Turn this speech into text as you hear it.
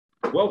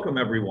Welcome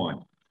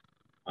everyone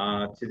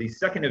to the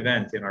second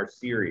event in our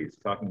series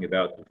talking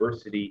about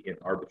diversity in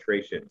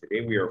arbitration.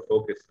 Today we are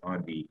focused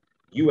on the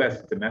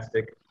U.S.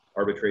 domestic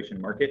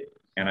arbitration market,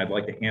 and I'd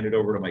like to hand it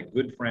over to my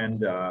good friend,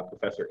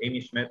 Professor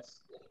Amy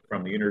Schmitz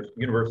from the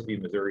University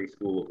of Missouri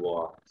School of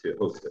Law to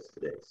host us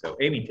today. So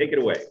Amy, take it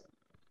away.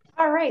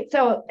 All right,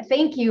 so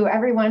thank you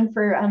everyone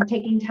for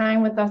taking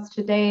time with us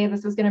today.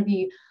 This is going to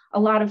be a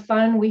lot of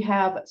fun. We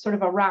have sort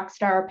of a rock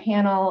star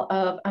panel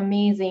of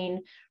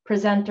amazing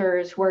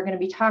presenters who are going to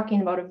be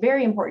talking about a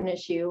very important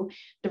issue,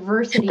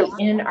 diversity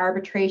in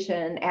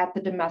arbitration at the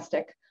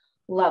domestic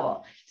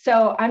level.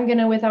 So I'm going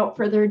to, without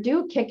further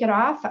ado, kick it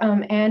off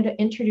and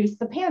introduce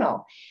the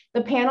panel.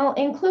 The panel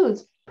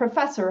includes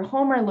Professor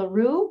Homer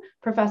LaRue,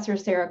 Professor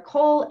Sarah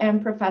Cole,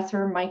 and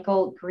Professor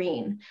Michael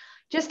Green.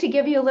 Just to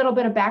give you a little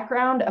bit of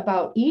background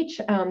about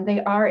each,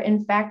 they are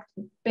in fact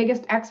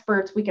biggest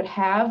experts we could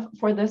have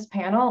for this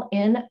panel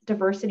in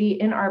diversity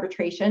in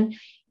arbitration.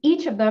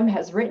 Each of them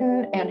has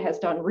written and has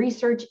done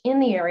research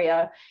in the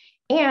area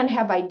and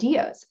have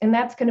ideas. And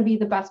that's going to be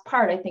the best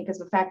part, I think, is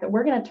the fact that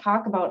we're going to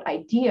talk about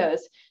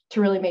ideas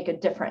to really make a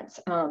difference.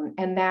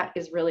 And that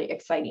is really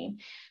exciting.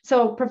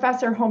 So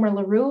Professor Homer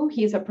LaRue,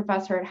 he's a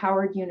professor at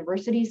Howard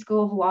University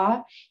School of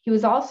Law. He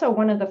was also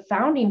one of the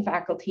founding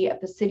faculty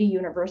at the City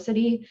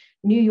University,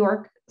 New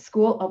York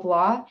School of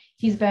Law.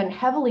 He's been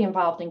heavily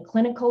involved in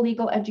clinical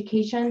legal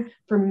education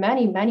for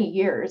many, many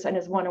years and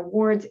has won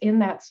awards in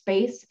that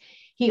space.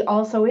 He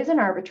also is an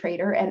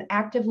arbitrator and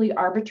actively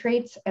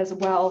arbitrates, as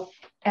well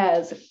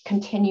as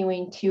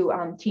continuing to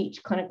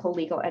teach clinical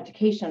legal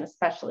education,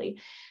 especially.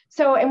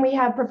 So, and we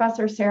have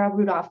Professor Sarah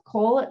Rudolph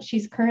Cole.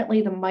 She's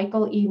currently the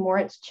Michael E.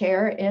 Moritz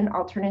Chair in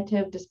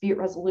Alternative Dispute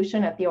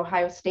Resolution at The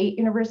Ohio State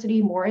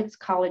University Moritz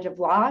College of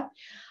Law.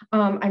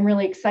 I'm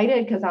really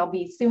excited because I'll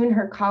be soon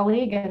her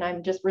colleague, and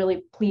I'm just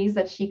really pleased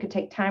that she could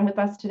take time with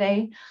us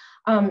today.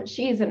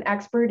 She is an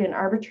expert in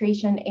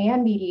arbitration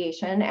and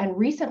mediation and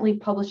recently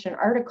published an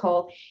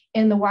article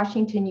in the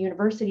Washington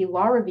University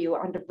Law Review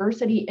on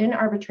diversity in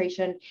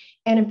arbitration.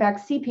 And in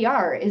fact,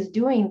 CPR is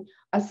doing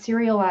a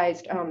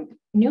serialized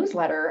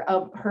newsletter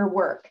of her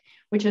work,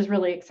 which is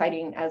really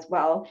exciting as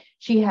well.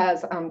 She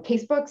has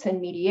casebooks in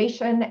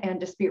mediation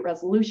and dispute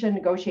resolution,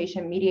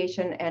 negotiation,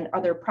 mediation, and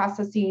other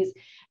processes,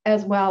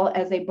 as well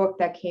as a book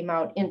that came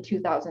out in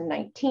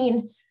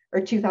 2019. Or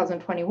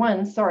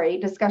 2021, sorry,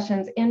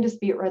 Discussions in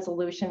Dispute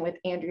Resolution with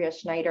Andrea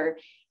Schneider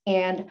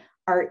and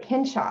Art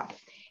Hinshaw.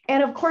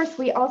 And of course,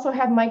 we also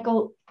have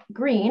Michael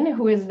Green,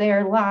 who is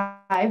there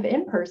live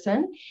in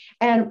person.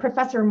 And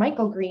Professor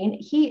Michael Green,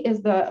 he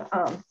is the,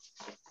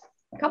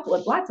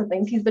 lots of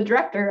things. He's the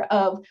director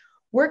of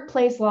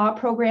Workplace Law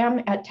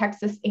Program at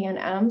Texas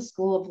A&M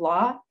School of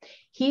Law.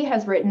 He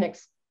has written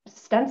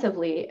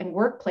extensively in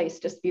workplace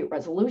dispute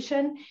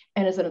resolution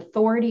and is an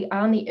authority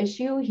on the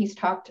issue. He's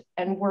talked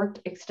and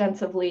worked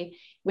extensively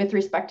with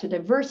respect to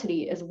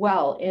diversity as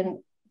well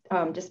in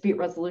dispute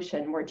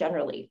resolution more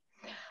generally.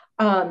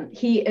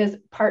 He is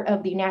part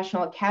of the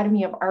National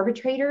Academy of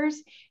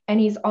Arbitrators, and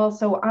he's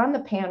also on the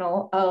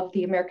panel of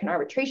the American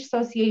Arbitration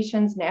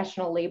Association's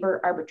National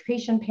Labor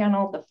Arbitration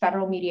Panel, the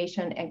Federal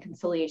Mediation and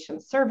Conciliation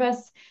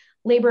Service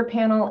Labor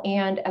Panel,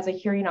 and as a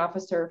hearing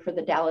officer for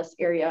the Dallas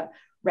Area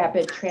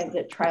Rapid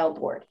Transit Trial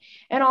Board.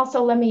 And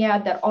also let me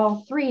add that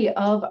all three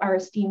of our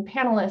esteemed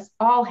panelists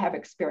all have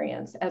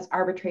experience as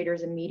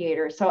arbitrators and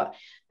mediators. So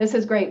this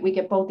is great. We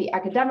get both the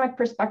academic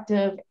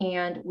perspective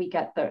and we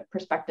get the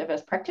perspective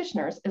as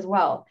practitioners as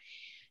well.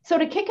 So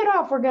to kick it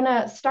off, we're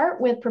gonna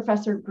start with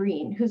Professor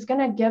Green, who's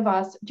gonna give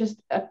us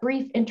just a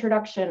brief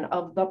introduction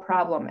of the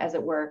problem, as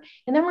it were.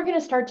 And then we're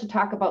gonna start to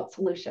talk about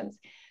solutions.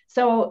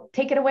 So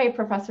take it away,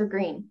 Professor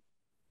Green.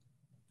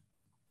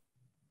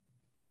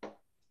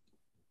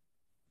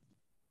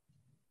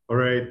 All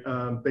right,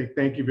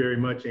 thank you very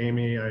much,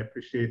 Amy. I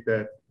appreciate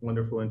that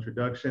wonderful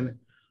introduction.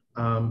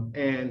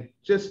 And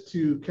just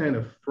to kind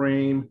of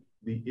frame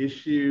the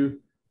issue,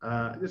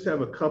 I just have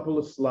a couple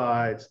of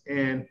slides,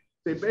 and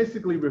they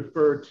basically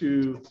refer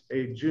to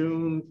a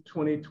June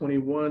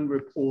 2021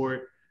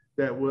 report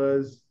that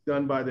was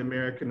done by the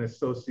American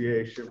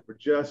Association for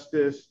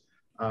Justice.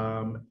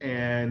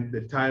 And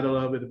the title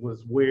of it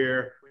was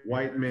Where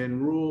White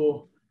Men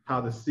Rule: How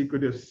the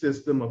Secretive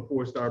System of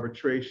Forced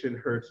Arbitration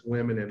Hurts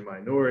Women and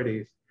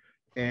Minorities.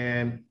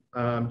 And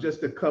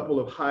just a couple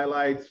of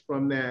highlights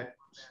from that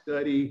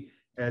study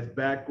as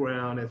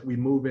background as we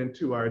move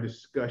into our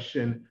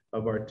discussion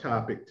of our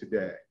topic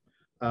today.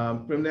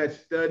 From that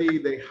study,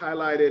 they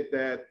highlighted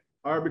that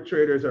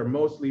arbitrators are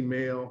mostly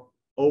male,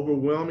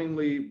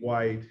 overwhelmingly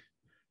white,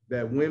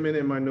 that women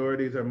and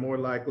minorities are more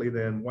likely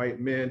than white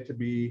men to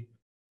be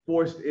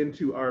forced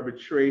into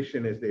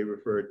arbitration, as they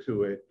refer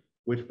to it,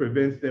 which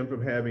prevents them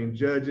from having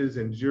judges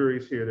and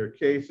juries hear their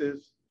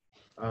cases,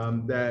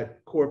 that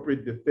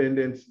corporate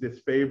defendants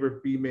disfavor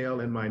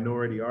female and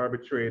minority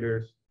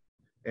arbitrators,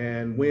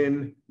 and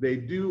when they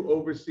do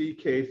oversee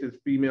cases,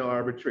 female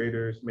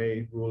arbitrators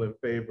may rule in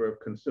favor of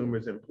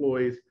consumers'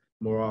 employees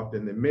more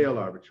often than male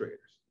arbitrators.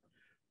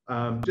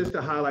 Just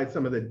to highlight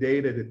some of the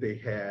data that they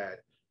had,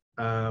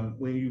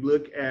 When you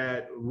look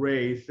at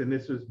race, and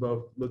this was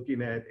both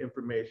looking at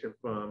information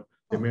from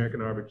the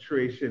American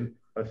Arbitration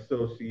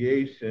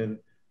Association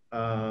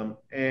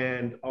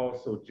and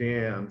also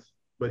JAMS,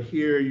 but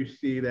here you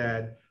see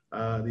that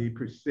the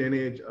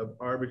percentage of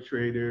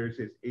arbitrators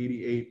is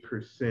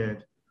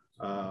 88%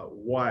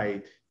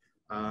 white.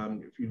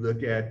 If you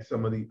look at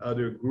some of the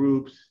other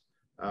groups,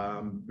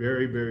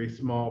 very, very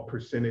small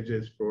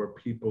percentages for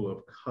people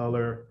of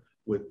color,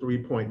 with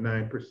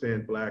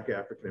 3.9% Black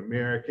African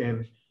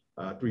American,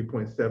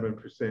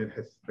 3.7%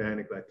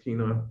 Hispanic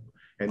Latino,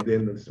 and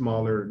then the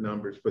smaller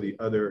numbers for the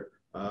other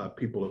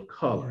people of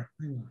color.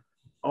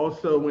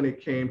 Also, when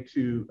it came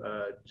to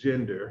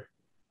gender,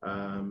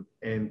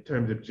 in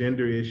terms of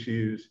gender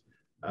issues,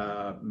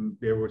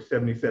 there were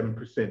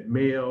 77%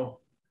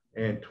 male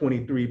and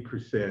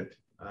 23%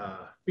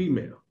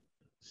 female.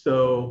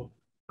 So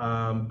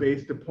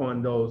based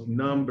upon those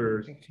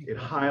numbers, it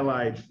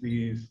highlights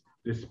these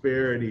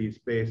disparities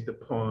based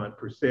upon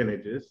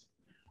percentages.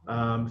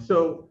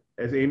 So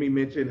as Amy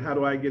mentioned, how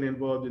do I get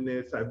involved in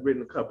this? I've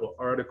written a couple of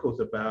articles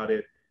about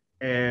it.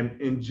 And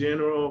in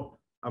general,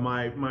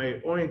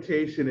 my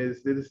orientation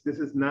is this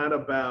is not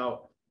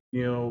about,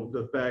 you know,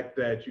 the fact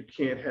that you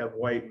can't have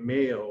white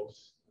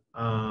males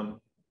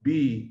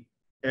be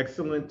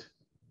excellent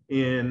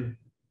in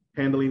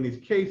handling these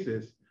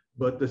cases,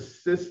 but the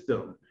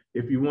system,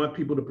 if you want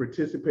people to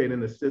participate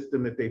in a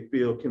system that they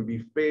feel can be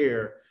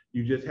fair,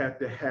 you just have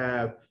to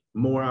have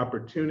more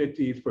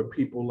opportunities for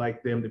people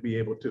like them to be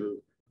able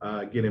to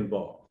get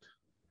involved.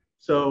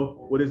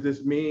 So what does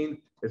this mean?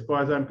 As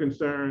far as I'm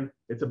concerned,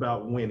 it's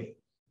about winning.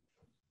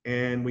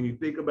 And when you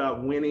think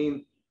about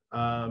winning,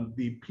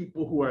 the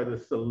people who are the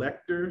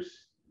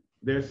selectors,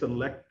 their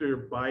selector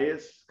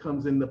bias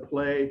comes into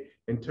play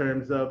in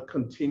terms of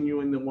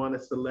continuing to want to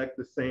select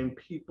the same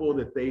people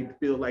that they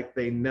feel like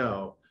they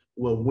know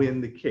will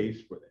win the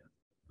case for them.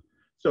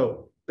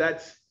 So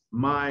that's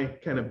my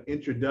kind of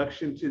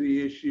introduction to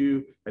the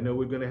issue. I know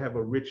we're going to have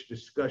a rich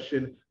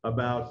discussion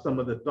about some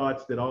of the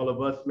thoughts that all of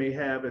us may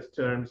have as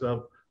terms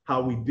of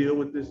how we deal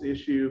with this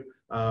issue.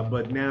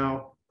 But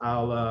now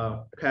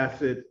I'll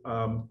pass it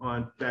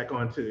back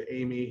on to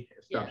Amy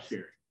and stop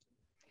sharing.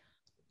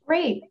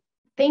 Great.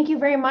 Thank you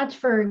very much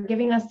for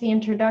giving us the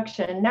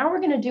introduction. Now we're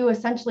going to do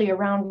essentially a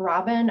round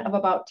robin of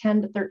about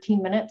 10 to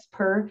 13 minutes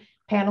per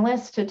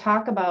panelist to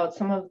talk about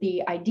some of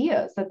the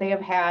ideas that they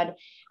have had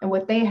and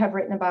what they have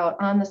written about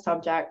on the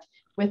subject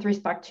with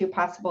respect to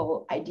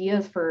possible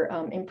ideas for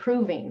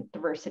improving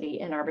diversity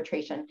in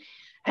arbitration.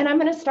 And I'm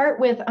going to start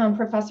with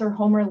Professor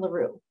Homer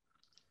LaRue.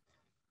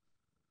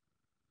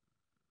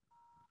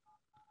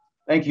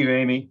 Thank you,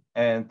 Amy,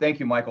 and thank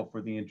you, Michael,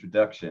 for the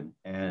introduction,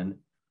 and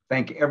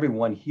thank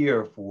everyone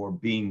here for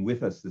being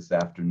with us this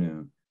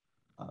afternoon.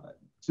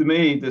 To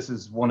me, this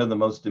is one of the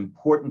most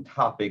important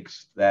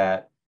topics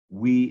that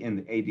we in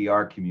the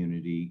ADR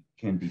community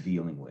can be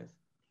dealing with.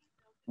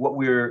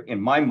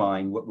 In my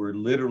mind, what we're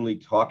literally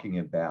talking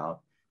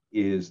about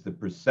is the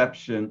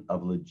perception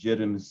of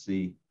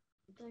legitimacy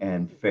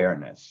and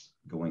fairness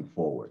going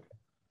forward.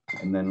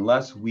 And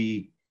unless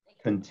we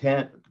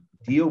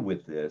deal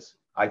with this,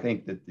 I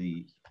think that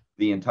the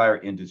entire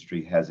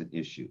industry has an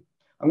issue.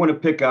 I want to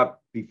pick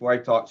up, before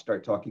I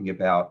start talking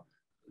about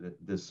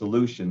the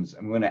solutions,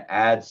 I'm going to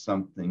add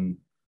something,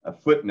 a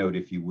footnote,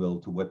 if you will,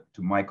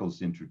 to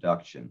Michael's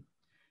introduction.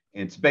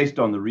 It's based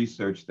on the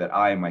research that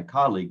I and my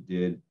colleague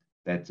did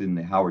that's in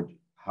the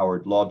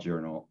Howard Law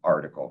Journal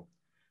article.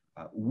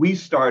 We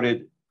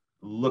started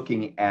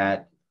looking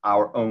at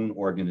our own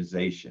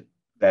organization,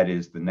 that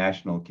is the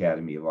National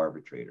Academy of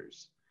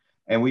Arbitrators.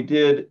 And we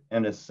did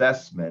an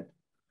assessment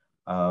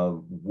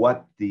of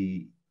what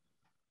the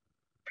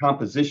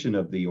composition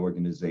of the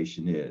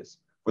organization is.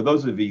 For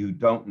those of you who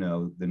don't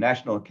know, the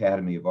National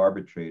Academy of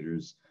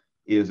Arbitrators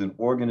is an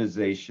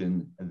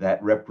organization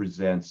that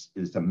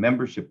is a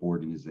membership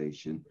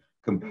organization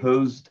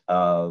composed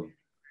of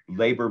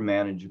labor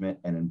management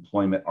and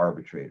employment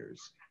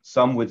arbitrators.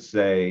 Some would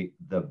say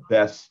the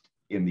best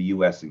in the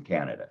US and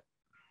Canada.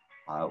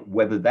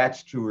 Whether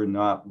that's true or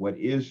not, what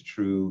is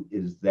true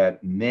is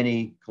that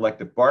many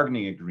collective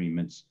bargaining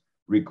agreements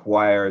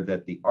require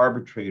that the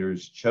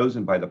arbitrators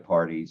chosen by the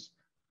parties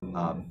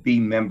be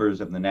members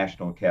of the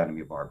National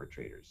Academy of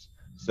Arbitrators.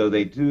 So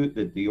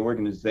the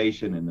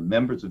organization and the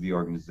members of the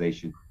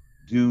organization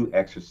do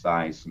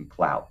exercise some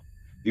clout.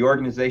 The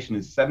organization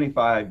is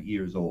 75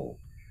 years old.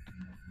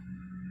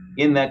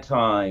 In that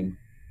time,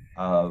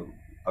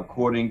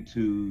 according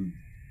to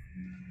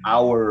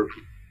our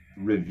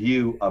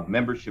review of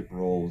membership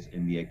roles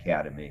in the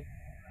Academy,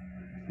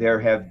 there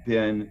have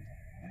been,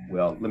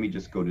 well, let me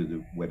just go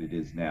to what it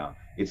is now.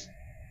 It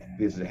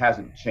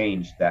hasn't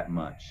changed that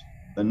much.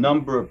 The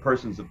number of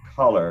persons of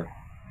color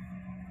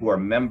who are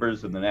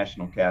members of the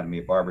National Academy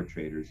of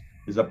Arbitrators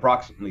is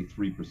approximately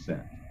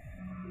 3%.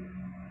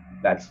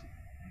 That's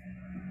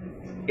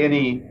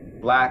any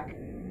black,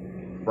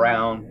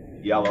 brown,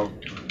 yellow,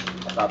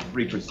 about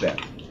 3%.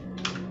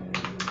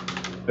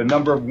 The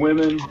number of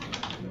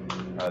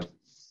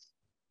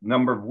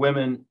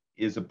women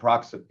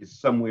is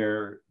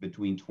somewhere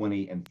between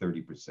 20 and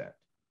 30%.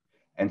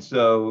 And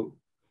so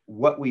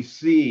what we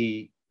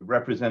see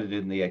represented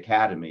in the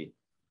academy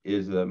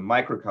is a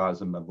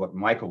microcosm of what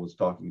Michael was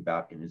talking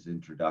about in his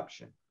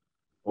introduction.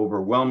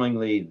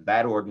 Overwhelmingly,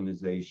 that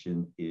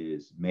organization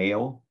is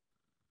male,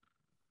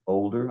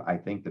 older. I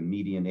think the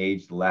median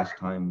age, the last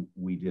time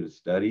we did a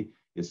study,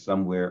 is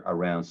somewhere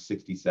around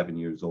 67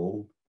 years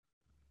old,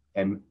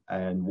 and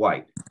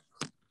white.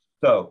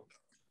 So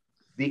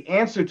the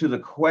answer to the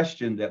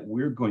question that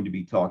we're going to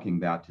be talking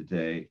about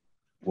today,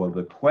 well,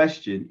 the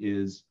question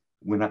is,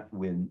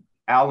 when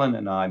Alan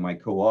and I, my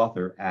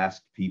co-author,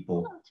 asked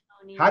people,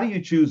 how do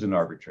you choose an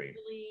arbitrator?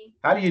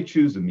 How do you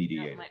choose a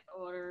mediator? My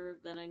order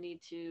that I need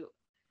to,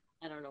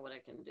 I don't know what I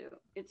can do.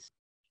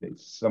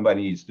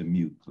 Somebody needs to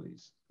mute,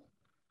 please.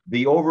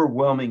 The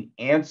overwhelming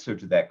answer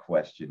to that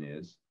question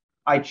is,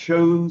 I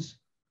chose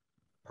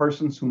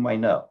persons whom I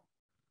know.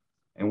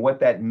 And what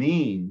that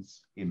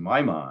means, in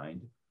my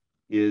mind,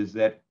 is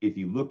that if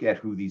you look at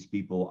who these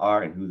people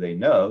are and who they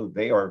know,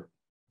 they are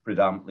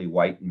predominantly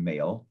white and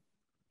male.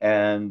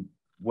 And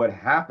what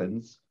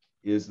happens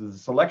is the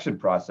selection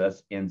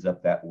process ends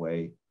up that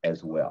way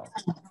as well.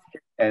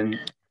 And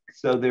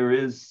so there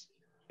is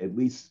at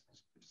least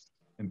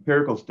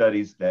empirical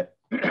studies that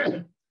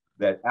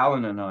that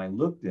Alan and I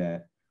looked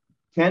at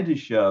tend to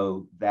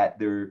show that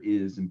there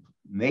is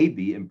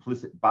maybe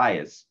implicit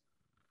bias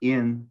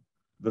in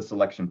the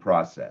selection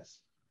process,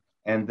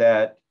 and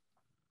that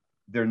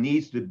there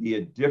needs to be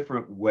a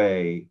different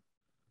way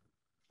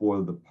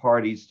for the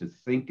parties to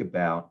think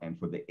about, and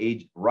for the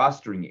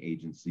rostering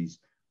agencies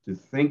to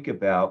think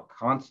about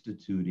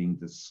constituting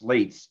the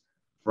slates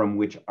from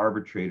which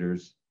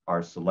arbitrators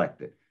are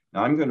selected.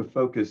 Now, I'm going to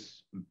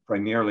focus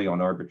primarily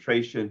on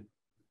arbitration.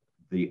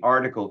 The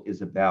article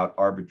is about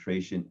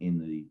arbitration in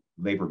the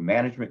labor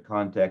management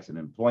context and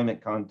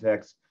employment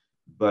context,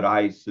 but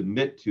I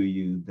submit to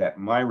you that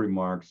my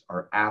remarks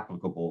are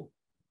applicable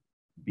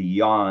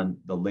beyond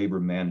the labor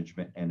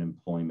management and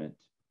employment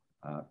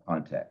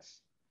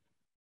context.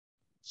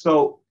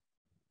 So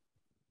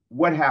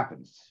what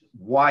happens?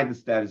 Why the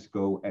status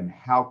quo, and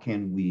how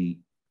can we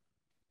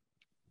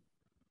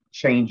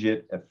change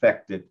it,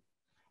 affect it?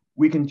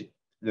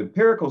 The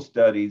empirical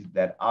studies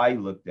that I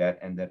looked at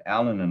and that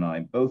Alan and I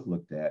both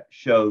looked at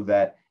show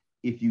that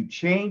if you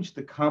change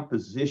the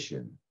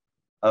composition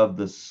of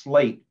the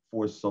slate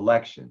for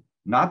selection,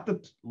 not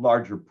the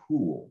larger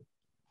pool,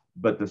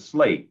 but the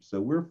slate. So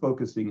we're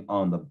focusing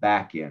on the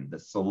back end, the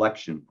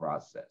selection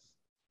process.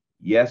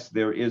 Yes,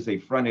 there is a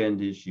front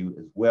end issue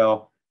as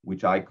well,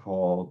 which I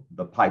call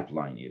the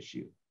pipeline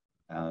issue.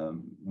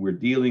 We're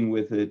dealing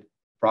with it,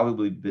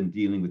 probably been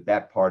dealing with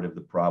that part of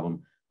the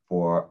problem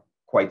for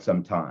quite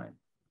some time.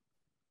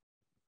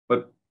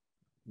 But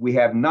we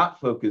have not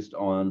focused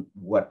on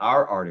what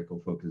our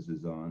article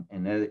focuses on,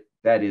 and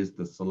that is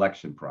the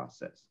selection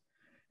process.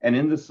 And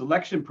in the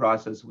selection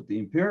process, what the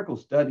empirical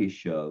studies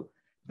show,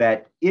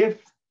 that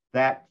if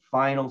that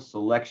final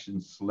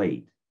selection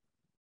slate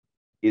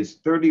is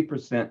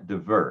 30%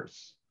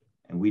 diverse,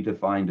 and we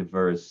define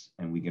diverse,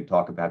 and we can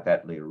talk about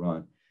that later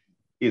on,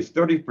 is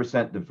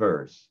 30%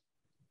 diverse,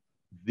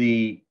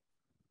 the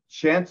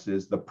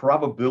chances, the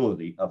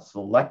probability of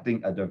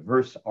selecting a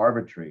diverse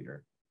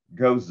arbitrator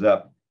goes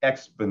up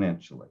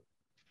exponentially.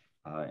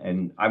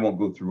 And I won't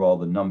go through all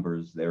the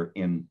numbers there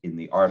in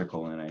the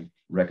article, and I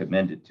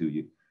recommend it to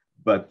you.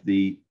 But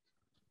the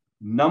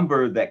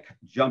number that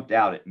jumped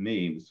out at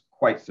me was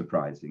quite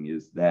surprising,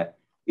 is that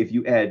if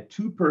you add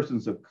 2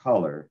 persons of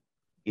color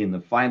in the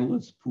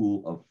finalist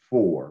pool of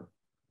 4,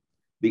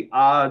 the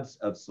odds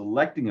of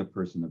selecting a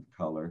person of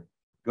color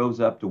goes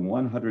up to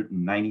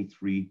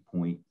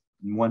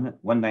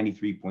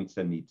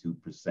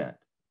 193.72%.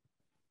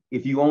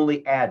 If you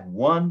only add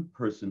 1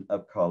 person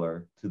of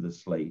color to the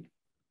slate,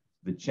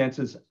 the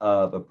chances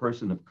of a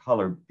person of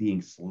color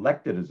being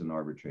selected as an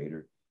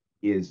arbitrator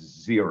is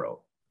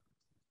 0,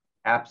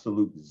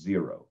 absolute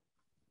 0.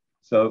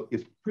 So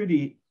it's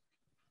pretty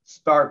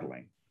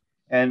startling.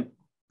 And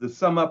to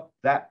sum up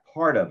that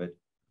part of it,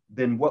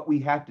 then what we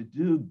have to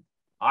do,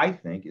 I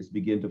think, is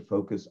begin to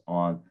focus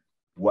on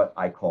what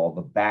I call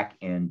the back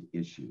end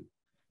issue.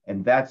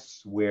 And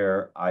that's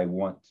where I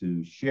want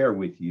to share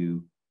with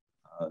you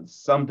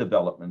some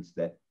developments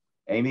that,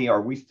 Amy,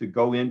 are we to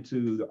go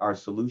into our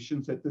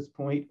solutions at this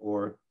point,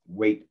 or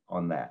wait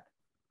on that?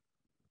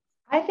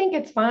 I think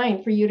it's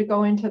fine for you to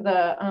go into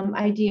the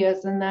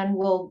ideas, and then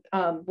we'll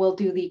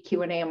do the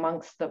Q&A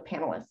amongst the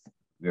panelists.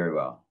 Very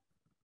well.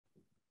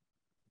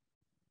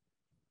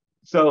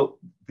 So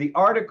the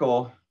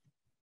article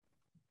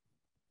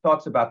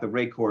talks about the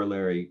rate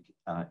corollary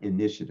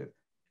initiative.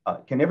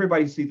 Can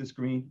everybody see the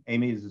screen?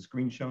 Amy, is the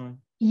screen showing?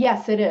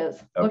 Yes, it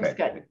is. Okay. Looks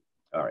good.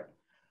 All right.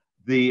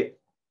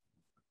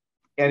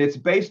 And it's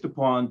based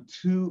upon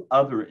 2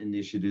 other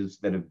initiatives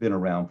that have been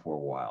around for a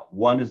while.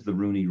 One is the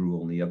Rooney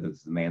Rule, and the other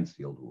is the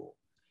Mansfield Rule.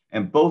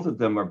 And both of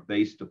them are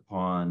based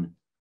upon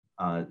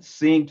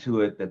seeing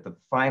to it that the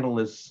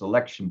finalist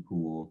selection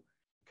pool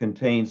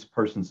contains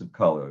persons of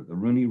color. The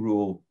Rooney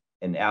Rule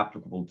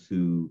inapplicable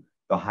to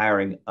the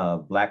hiring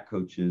of Black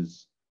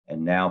coaches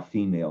and now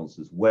females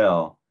as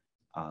well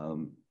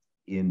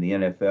in the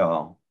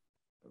NFL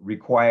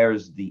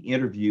requires the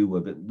interview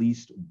of at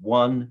least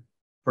one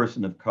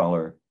person of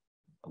color,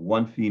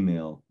 one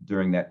female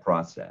during that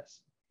process.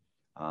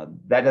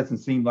 That doesn't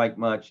seem like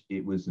much.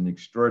 It was an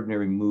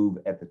extraordinary move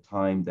at the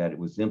time that it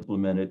was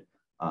implemented.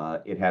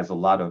 It has a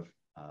lot of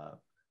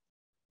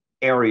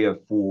area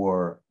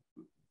for,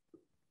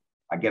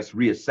 I guess,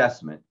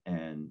 reassessment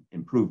and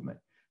improvement.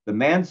 The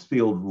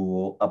Mansfield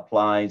rule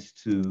applies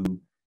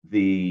to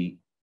the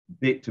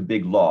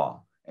big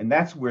law, and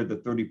that's where the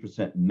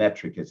 30%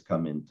 metric has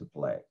come into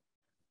play.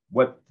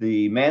 What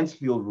the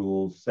Mansfield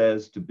rule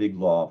says to big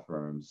law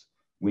firms,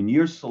 when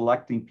you're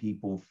selecting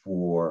people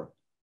for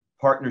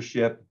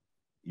partnership,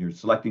 you're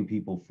selecting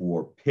people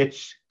for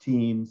pitch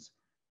teams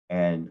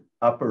and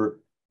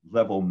upper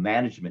level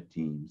management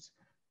teams,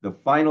 the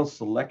final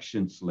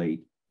selection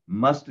slate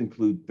must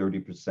include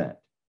 30%.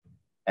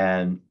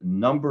 And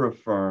number of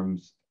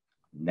firms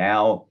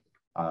now,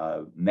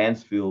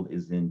 Mansfield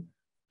is in,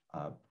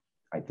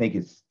 I think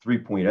it's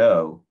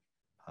 3.0.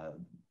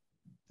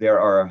 There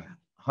are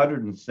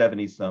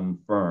 170 some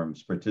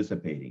firms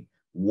participating,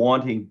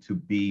 wanting to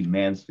be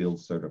Mansfield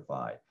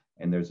certified.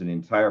 And there's an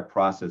entire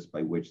process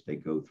by which they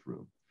go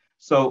through.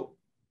 So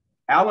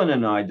Alan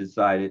and I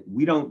decided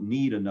we don't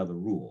need another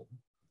rule.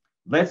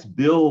 Let's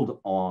build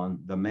on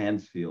the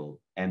Mansfield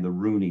and the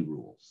Rooney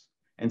rules.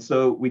 And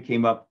so we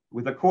came up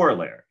with a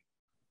corollary.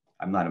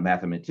 I'm not a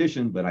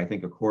mathematician, but I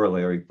think a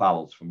corollary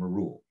follows from a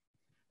rule.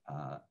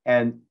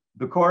 And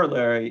the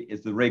corollary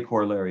is the Ray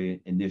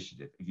Corollary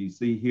Initiative. If you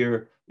see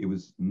here, it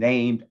was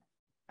named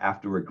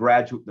after a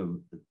graduate.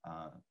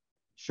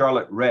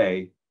 Charlotte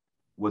Ray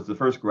was the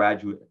first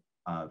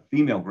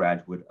female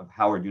graduate of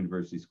Howard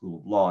University School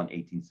of Law in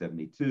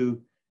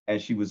 1872.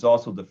 And she was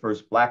also the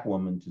first Black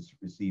woman to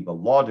receive a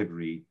law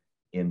degree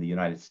in the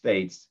United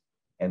States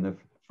and the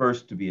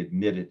first to be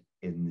admitted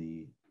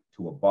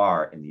to a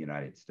bar in the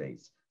United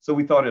States. So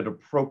we thought it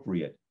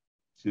appropriate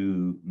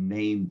to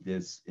name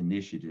this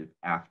initiative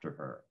after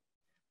her.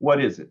 What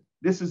is it?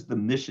 This is the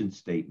mission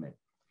statement.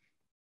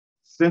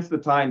 Since the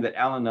time that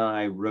Alan and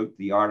I wrote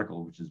the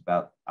article, which is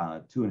about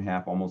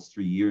 2.5, almost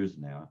 3 years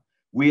now,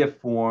 we have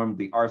formed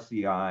the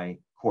RCI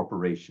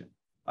Corporation,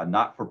 a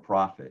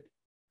not-for-profit.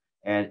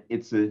 And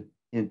it's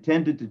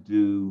intended to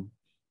do,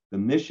 the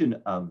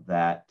mission of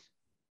that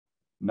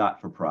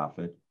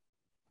not-for-profit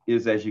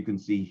is, as you can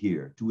see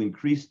here, to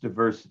increase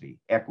diversity,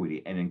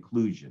 equity, and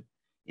inclusion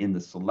in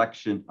the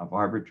selection of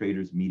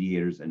arbitrators,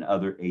 mediators, and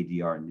other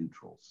ADR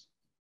neutrals.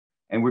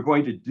 And we're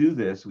going to do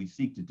this, we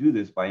seek to do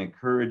this by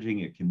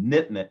encouraging a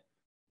commitment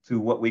to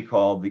what we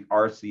call the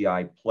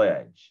RCI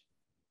Pledge,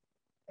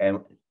 and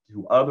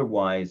to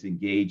otherwise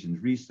engage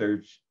in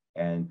research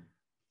and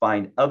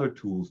find other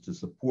tools to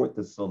support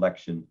the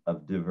selection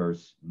of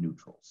diverse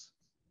neutrals.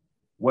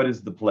 What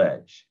is the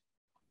pledge?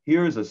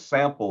 Here is a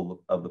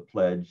sample of the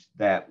pledge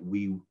that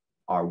we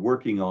are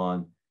working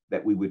on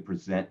that we would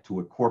present to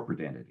a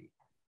corporate entity.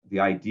 The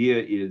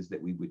idea is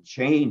that we would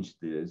change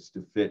this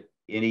to fit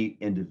any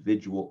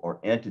individual or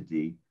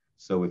entity.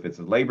 So if it's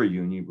a labor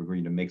union, we're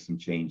going to make some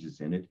changes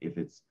in it. If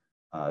it's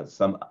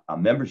a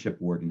membership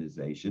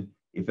organization,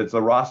 if it's a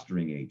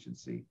rostering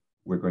agency,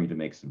 we're going to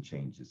make some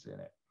changes in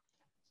it.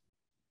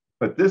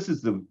 But this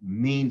is the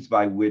means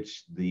by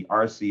which the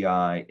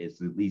RCI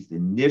is at least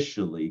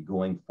initially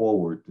going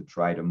forward to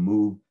try to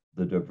move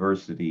the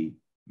diversity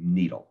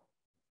needle.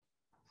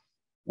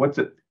 What's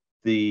it?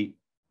 The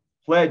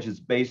pledge is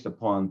based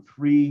upon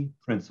 3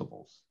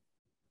 principles.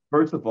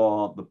 First of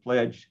all, the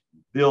pledge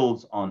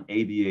builds on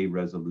ABA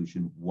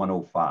Resolution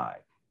 105.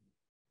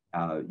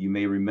 You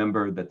may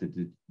remember that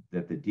the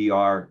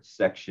DR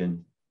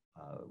section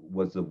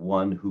was the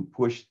one who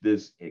pushed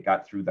this. It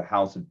got through the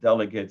House of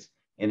Delegates,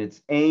 and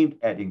it's aimed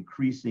at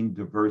increasing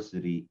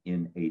diversity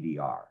in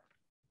ADR.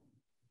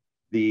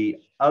 The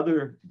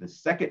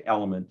second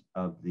element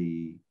of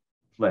the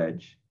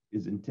pledge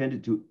is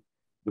intended to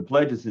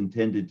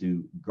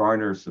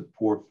garner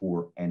support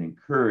for and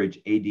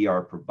encourage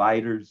ADR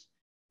providers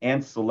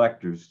and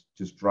selectors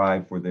to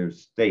strive for their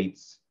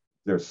slates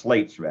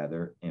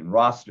and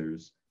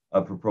rosters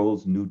of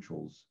proposed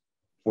neutrals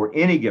for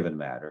any given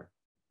matter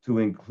to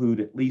include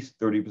at least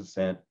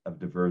 30% of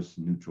diverse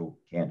neutral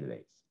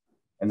candidates.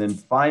 And then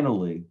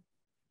finally,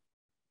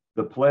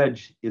 the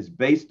pledge is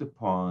based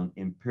upon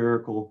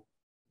empirical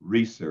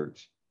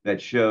research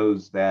that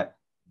shows that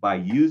by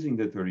using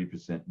the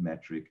 30%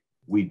 metric,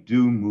 we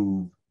do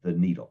move the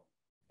needle.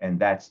 And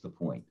that's the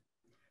point.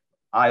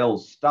 I'll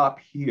stop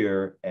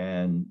here,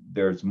 and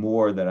there's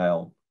more that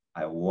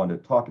I want to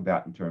talk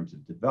about in terms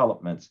of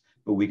developments,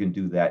 but we can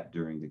do that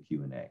during the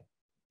Q&A.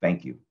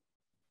 Thank you.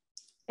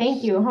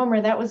 Thank you, Homer.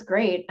 That was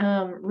great.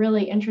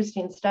 Really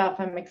interesting stuff.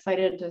 I'm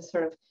excited to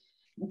sort of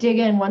dig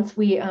in once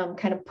we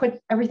kind of put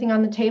everything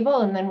on the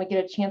table, and then we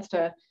get a chance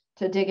to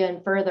dig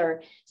in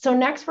further. So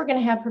next we're going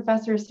to have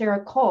Professor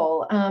Sarah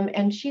Cole,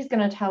 and she's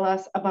going to tell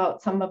us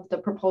about some of the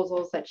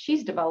proposals that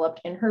she's developed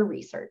in her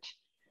research.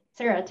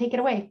 Sarah, take it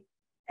away.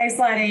 Thanks a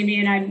lot,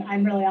 Amy, and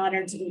I'm really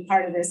honored to be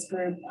part of this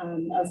group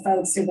of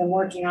folks who've been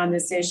working on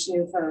this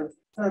issue for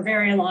a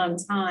very long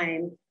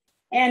time.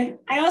 And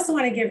I also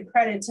want to give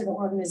credit to the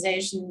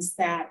organizations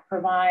that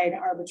provide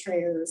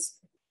arbitrators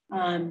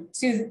to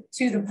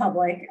the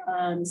public,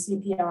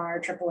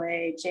 CPR,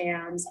 AAA,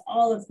 JAMS,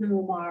 all of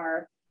whom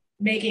are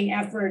making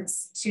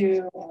efforts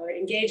or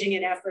engaging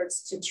in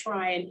efforts to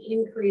try and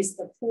increase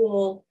the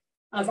pool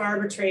of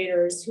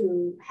arbitrators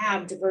who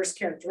have diverse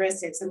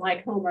characteristics. And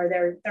like Homer,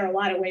 there are a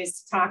lot of ways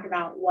to talk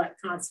about what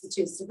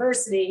constitutes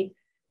diversity.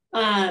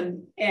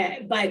 But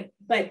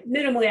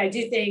minimally, I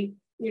do think,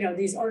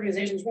 these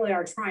organizations really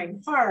are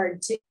trying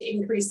hard to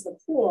increase the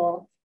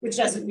pool, which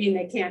doesn't mean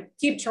they can't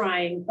keep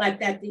trying, but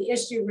that the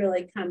issue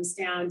really comes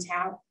down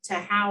to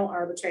how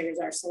arbitrators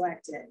are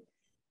selected.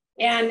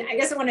 And I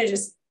guess I want to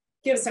just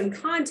give some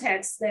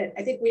context that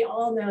I think we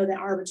all know that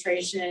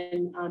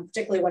arbitration,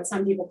 particularly what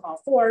some people call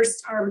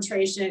forced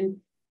arbitration,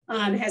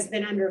 has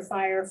been under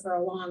fire for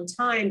a long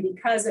time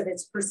because of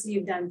its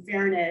perceived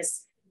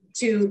unfairness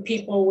to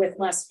people with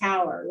less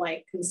power,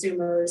 like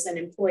consumers and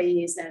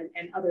employees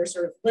and other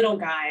sort of little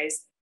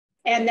guys.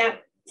 And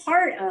that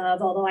part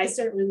of, although I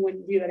certainly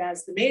wouldn't view it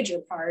as the major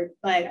part,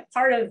 but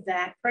part of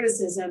that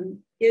criticism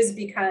is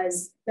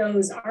because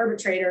those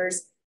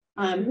arbitrators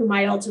who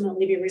might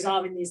ultimately be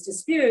resolving these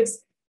disputes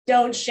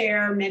don't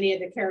share many of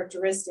the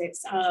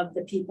characteristics of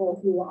the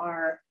people who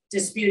are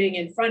disputing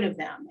in front of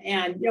them.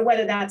 And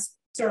whether that's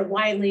sort of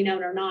widely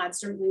known or not,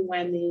 certainly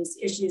when these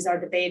issues are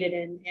debated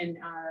in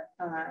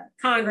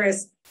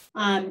Congress,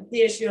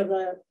 the issue of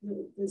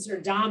the sort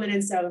of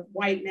dominance of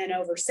white men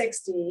over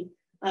 60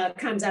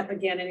 comes up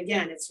again and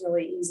again. It's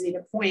really easy to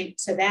point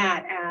to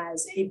that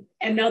as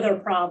another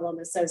problem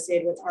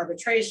associated with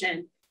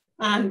arbitration.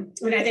 And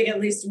I think at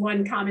least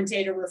one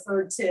commentator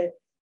referred to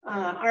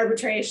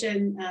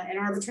arbitration and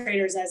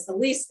arbitrators as the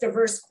least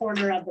diverse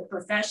corner of the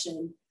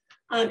profession.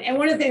 And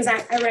one of the things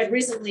I read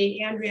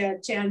recently, Andrea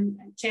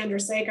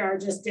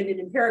Chandrasekhar just did an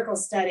empirical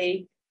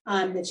study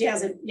that she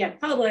hasn't yet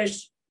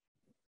published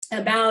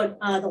about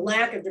the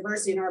lack of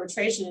diversity in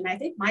arbitration. And I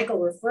think Michael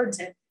referred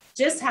to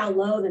just how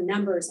low the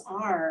numbers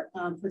are,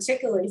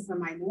 particularly for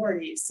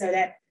minorities. So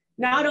that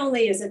not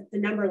only is it the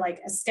number like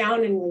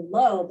astoundingly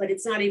low, but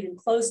it's not even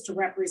close to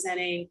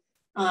representing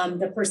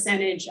the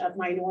percentage of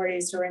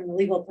minorities who are in the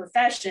legal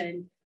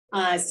profession.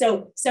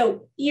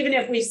 So even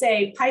if we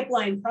say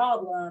pipeline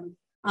problem,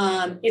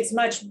 it's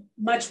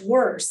much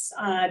worse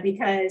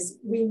because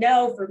we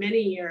know for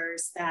many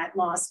years that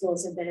law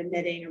schools have been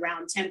admitting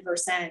around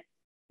 10%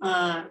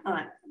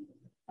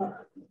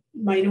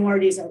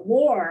 minorities or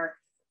more,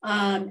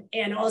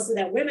 and also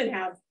that women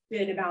have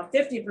been about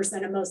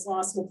 50% of most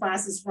law school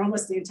classes for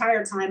almost the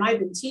entire time I've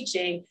been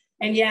teaching.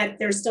 And yet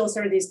there's still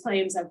sort of these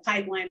claims of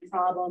pipeline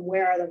problem.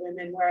 Where are the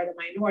women? Where are the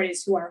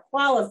minorities who are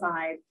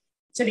qualified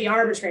to be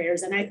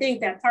arbitrators? And I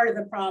think that part of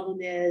the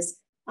problem is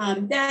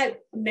that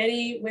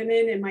many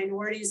women and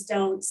minorities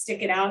don't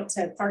stick it out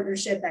to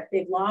partnership at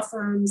big law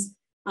firms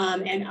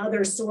and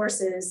other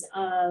sources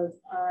of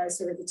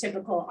sort of the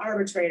typical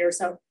arbitrator.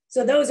 So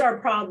those are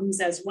problems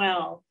as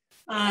well.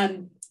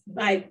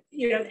 But,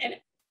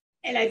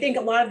 and I think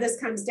a lot of this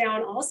comes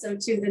down also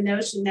to the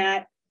notion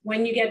that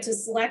when you get to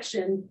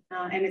selection,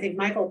 and I think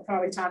Michael will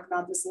probably talk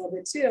about this a little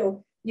bit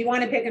too, you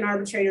want to pick an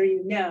arbitrator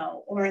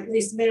or at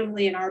least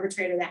minimally an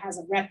arbitrator that has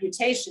a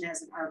reputation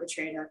as an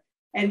arbitrator.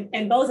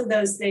 And both of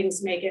those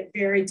things make it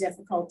very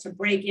difficult to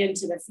break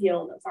into the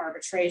field of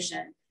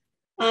arbitration.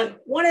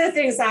 One of the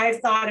things I've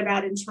thought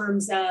about in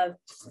terms of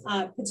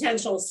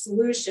potential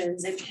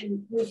solutions,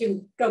 and we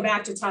can go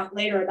back to talk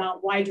later about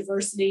why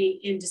diversity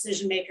in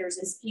decision makers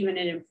is even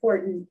an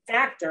important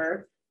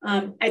factor.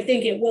 I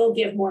think it will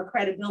give more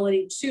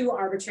credibility to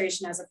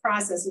arbitration as a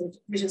process,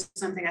 which is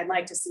something I'd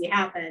like to see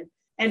happen.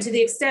 And to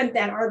the extent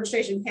that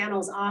arbitration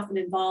panels often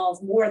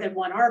involve more than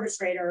one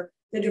arbitrator,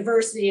 the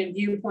diversity in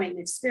viewpoint and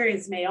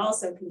experience may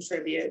also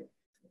contribute.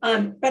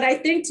 But I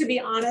think, to be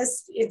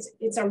honest,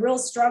 it's a real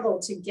struggle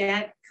to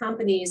get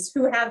companies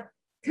who have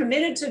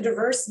committed to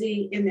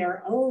diversity in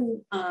their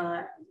own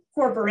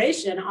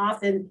corporation,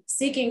 often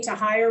seeking to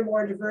hire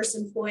more diverse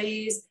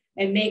employees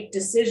and make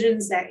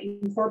decisions that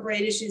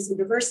incorporate issues of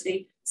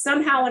diversity.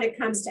 Somehow, when it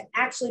comes to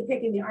actually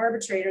picking the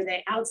arbitrator,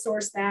 they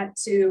outsource that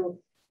to,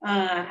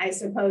 I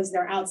suppose,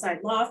 their outside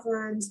law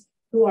firms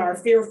who are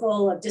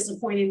fearful of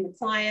disappointing the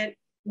client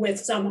with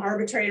some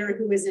arbitrator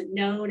who isn't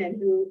known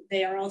and who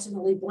they are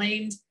ultimately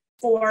blamed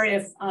for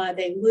if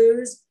they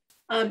lose.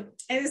 And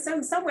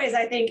in some ways,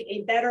 I think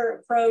a better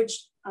approach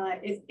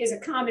is a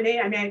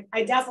combination. I mean,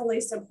 I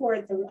definitely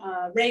support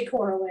the Ray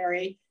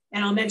corollary,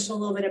 and I'll mention a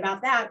little bit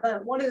about that.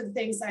 But one of the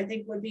things I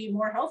think would be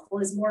more helpful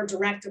is more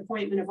direct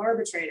appointment of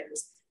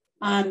arbitrators.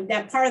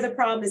 That part of the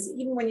problem is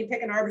even when you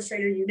pick an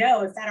arbitrator,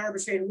 if that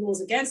arbitrator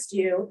rules against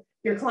you,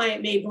 your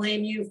client may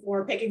blame you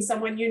for picking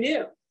someone you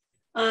knew.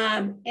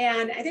 And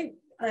I think,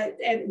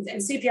 and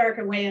CPR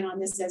can weigh in on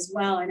this as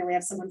well. I know we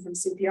have someone from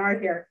CPR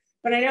here,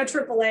 but I know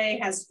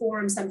AAA has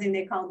formed something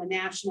they call the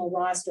National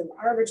Roster of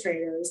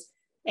Arbitrators.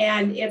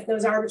 And if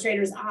those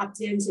arbitrators opt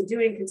into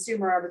doing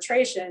consumer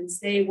arbitrations,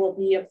 they will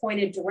be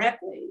appointed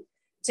directly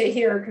to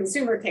hear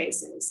consumer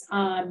cases.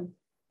 And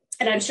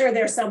I'm sure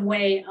there's some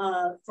way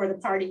for the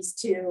parties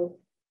to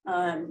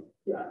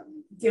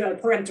give a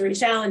peremptory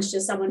challenge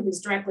to someone who's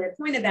directly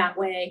appointed that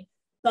way.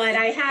 But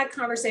I had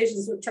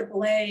conversations with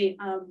AAA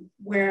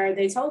where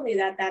they told me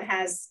that that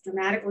has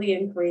dramatically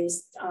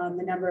increased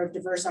the number of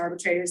diverse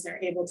arbitrators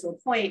they're able to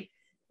appoint,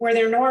 where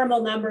their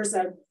normal numbers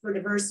for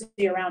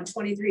diversity around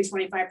 23,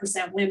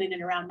 25% women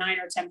and around 9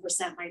 or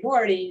 10%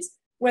 minorities.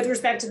 With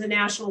respect to the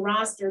national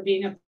roster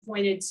being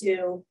appointed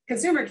to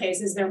consumer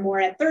cases, they're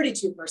more at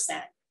 32%.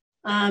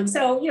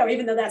 So,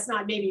 even though that's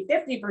not maybe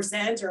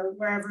 50% or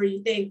wherever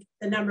you think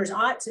the numbers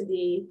ought to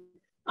be,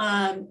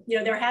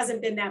 there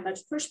hasn't been that much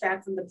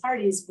pushback from the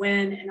parties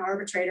when an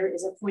arbitrator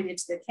is appointed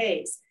to the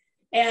case.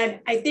 And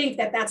I think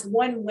that that's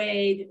one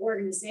way that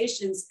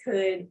organizations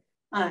could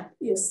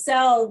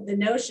sell the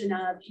notion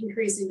of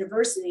increasing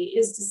diversity,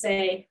 is to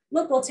say,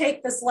 look, we'll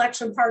take the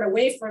selection part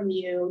away from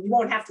you. You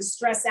won't have to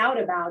stress out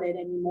about it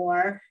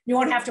anymore. You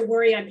won't have to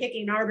worry I'm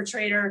picking an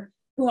arbitrator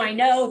who I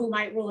know who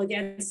might rule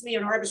against me,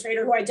 an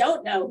arbitrator who I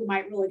don't know who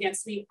might rule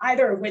against me,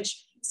 either of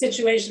which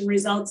situation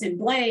results in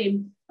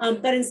blame.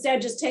 But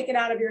instead, just take it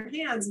out of your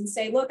hands and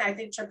say, look, I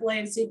think AAA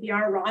and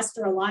CPR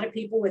roster a lot of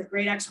people with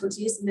great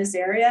expertise in this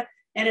area.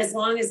 And as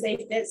long as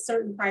they fit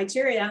certain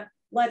criteria,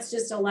 let's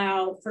just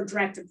allow for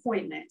direct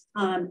appointment.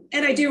 And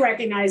I do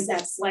recognize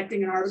that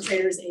selecting an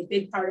arbitrator is a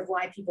big part of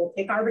why people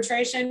pick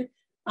arbitration.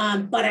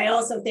 But I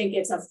also think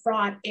it's a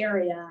fraught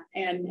area.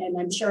 And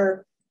I'm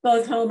sure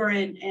both Homer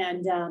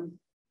and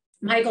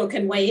Michael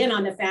can weigh in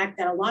on the fact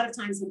that a lot of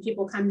times when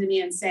people come to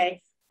me and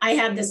say, I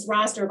have this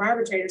roster of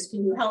arbitrators,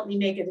 can you help me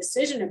make a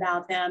decision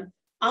about them?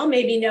 I'll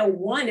maybe know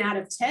 1 out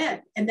of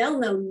 10 and they'll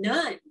know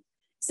none.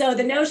 So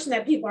the notion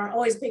that people are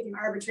always picking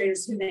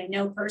arbitrators who they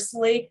know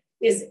personally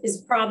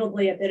is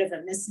probably a bit of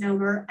a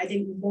misnomer. I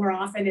think more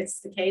often it's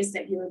the case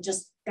that you're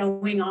just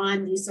going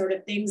on these sort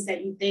of things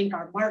that you think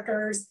are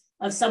markers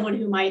of someone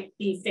who might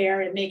be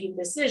fair in making a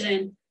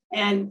decision.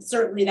 And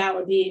certainly that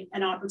would be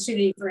an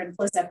opportunity for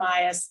implicit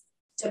bias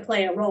to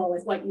play a role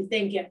with what you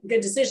think a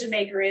good decision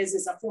maker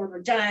is a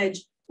former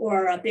judge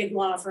or a big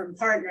law firm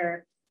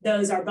partner.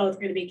 Those are both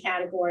going to be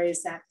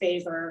categories that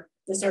favor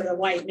the sort of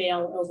white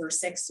male over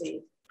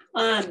 60.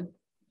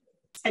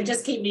 And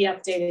just keep me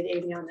updated,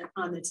 Amy,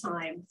 on the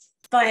time.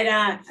 But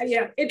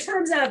in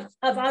terms of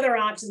other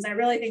options, I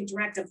really think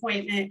direct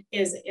appointment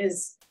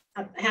has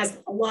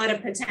a lot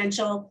of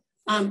potential.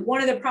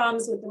 One of the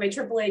problems with the way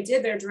AAA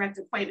did their direct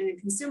appointment in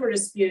consumer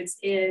disputes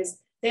is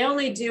they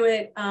only do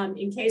it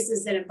in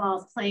cases that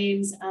involve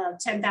claims of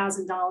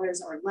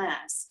 $10,000 or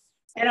less.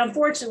 And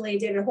unfortunately,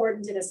 David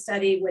Horton did a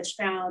study which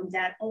found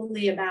that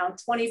only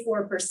about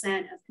 24%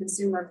 of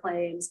consumer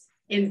claims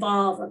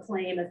involve a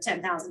claim of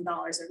 $10,000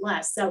 or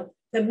less. So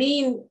the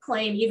mean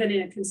claim, even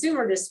in a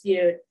consumer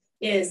dispute,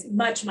 is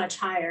much, much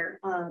higher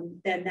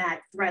than that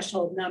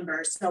threshold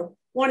number. So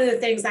one of the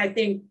things I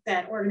think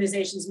that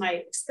organizations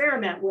might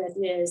experiment with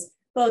is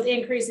both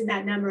increasing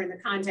that number in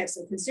the context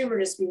of consumer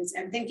disputes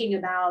and thinking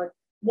about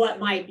what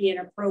might be an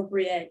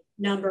appropriate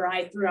number.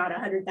 I threw out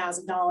 $100,000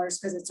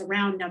 because it's a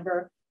round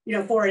number.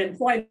 For an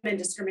employment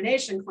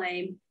discrimination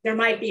claim, it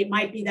might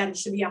be that it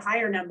should be a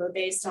higher number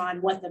based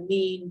on what the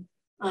mean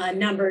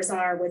numbers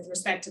are with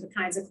respect to the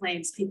kinds of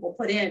claims people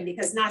put in,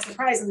 because not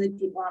surprisingly,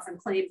 people often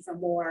claim for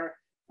more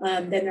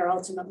than they're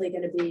ultimately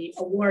going to be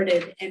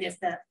awarded. And if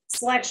the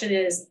selection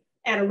is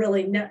at a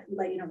really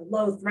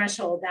low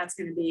threshold, that's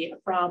going to be a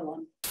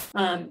problem.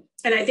 And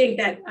I think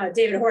that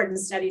David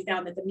Horton's study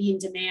found that the mean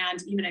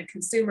demand, even in a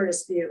consumer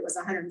dispute, was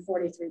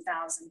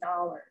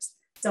 $143,000.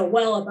 So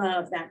well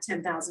above that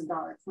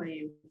 $10,000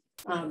 claim,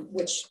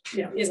 which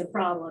is a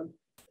problem.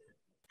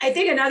 I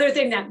think another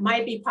thing that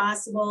might be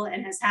possible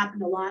and has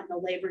happened a lot in the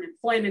labor and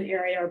employment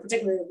area, or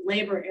particularly the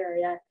labor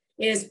area,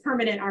 is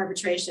permanent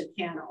arbitration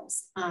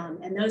panels.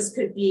 And those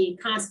could be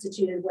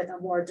constituted with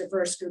a more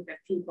diverse group of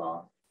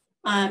people.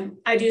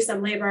 I do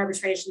some labor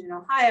arbitration in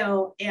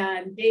Ohio,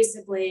 and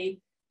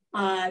basically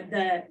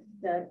the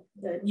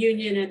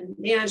union and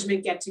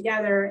management get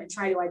together and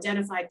try to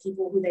identify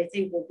people who they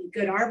think will be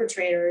good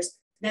arbitrators.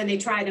 Then they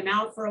try them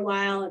out for a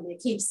while and they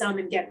keep some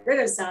and get rid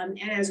of some.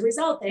 And as a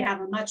result, they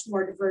have a much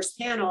more diverse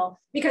panel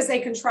because they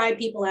can try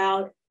people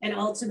out and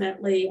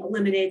ultimately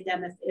eliminate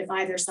them if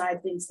either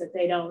side thinks that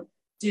they don't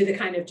do the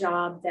kind of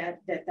job that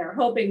they're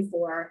hoping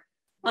for.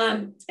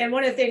 And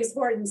one of the things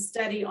Horton's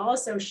study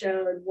also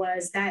showed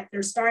was that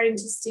they're starting to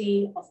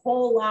see a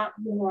whole lot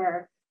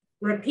more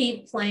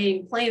repeat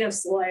playing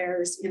plaintiffs'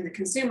 lawyers in the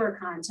consumer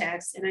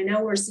context. And I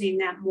know we're seeing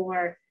that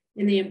more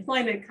in the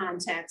employment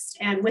context.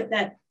 And with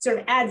the sort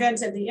of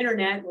advent of the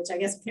internet, which I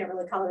guess we can't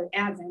really call it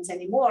advent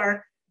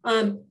anymore,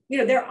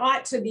 there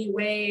ought to be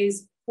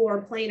ways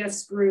for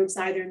plaintiffs groups,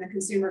 either in the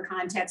consumer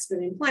context or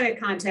the employment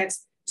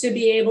context, to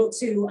be able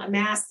to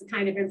amass the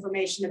kind of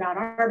information about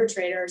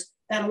arbitrators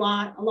that a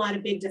lot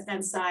of big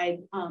defense side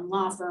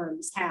law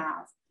firms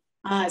have.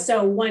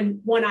 So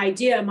one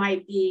idea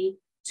might be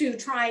to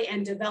try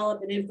and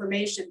develop an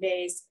information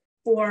base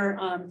for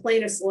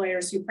plaintiffs'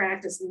 lawyers who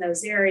practice in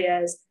those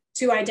areas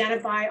to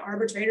identify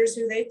arbitrators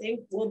who they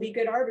think will be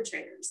good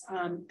arbitrators.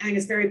 I think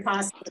it's very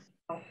possible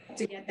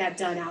to get that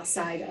done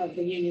outside of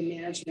the union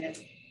management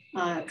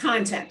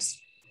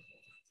context.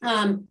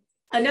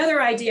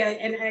 Another idea,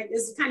 and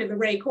this is kind of the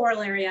Ray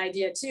corollary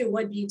idea too,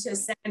 would be to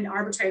send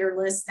arbitrator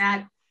lists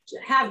that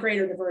have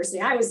greater diversity.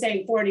 I was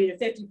saying 40 to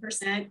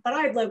 50%, but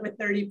I'd live with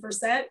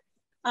 30%.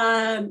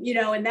 You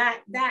know, and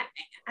that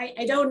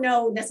I don't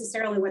know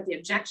necessarily what the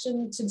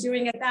objection to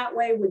doing it that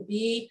way would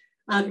be.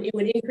 It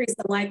would increase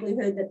the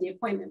likelihood that the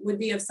appointment would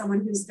be of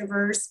someone who's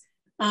diverse.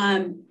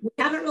 We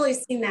haven't really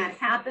seen that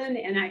happen,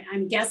 and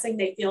I'm guessing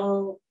they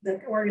feel,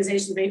 the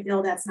organizations may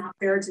feel that's not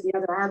fair to the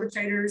other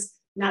arbitrators,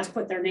 not to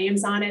put their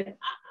names on it.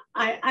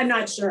 I'm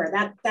not sure.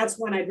 That's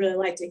one I'd really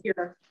like to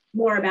hear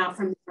more about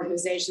from the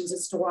organizations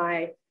as to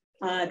why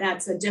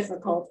that's a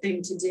difficult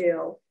thing to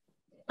do.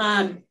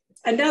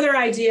 Another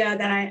idea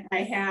that I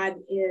had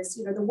is,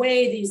 you know, the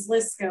way these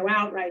lists go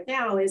out right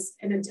now is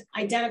in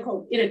a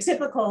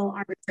typical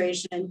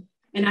arbitration,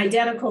 an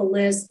identical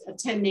list of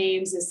 10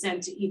 names is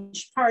sent to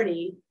each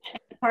party.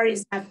 The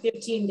parties have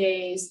 15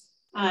 days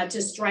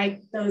to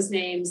strike those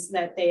names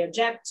that they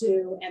object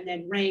to and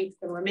then rank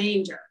the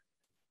remainder.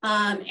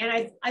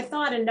 And I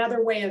thought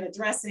another way of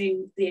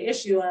addressing the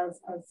issue of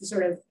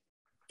sort of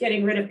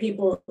getting rid of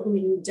people who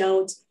you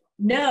don't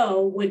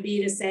know would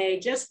be to say,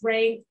 just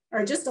rank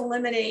or just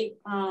eliminate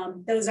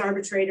those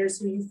arbitrators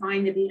who you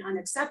find to be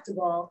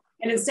unacceptable.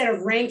 And instead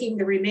of ranking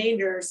the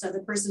remainder, so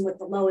the person with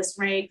the lowest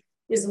rank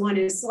is the one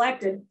who's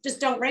selected, just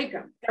don't rank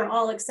them. They're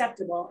all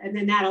acceptable. And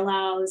then that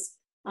allows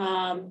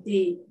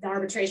the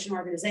arbitration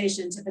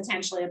organization to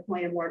potentially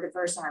appoint a more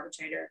diverse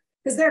arbitrator,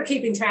 because they're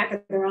keeping track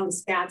of their own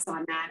stats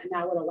on that, and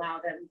that would allow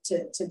them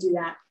to do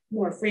that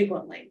more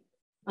frequently,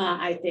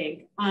 I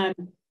think.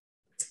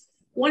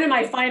 One of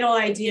my final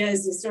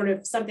ideas is sort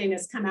of something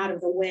that's come out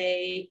of the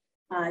way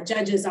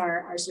judges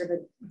are sort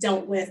of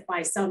dealt with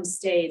by some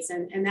states,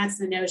 and that's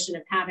the notion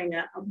of having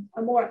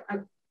a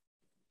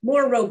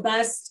more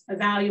robust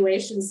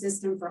evaluation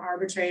system for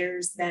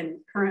arbitrators than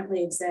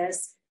currently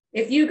exists.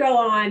 If you go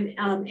on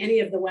any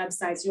of the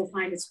websites, you'll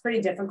find it's pretty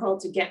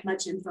difficult to get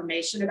much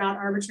information about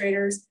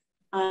arbitrators.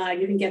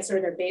 You can get sort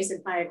of their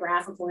basic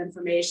biographical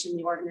information,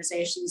 the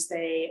organizations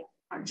they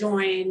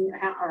join,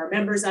 are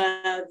members of,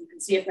 you can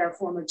see if they're a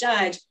former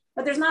judge,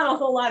 but there's not a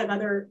whole lot of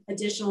other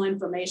additional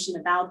information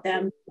about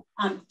them.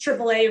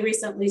 AAA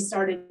recently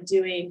started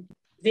doing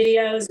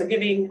videos or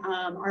giving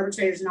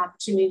arbitrators an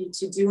opportunity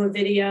to do a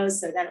video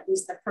so that at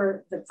least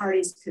the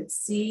parties could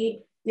see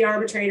the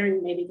arbitrator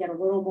and maybe get a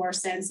little more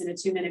sense in a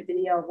 2-minute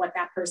video of what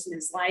that person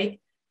is like.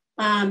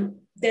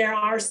 There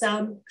are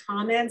some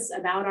comments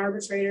about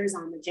arbitrators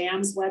on the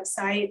JAMS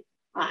website.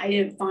 I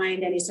didn't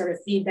find any sort of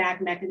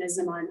feedback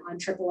mechanism on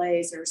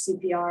AAAs or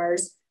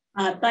CPRs,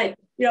 but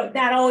you know,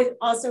 that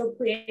also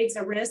creates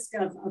a risk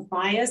of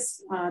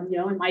bias. You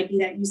know, it might be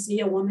that you see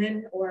a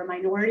woman or a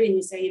minority and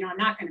you say, you know, I'm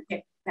not going to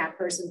pick that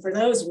person for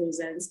those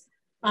reasons.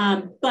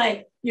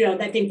 But you know,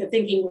 I think the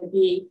thinking would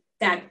be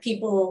that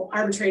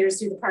arbitrators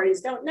who the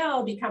parties don't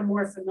know, become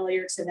more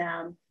familiar to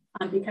them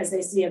because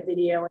they see a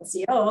video and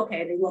see, oh,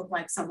 okay, they look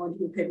like someone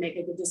who could make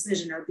a good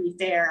decision or be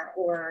fair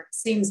or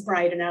seems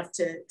bright enough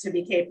to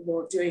be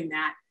capable of doing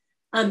that.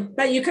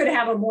 But you could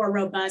have a more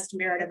robust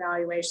merit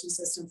evaluation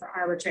system for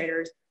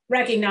arbitrators,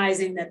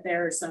 recognizing that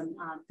there's some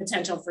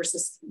potential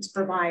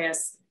for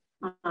bias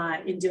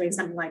in doing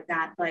something like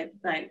that. But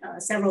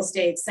several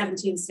states,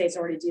 17 states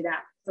already do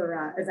that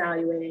for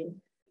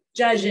evaluating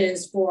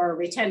judges for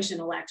retention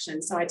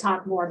elections. So I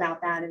talk more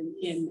about that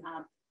in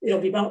it'll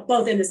be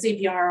both in the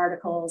CPR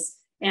articles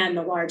and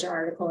the larger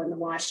article in the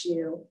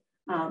WashU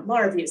Law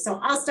Review. So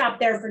I'll stop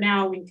there for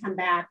now. We can come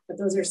back, but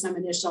those are some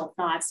initial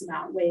thoughts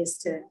about ways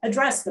to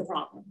address the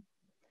problem.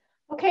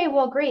 Okay,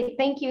 well, great.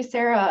 Thank you,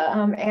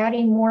 Sarah.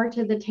 Adding more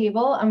to the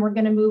table, and we're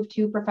going to move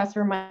to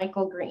Professor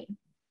Michael Green.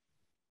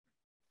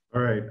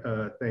 All right,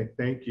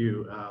 thank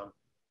you.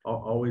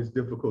 Always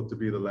difficult to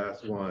be the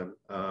last one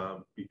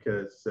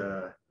because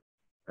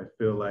I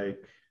feel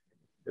like,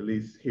 at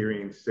least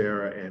hearing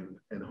Sarah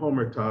and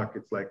Homer talk,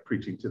 it's like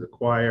preaching to the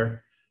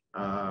choir.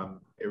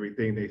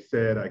 Everything they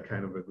said, I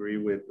kind of agree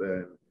with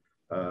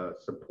and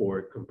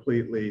support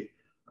completely.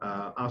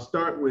 I'll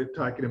start with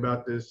talking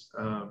about this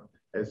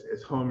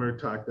as Homer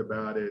talked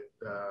about it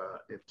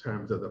in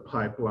terms of the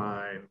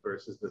pipeline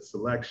versus the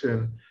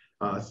selection.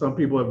 Some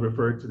people have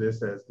referred to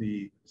this as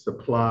the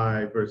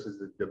supply versus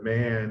the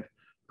demand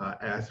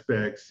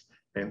aspects.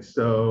 And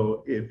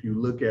so if you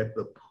look at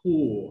the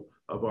pool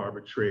of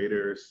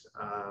arbitrators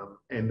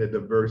and the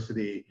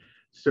diversity,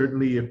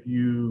 certainly if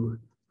you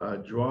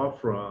draw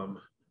from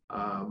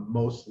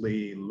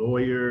mostly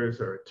lawyers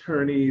or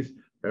attorneys,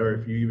 or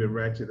if you even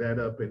ratchet that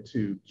up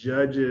into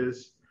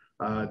judges,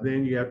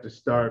 then you have to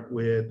start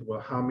with, well,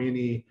 how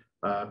many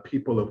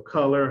people of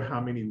color,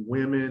 how many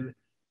women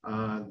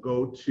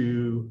go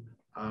to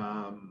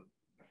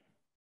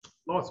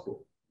law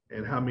school,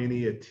 and how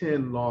many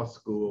attend law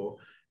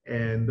school.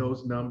 And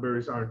those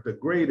numbers aren't the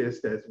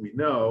greatest, as we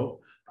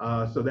know.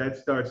 So that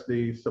starts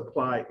the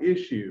supply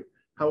issue.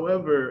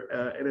 However,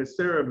 and as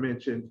Sarah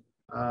mentioned,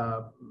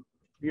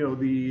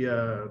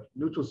 the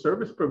neutral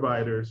service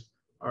providers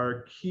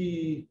are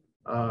key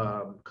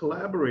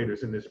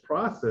collaborators in this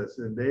process,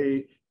 and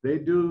they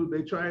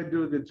try and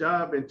do a good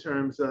job in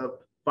terms of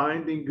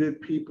finding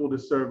good people to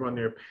serve on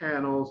their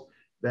panels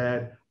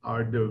that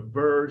are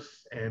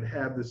diverse and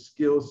have the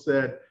skill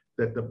set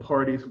that the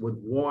parties would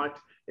want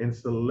in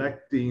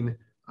selecting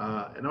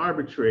an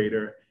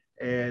arbitrator.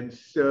 And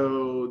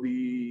so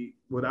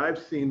what I've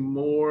seen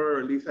more, or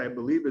at least I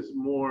believe is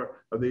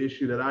more of the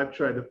issue that I've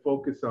tried to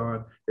focus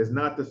on, is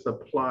not the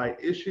supply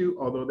issue,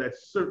 although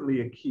that's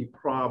certainly a key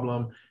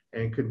problem,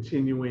 and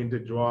continuing to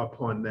draw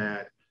upon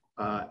that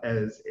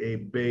as a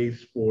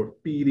base for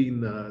feeding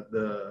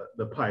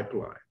the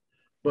pipeline.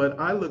 But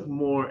I look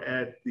more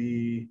at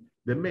the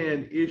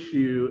demand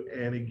issue,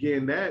 and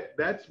again,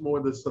 that's more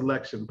the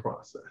selection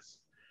process.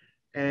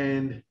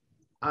 And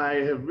I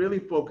have really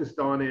focused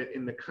on it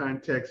in the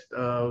context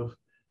of,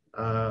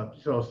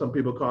 so some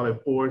people call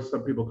it forced,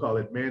 some people call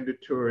it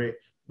mandatory,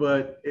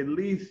 but at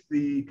least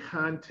the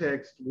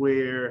context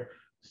where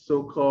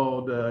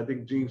so-called, I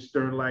think Gene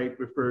Sternlight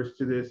refers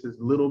to this as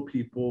little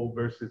people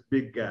versus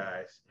big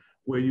guys,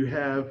 where you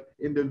have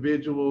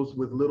individuals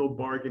with little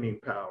bargaining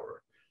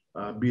power,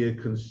 be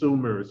it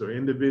consumers or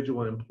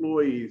individual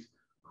employees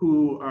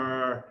who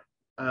are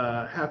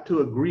have to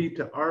agree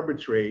to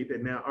arbitrate,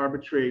 and now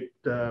arbitrate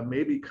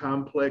maybe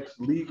complex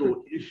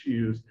legal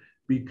issues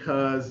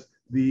because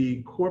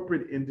the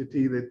corporate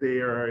entity that they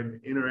are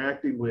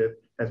interacting with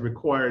has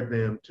required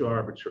them to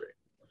arbitrate.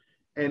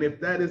 And if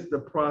that is the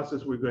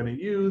process we're going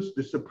to use,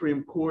 the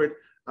Supreme Court,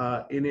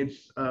 in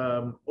its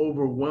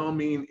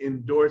overwhelming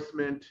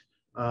endorsement,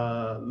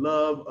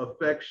 love,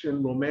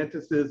 affection,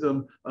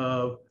 romanticism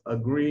of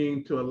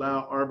agreeing to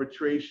allow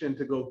arbitration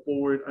to go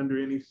forward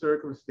under any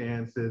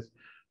circumstances,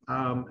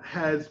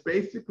 has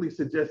basically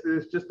suggested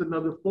it's just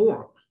another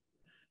forum,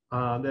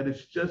 that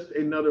it's just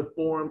another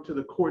forum to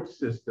the court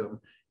system.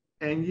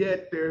 And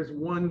yet there's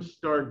one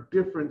stark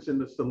difference in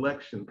the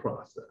selection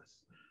process.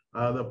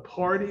 The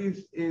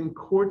parties in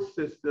court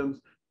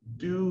systems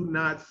do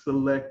not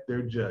select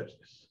their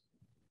judges.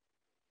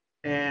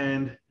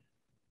 And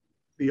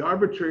the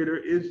arbitrator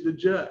is the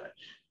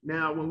judge.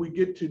 Now, when we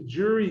get to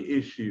jury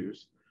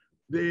issues,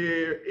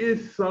 there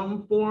is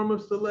some form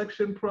of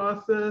selection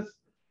process.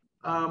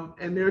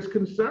 And there's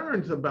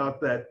concerns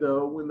about that,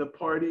 though, when the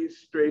parties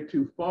stray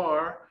too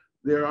far.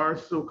 There are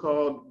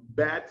so-called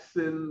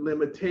Batson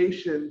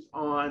limitations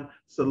on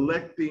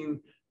selecting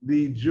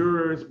the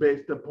jurors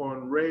based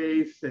upon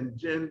race and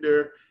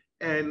gender.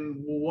 And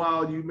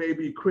while you may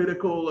be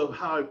critical of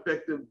how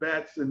effective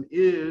Batson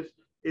is,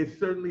 it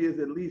certainly is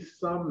at least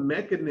some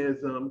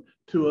mechanism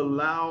to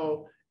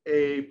allow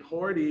a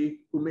party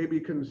who may be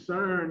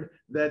concerned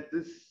that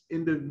this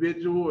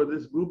individual or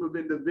this group of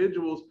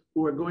individuals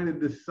who are going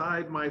to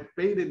decide my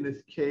fate in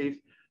this case,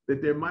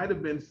 that there might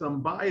have been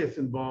some bias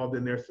involved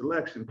in their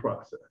selection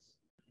process.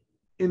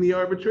 In the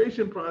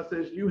arbitration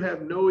process, you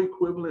have no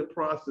equivalent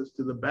process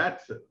to the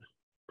Batson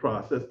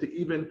process to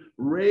even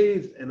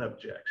raise an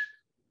objection.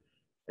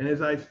 And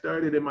as I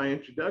started in my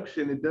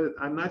introduction,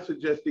 I'm not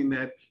suggesting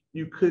that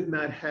you could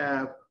not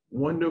have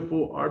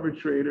wonderful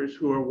arbitrators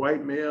who are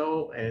white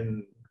male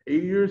and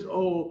 80 years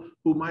old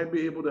who might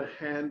be able to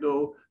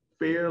handle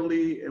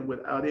fairly and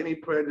without any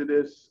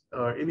prejudice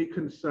or any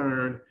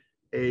concern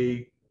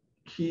a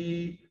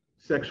key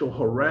sexual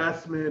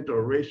harassment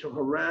or racial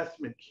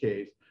harassment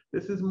case.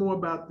 This is more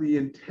about the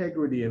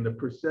integrity and the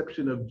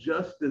perception of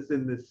justice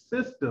in this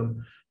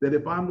system, that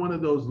if I'm one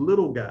of those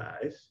little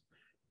guys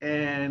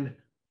and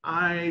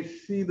I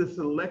see the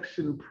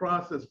selection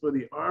process for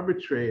the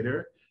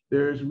arbitrator,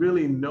 there's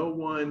really no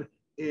one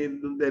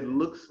that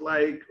looks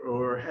like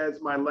or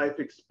has my life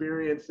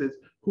experiences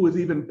who is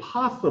even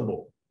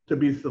possible to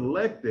be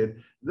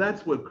selected.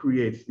 That's what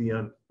creates the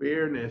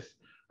unfairness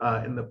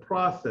in the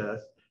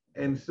process.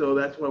 And so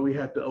that's why we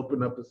have to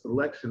open up the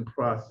selection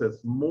process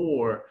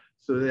more,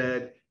 so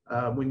that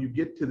when you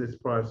get to this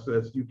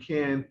process, you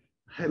can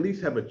at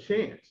least have a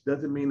chance.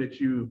 Doesn't mean that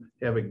you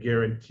have a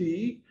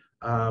guarantee.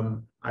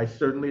 I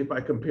certainly, if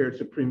I compared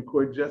Supreme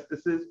Court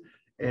justices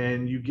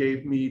and you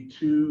gave me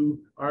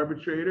two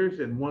arbitrators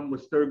and one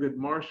was Thurgood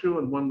Marshall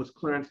and one was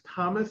Clarence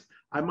Thomas,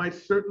 I might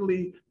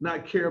certainly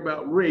not care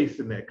about race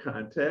in that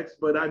context,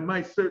 but I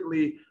might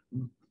certainly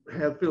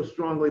feel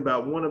strongly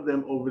about one of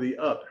them over the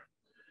other.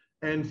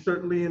 And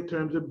certainly in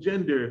terms of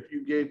gender, if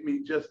you gave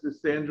me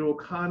Justice Sandra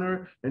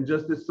O'Connor and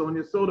Justice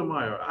Sonia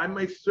Sotomayor, I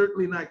might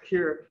certainly not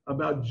care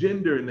about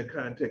gender in the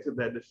context of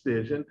that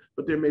decision,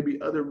 but there may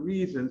be other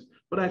reasons.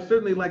 But I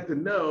certainly like to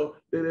know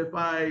that if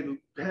I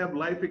have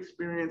life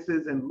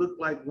experiences and look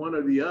like one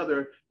or the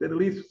other, that at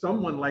least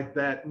someone like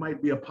that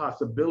might be a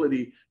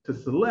possibility to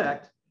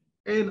select.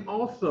 And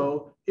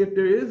also, if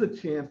there is a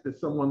chance that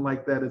someone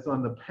like that is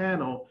on the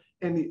panel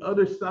and the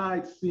other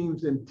side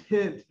seems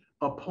intent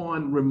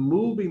upon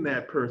removing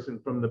that person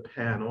from the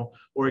panel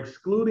or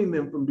excluding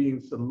them from being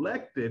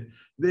selected,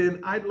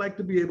 then I'd like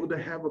to be able to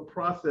have a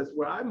process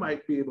where I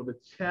might be able to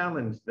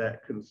challenge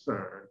that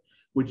concern,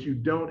 which you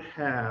don't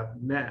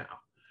have now.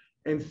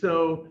 And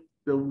so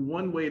the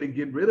one way to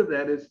get rid of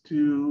that is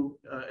to,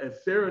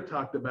 as Sarah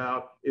talked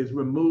about, is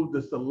remove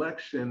the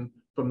selection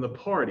from the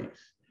parties.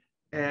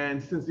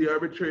 And since the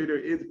arbitrator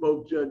is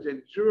both judge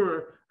and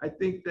juror, I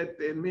think that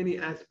in many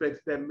aspects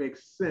that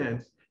makes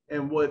sense.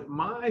 And what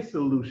my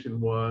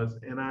solution was,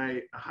 and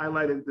I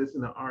highlighted this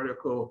in an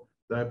article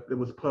that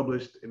was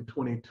published in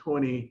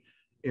 2020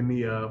 in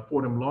the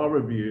Fordham Law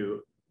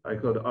Review,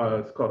 it's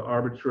called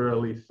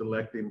Arbitrarily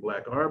Selecting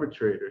Black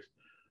Arbitrators.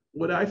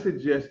 What I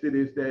suggested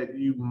is that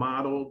you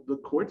model the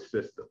court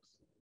systems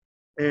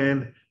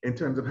and in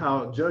terms of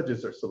how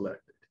judges are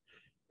selected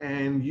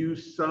and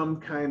use some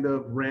kind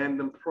of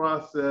random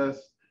process.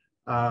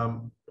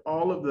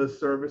 All of the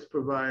service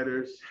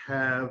providers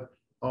have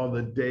all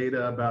the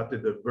data about the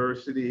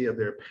diversity of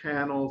their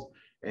panels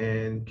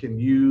and can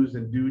use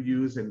and do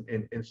use, and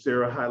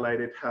Sarah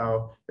highlighted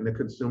how in the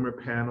consumer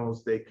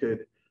panels they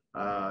could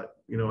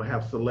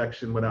have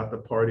selection without the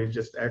parties.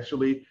 Just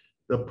actually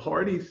the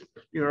parties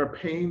are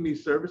paying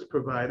these service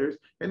providers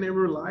and they're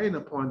relying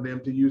upon them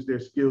to use their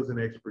skills and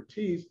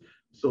expertise.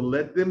 So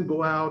let them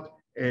go out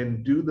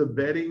and do the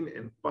vetting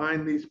and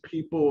find these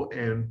people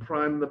and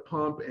prime the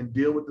pump and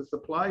deal with the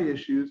supply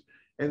issues.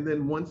 And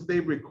then once they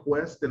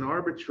request an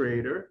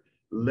arbitrator,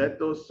 let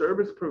those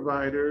service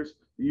providers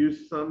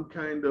use some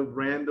kind of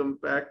random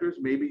factors.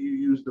 Maybe you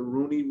use the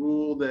Rooney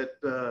Rule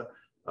that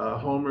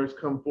Homer's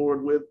come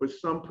forward with, but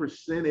some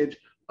percentage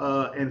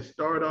and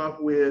start off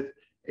with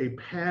a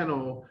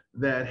panel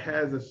that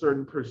has a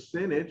certain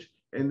percentage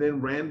and then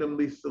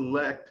randomly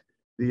select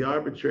the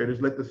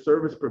arbitrators, let the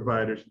service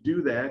providers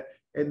do that,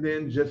 and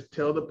then just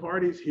tell the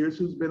parties, here's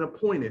who's been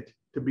appointed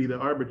to be the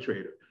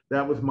arbitrator.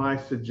 That was my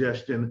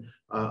suggestion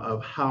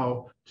of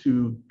how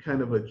to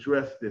kind of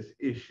address this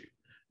issue.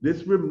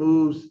 This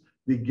removes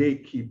the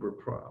gatekeeper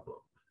problem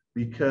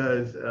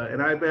because,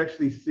 and I've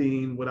actually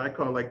seen what I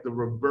call like the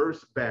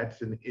reverse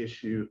Batson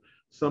issue,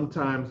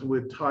 sometimes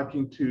with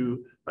talking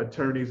to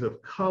attorneys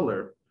of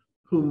color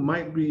who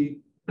might be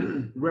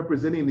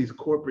representing these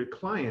corporate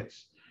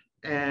clients,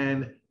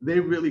 and they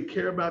really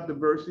care about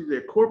diversity.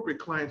 Their corporate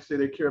clients say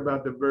they care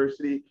about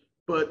diversity,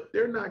 but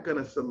they're not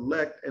going to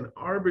select an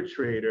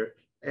arbitrator.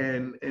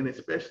 And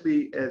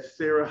especially as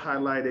Sarah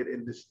highlighted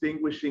in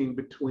distinguishing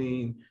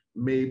between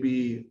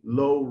maybe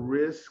low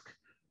risk,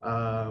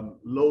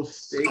 low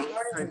stakes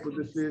type of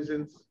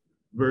decisions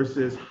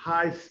versus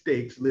high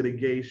stakes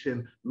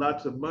litigation,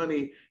 lots of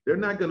money, they're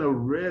not going to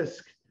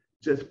risk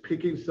just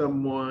picking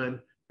someone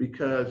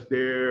because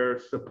they're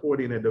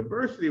supporting a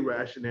diversity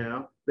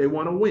rationale. They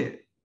want to win.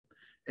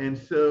 And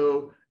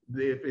so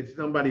if it's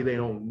somebody they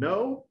don't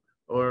know,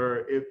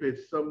 or if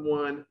it's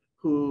someone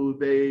who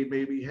they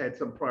maybe had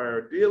some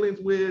prior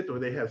dealings with, or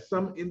they have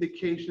some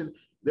indication,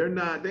 I'm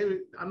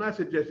not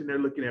suggesting they're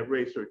looking at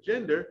race or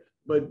gender,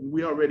 but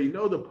we already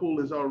know the pool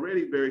is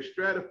already very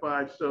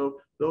stratified. So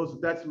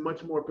that's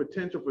much more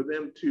potential for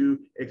them to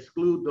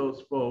exclude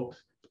those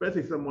folks,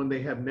 especially someone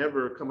they have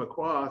never come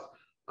across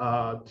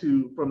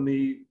from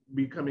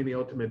becoming the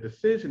ultimate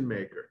decision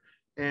maker.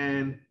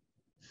 And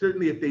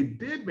certainly if they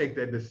did make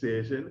that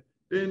decision,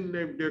 then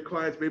their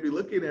clients may be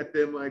looking at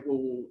them like,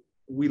 well,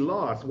 we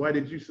lost. Why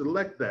did you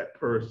select that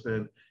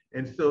person?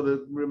 And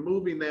so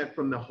removing that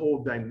from the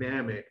whole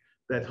dynamic,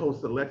 that whole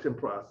selection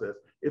process,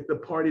 if the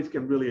parties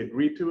can really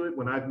agree to it.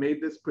 When I've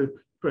made this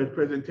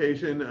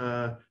presentation,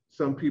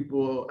 some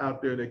people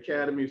out there in the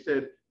academy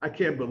said, I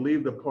can't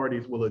believe the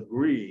parties will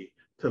agree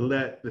to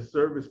let the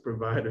service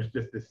providers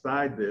just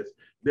decide this.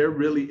 They're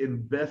really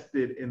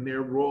invested in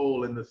their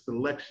role in the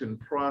selection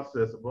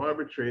process of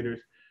arbitrators.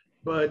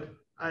 But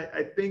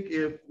I think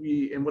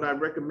and what I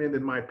recommend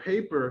in my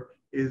paper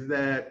is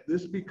that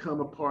this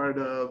become a part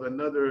of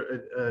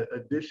another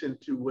addition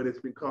to what has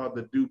been called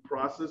the due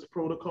process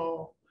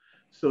protocol,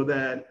 so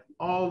that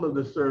all of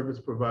the service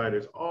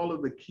providers, all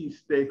of the key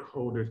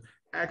stakeholders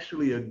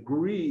actually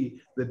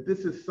agree that this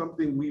is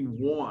something we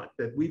want,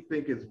 that we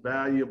think is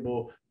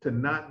valuable to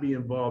not be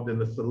involved in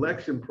the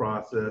selection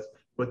process,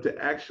 but to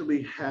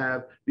actually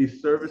have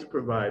these service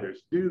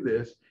providers do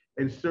this.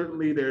 And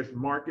certainly there's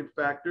market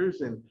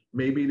factors, and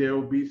maybe there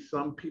will be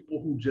some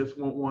people who just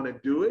won't want to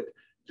do it,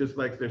 just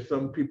like there's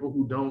some people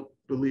who don't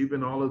believe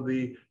in all of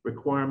the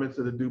requirements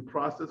of the due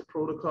process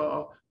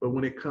protocol. But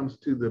when it comes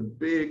to the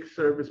big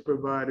service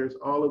providers,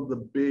 all of the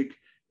big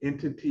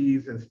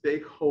entities and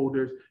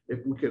stakeholders,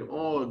 if we can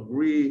all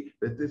agree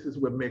that this is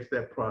what makes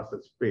that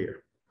process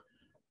fair.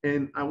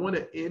 And I want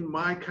to end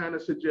my kind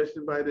of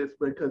suggestion by this,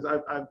 because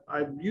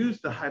I've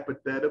used the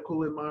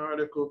hypothetical in my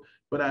article,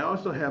 but I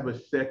also have a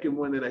second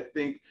one that I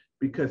think,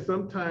 because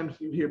sometimes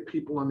you hear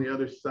people on the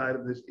other side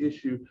of this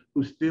issue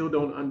who still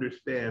don't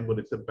understand what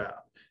it's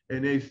about.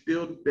 And they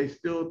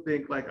still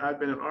think like, I've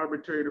been an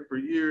arbitrator for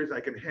years,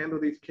 I can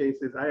handle these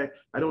cases, I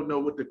don't know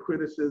what the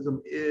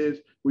criticism is,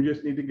 we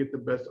just need to get the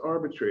best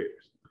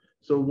arbitrators.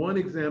 So one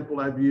example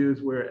I've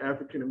used where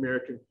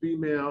African-American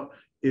female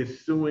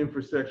is suing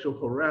for sexual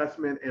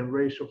harassment and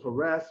racial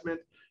harassment.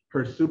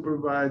 Her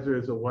supervisor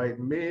is a white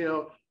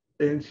male,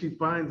 And she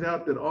finds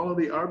out that all of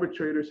the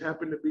arbitrators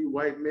happen to be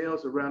white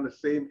males around the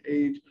same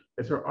age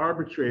as her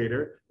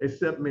arbitrator,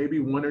 except maybe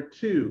one or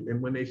two.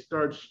 And when they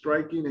start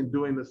striking and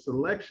doing the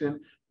selection,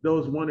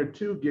 those one or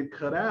two get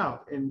cut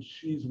out. And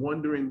she's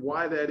wondering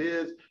why that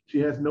is. She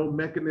has no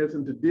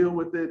mechanism to deal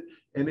with it.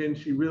 And then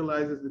she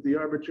realizes that the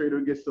arbitrator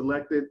who gets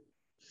selected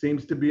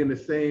seems to be in the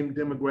same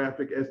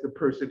demographic as the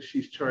person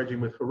she's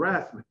charging with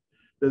harassment.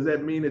 Does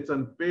that mean it's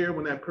unfair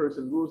when that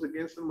person rules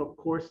against them? Of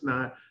course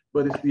not,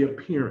 but it's the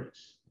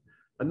appearance.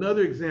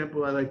 Another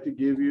example I like to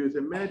give you is,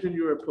 imagine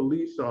you're a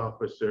police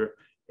officer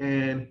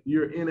and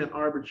you're in an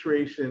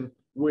arbitration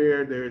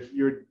where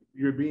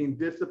you're being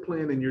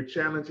disciplined and you're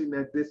challenging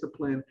that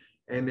discipline,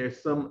 and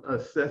there's some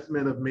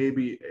assessment of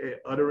maybe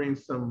uttering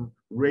some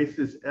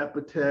racist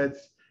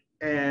epithets,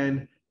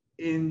 and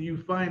you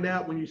find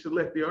out when you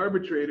select the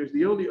arbitrators,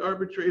 the only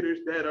arbitrators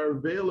that are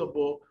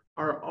available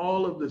are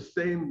all of the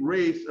same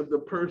race of the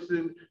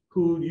person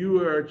who you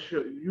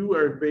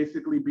are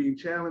basically being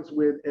challenged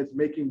with as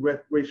making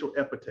racial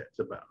epithets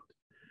about.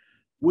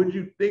 Would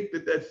you think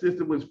that that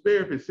system was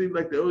fair if it seemed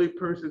like the only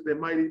persons that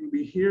might even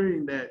be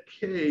hearing that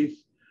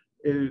case,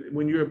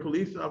 when you're a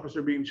police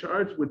officer being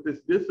charged with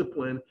this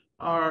discipline,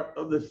 are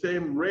of the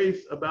same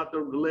race about the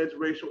alleged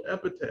racial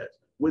epithets?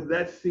 Would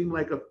that seem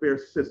like a fair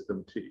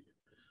system to you?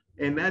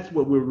 And that's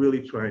what we're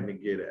really trying to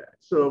get at.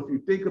 So if you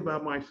think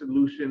about my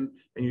solution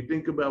and you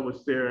think about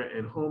what Sarah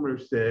and Homer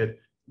said,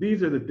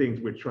 these are the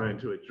things we're trying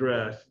to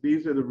address.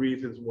 These are the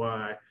reasons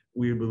why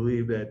we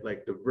believe that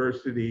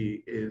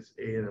diversity is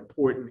an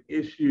important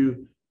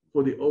issue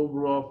for the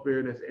overall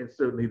fairness and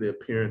certainly the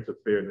appearance of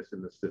fairness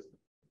in the system.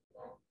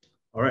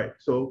 All right,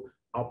 so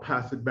I'll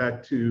pass it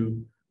back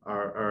to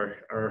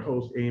our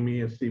host,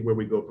 Amy, and see where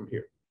we go from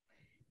here.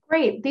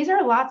 Great. These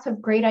are lots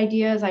of great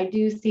ideas. I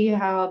do see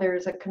how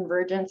there's a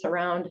convergence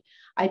around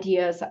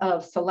ideas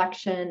of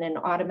selection and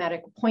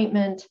automatic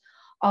appointment.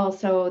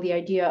 Also, the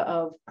idea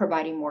of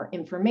providing more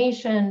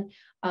information,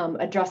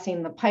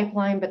 addressing the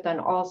pipeline, but then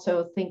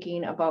also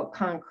thinking about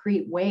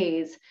concrete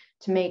ways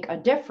to make a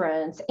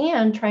difference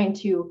and trying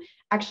to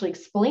actually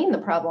explain the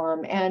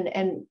problem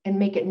and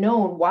make it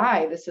known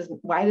why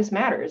this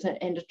matters,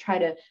 and to try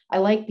to, I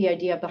like the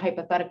idea of the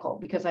hypothetical,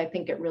 because I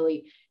think it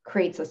really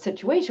creates a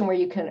situation where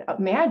you can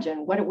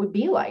imagine what it would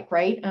be like,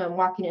 right?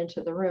 Walking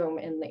into the room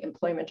in the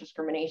employment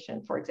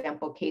discrimination, for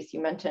example, case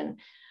you mentioned,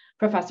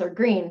 Professor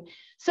Green.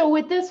 So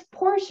with this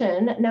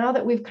portion, now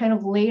that we've kind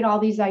of laid all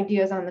these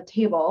ideas on the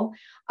table,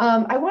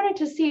 I wanted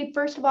to see,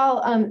 first of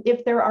all,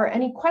 if there are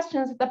any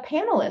questions that the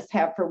panelists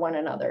have for one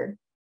another.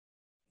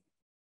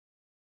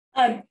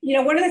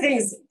 One of the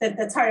things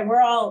that's hard,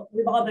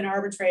 we've all been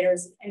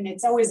arbitrators, and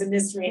it's always a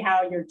mystery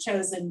how you're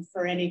chosen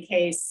for any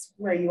case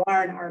where you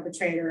are an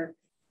arbitrator.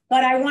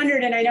 But I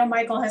wondered, and I know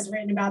Michael has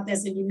written about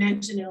this, and you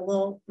mentioned it a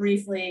little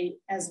briefly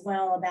as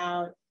well,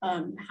 about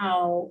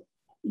how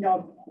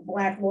a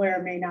Black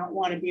lawyer may not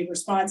want to be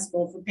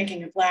responsible for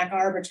picking a Black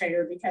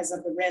arbitrator because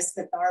of the risk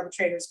that the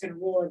arbitrator is going to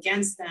rule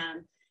against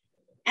them.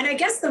 And I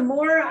guess the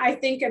more I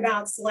think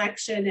about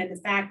selection and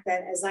the fact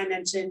that, as I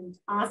mentioned,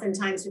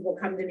 oftentimes people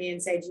come to me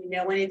and say, do you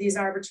know any of these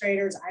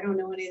arbitrators? I don't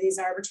know any of these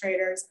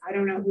arbitrators. I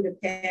don't know who to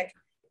pick.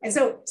 And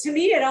so to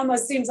me, it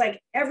almost seems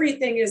like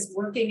everything is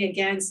working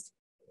against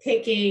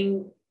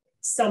picking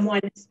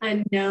someone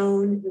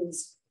unknown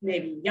who's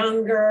maybe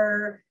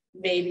younger,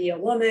 maybe a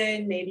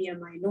woman, maybe a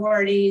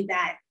minority,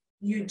 that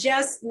you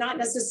just, not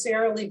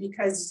necessarily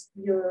because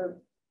you're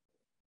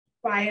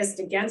biased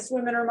against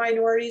women or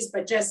minorities,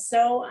 but just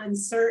so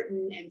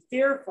uncertain and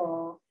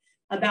fearful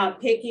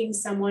about picking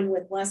someone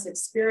with less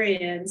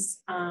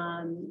experience,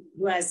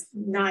 who has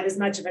not as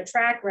much of a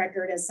track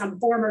record as some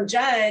former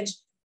judge,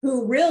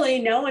 who really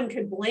no one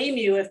could blame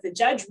you if the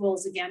judge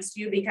rules against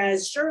you,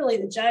 because surely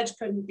the judge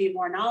couldn't be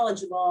more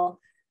knowledgeable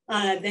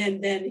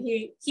than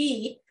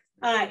he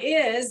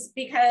is,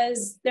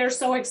 because they're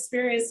so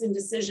experienced in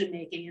decision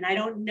making. And I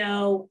don't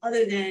know,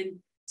 other than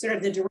sort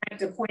of the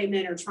direct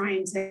appointment or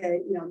trying to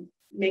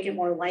make it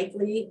more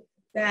likely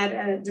that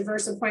a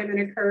diverse appointment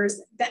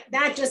occurs,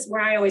 that just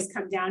where I always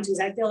come down to is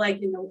I feel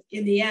like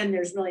in the end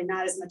there's really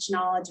not as much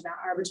knowledge about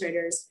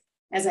arbitrators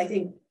as I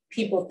think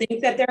people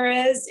think that there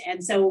is.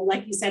 And so,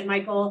 like you said,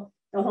 Michael,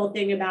 the whole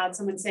thing about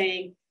someone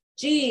saying,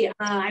 gee,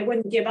 I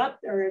wouldn't give up,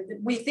 or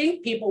we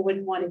think people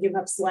wouldn't want to give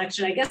up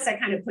selection. I guess I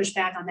kind of push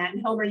back on that.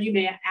 And Homer, you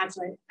may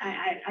actually,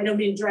 I don't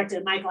mean to direct it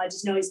at Michael, I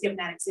just know he's given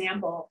that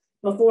example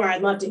before.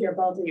 I'd love to hear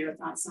both of your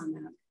thoughts on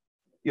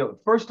that.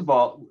 First of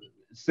all,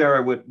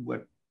 Sarah,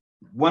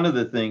 one of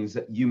the things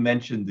that you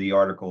mentioned, the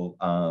article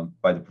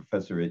by the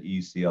professor at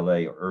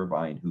UCLA, or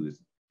Irvine, who is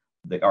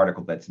the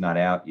article that's not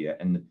out yet.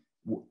 And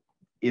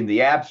in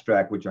the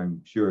abstract, which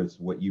I'm sure is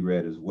what you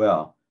read as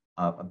well,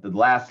 the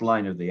last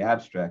line of the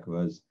abstract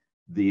was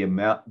the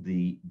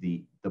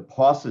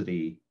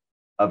paucity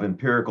of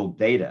empirical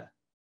data.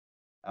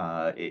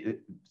 It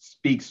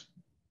speaks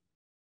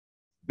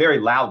very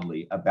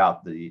loudly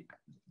about the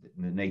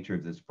nature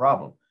of this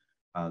problem.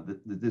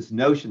 This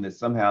notion that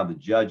somehow the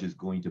judge is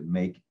going to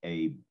make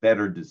a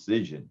better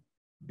decision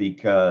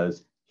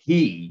because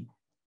he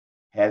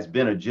has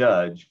been a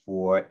judge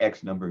for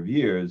X number of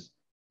years,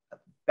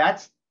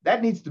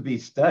 that needs to be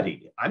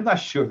studied. I'm not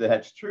sure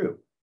that's true.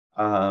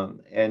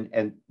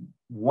 And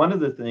one of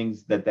the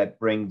things that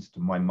brings to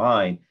my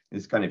mind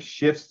is kind of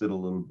shifts it a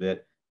little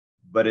bit,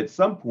 but at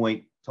some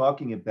point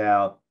talking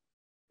about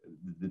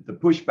the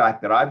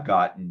pushback that I've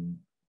gotten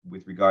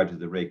with regard to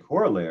the Ray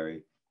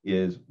corollary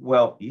is,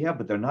 well, yeah,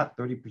 but they're not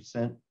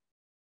 30%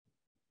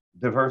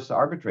 diverse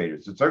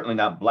arbitrators. It's certainly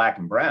not black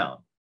and brown.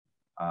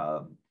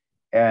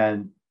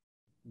 And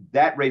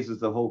that raises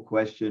the whole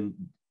question.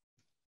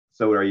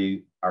 So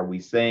are we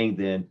saying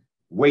then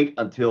wait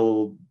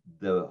until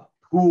the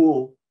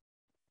pool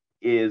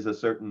is a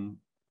certain,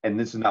 and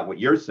this is not what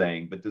you're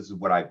saying, but this is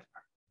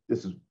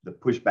the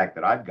pushback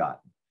that I've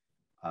gotten.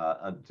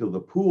 Until the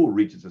pool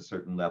reaches a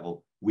certain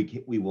level,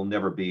 we will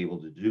never be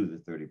able to do the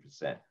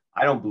 30%.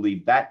 I don't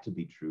believe that to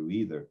be true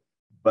either.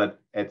 But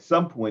at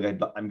some point,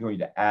 I'm going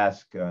to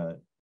ask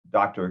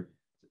Dr.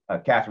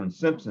 Catherine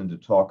Simpson to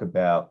talk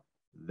about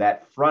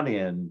that front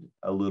end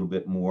a little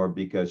bit more,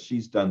 because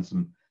she's done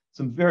some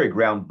very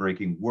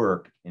groundbreaking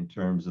work in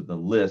terms of the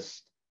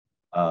list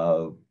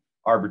of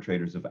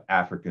arbitrators of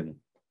African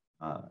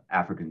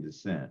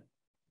descent.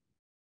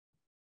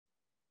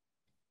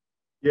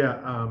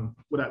 Yeah,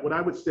 what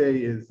I would say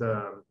is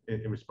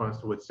in response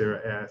to what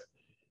Sarah asked,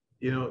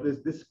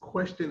 this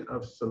question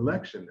of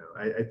selection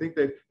though. I think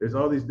that there's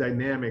all these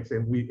dynamics,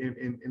 and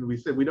we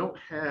said we don't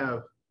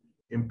have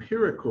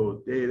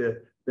empirical data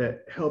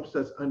that helps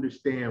us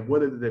understand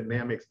what are the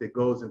dynamics that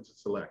goes into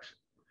selection.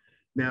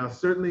 Now,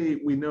 certainly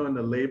we know in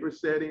the labor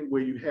setting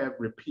where you have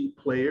repeat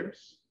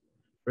players,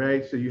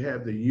 right? So you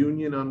have the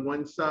union on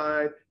one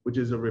side, which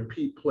is a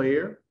repeat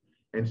player.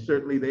 And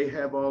certainly they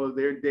have all of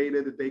their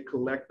data that they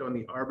collect on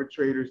the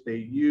arbitrators they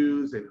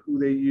use and who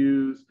they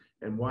use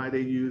and why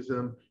they use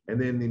them.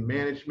 And then the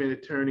management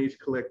attorneys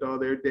collect all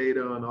their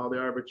data on all the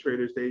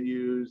arbitrators they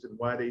use and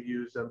why they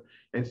use them.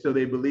 And so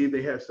they believe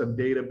they have some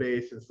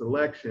database and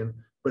selection,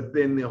 but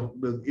then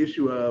the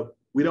issue of,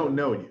 we don't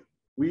know you.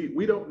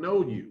 We don't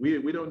know you.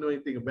 We don't know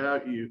anything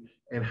about you,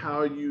 and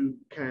how you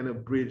kind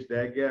of bridge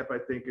that gap, I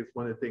think is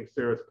one of the things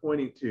Sarah's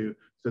pointing to,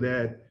 so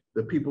that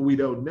the people we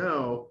don't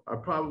know are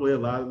probably a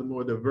lot of the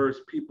more diverse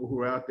people who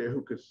are out there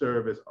who could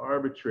serve as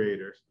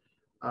arbitrators.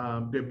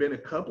 There have been a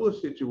couple of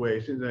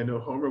situations, I know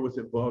Homer was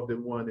involved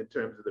in one in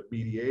terms of the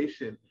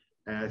mediation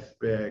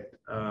aspect,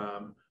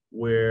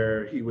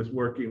 where he was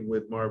working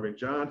with Marvin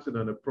Johnson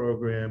on a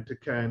program to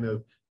kind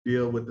of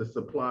deal with the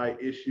supply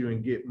issue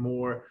and get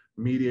more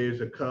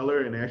mediators of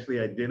color, and actually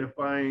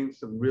identifying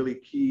some really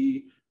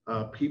key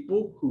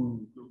people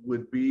who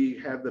would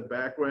have the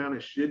background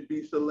and should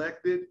be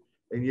selected.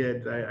 And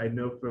yet I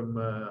know from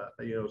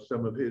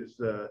some of his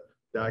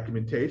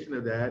documentation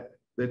of that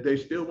they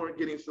still weren't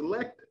getting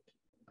selected.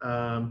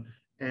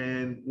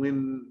 And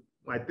when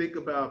I think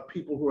about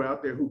people who are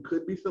out there who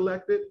could be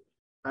selected,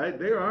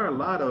 there are a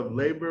lot of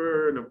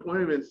labor and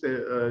employment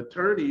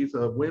attorneys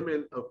of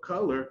women of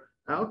color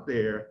out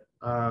there.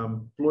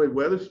 Floyd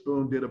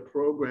Weatherspoon did a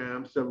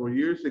program several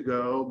years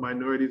ago,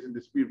 Minorities in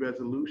Dispute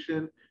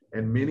Resolution,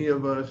 and many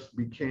of us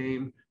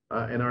became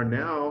and are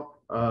now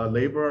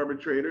labor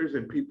arbitrators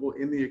and people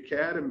in the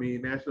academy,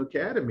 National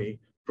Academy,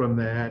 from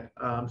that.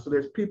 So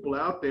there's people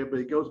out there, but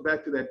it goes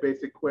back to that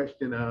basic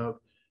question of,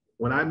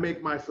 when I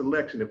make my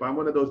selection, if I'm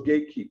one of those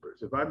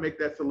gatekeepers, if I make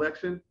that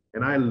selection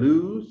and I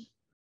lose,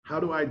 how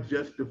do I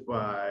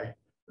justify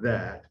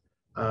that?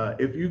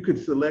 If you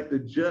could select a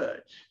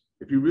judge,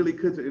 if you really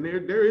could, and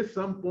there is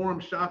some forum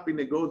shopping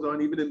that goes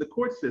on even in the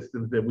court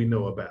systems that we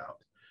know about,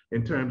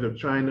 in terms of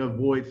trying to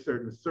avoid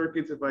certain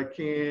circuits if I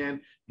can,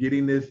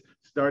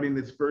 starting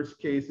this first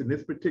case in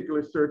this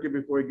particular circuit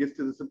before it gets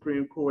to the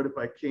Supreme Court if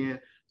I can.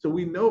 So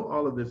we know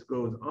all of this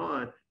goes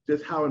on.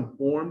 Just how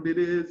informed it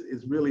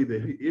is really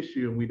the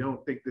issue, and we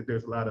don't think that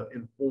there's a lot of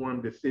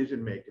informed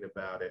decision making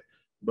about it.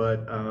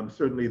 But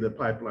certainly the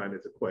pipeline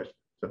is a question.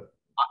 So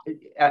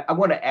I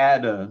want to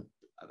add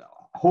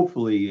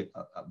hopefully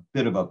a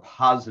bit of a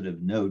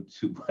positive note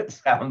to what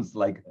sounds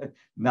like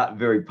not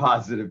very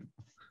positive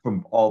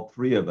from all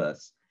three of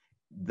us,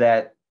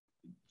 that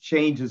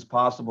change is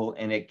possible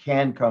and it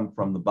can come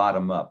from the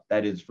bottom up,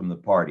 that is from the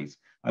parties.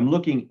 I'm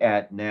looking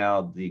at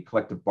now the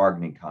collective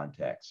bargaining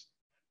context,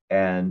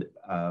 and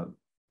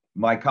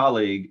my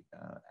colleague,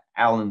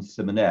 Alan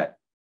Simonette,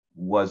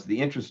 was the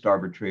interest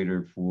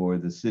arbitrator for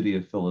the city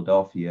of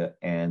Philadelphia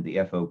and the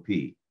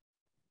FOP.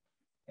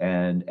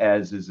 And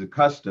as is the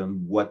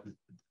custom, what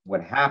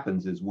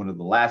happens is one of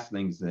the last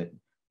things that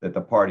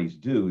the parties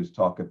do is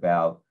talk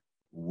about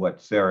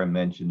what Sarah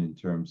mentioned in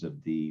terms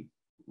of the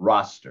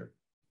roster,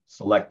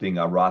 selecting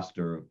a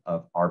roster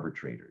of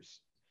arbitrators.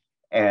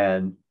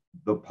 And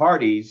the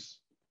parties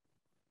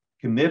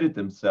committed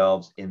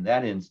themselves in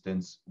that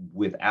instance,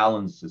 with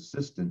Alan's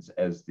assistance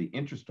as the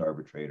interest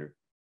arbitrator,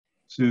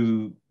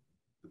 to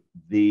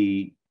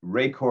the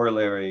Ray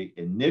Corollary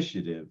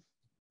Initiative,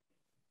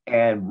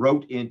 and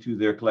wrote into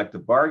their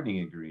collective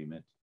bargaining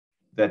agreement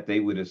that they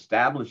would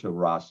establish a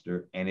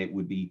roster, and it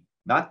would be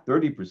not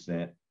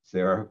 30%,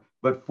 Sarah,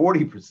 but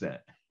 40%,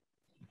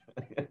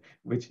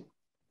 which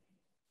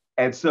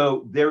And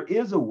so there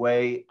is a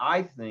way,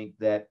 I think,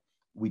 that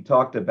we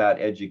talked about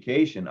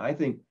education. I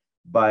think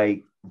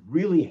by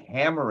really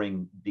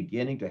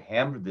beginning to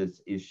hammer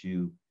this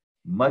issue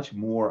much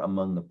more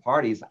among the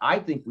parties, I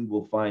think we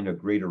will find a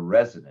greater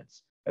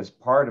resonance as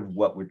part of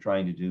what we're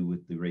trying to do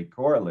with the rate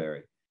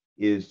corollary,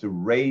 is to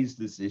raise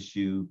this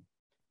issue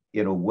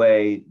in a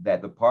way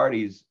that the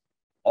parties,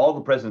 all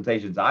the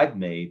presentations I've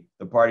made,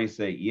 the parties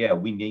say, yeah,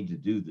 we need to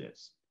do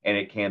this and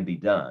it can be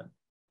done.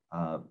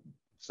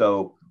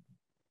 So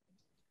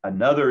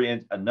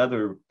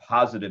another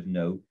positive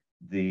note,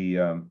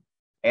 the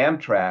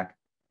Amtrak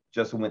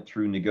just went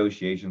through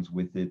negotiations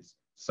with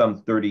some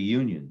 30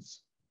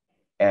 unions,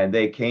 and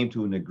they came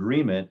to an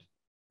agreement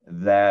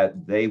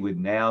that they would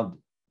now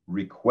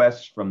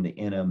request from the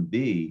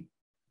NMB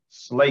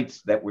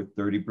slates that were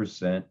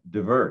 30%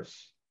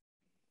 diverse.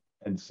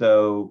 And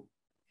so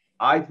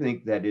I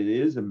think that it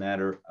is a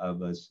matter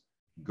of us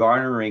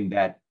garnering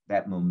that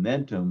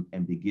momentum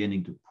and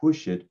beginning to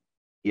push it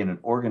in an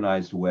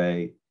organized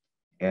way,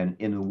 and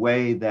in a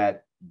way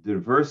that the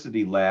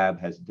Diversity Lab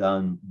has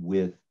done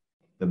with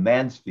the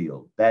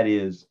Mansfield, that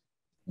is,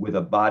 with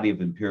a body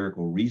of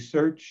empirical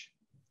research,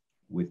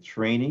 with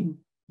training,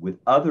 with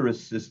other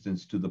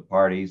assistance to the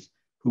parties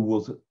who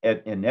will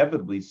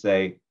inevitably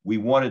say, we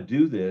want to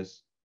do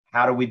this,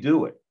 how do we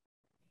do it?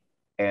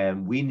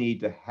 And we need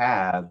to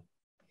have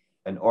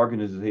an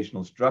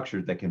organizational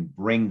structure that can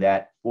bring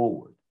that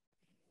forward.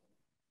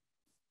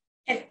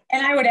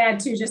 And I would add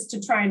too, just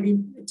to try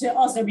and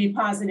also be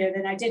positive,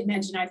 and I did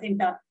mention, I think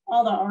that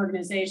all the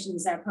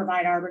organizations that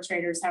provide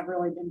arbitrators have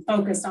really been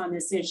focused on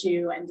this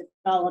issue and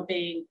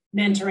developing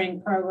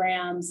mentoring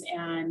programs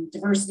and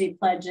diversity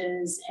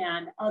pledges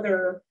and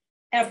other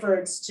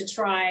efforts to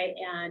try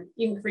and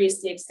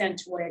increase the extent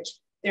to which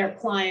their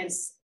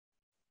clients,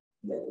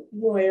 the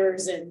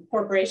lawyers and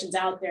corporations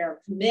out there,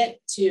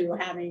 commit to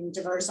having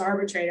diverse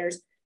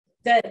arbitrators.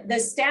 The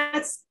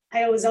stats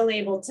I was only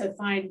able to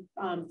find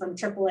from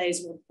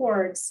AAA's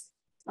reports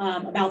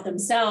about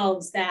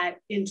themselves, that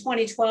in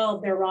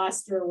 2012, their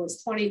roster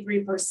was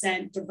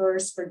 23%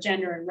 diverse for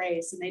gender and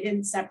race, and they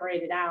didn't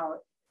separate it out.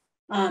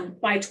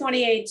 By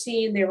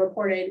 2018, they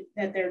reported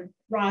that their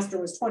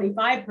roster was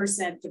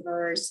 25%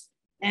 diverse,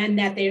 and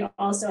that they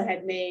also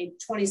had made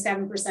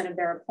 27% of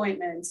their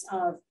appointments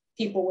of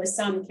people with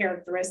some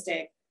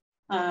characteristic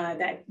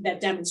that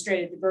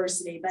demonstrated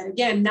diversity, but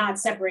again, not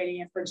separating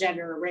it for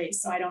gender or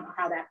race. So I don't know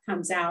how that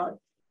comes out.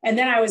 And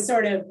then I was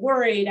sort of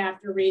worried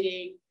after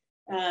reading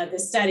the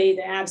study,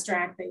 the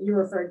abstract that you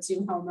referred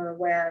to, Homer,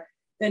 where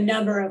the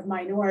number of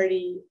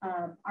minority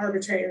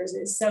arbitrators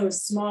is so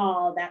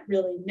small that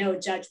really no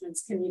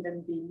judgments can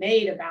even be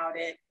made about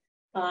it,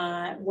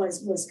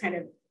 was kind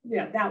of,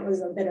 that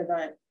was a bit of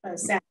a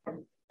sad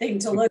thing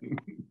to look at.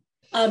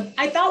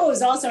 I thought what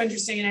was also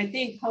interesting, and I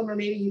think, Homer,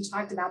 maybe you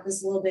talked about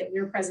this a little bit in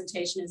your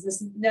presentation, is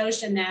this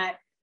notion that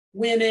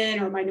women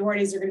or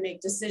minorities are going to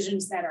make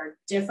decisions that are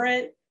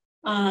different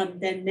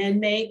than men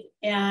make.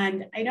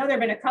 And I know there have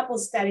been a couple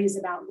of studies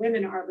about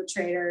women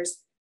arbitrators,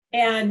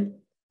 and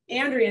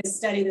Andrea's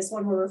study, this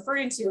one we're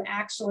referring to,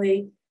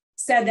 actually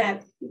said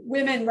that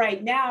women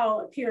right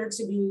now appear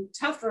to be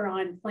tougher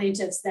on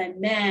plaintiffs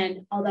than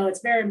men, although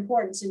it's very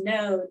important to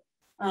note,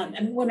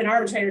 and women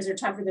arbitrators are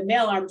tougher than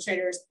male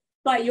arbitrators.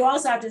 But you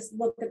also have to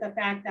look at the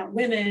fact that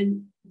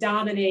women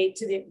don't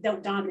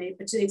dominate,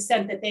 but to the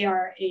extent that they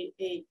are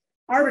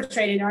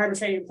arbitrating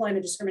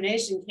employment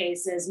discrimination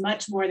cases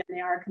much more than they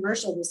are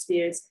commercial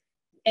disputes.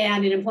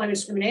 And in employment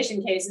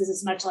discrimination cases,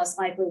 it's much less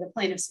likely the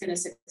plaintiff's going to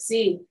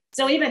succeed.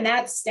 So even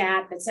that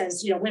stat that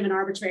says, women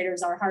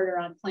arbitrators are harder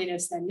on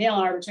plaintiffs than male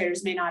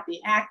arbitrators may not be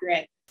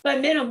accurate,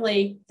 but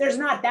minimally, there's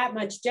not that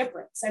much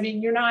difference. I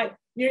mean,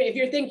 if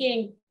you're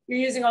thinking, you're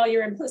using all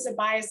your implicit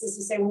biases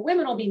to say, well,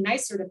 women will be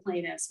nicer to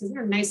plaintiffs because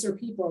they're nicer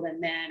people than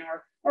men,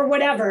 or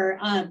whatever,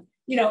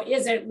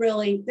 isn't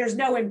really, there's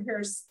no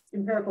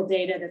empirical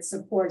data that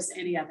supports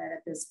any of it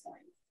at this point.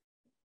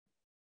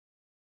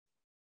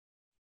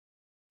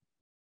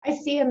 I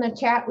see in the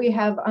chat we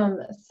have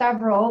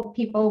several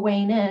people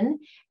weighing in,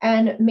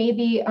 and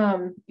maybe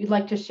you'd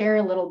like to share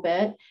a little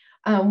bit.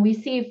 We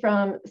see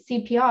from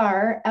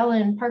CPR,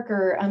 Ellen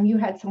Parker, you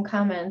had some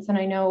comments, and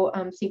I know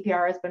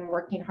CPR has been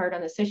working hard on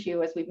this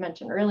issue, as we've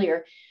mentioned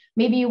earlier.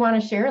 Maybe you want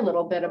to share a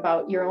little bit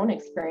about your own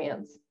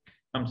experience.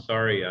 I'm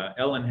sorry,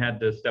 Ellen had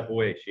to step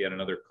away. She had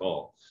another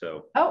call.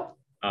 So, okay.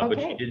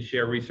 But she did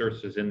share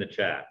resources in the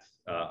chat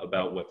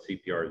about what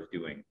CPR is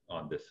doing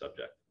on this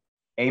subject.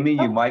 Amy,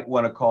 you might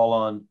want to call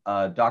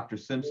on Dr.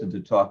 Simpson to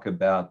talk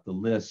about the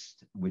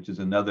list, which is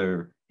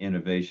another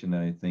innovation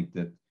that I think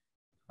that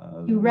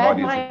you read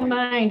my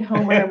mind,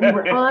 Homer. We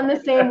were on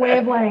the same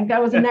wavelength.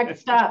 That was the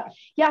next stop.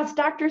 Yes,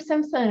 Dr.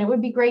 Simpson, it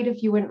would be great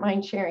if you wouldn't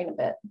mind sharing a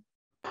bit.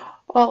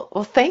 Well,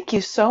 thank you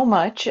so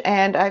much.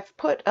 And I've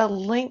put a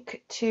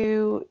link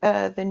to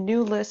the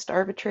new list,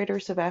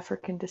 Arbitrators of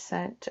African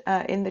Descent,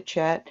 in the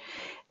chat.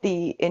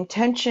 The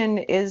intention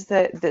is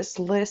that this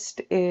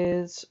list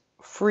is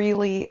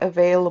freely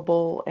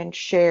available and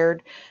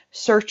shared.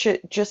 Search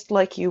it just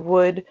like you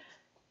would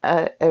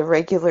a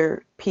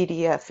regular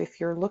PDF. If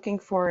you're looking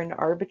for an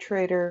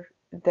arbitrator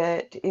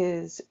that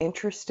is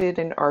interested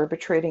in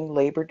arbitrating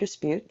labor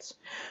disputes,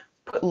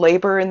 put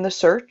labor in the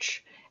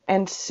search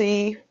and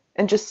see,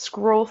 and just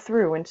scroll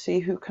through and see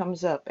who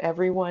comes up.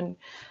 Everyone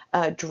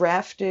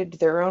drafted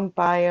their own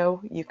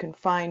bio. You can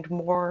find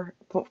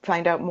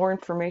out more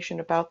information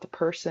about the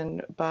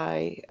person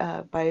by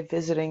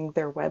visiting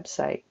their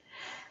website.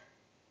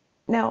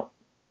 Now,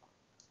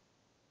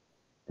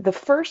 the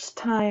first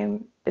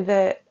time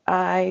that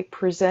I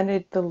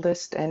presented the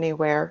list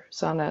anywhere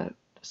was on a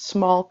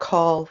small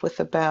call with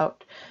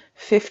about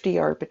 50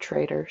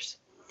 arbitrators.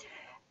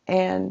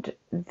 And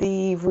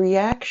the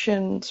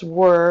reactions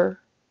were,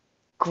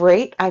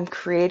 great, I'm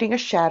creating a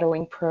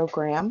shadowing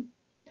program.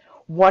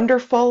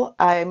 Wonderful,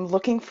 I'm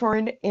looking for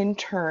an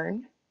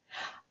intern.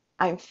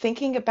 I'm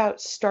thinking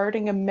about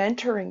starting a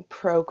mentoring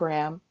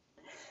program.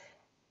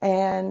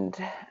 And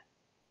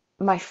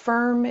my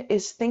firm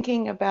is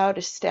thinking about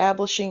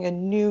establishing a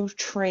new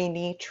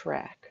trainee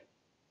track.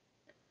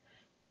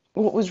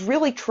 What was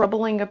really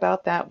troubling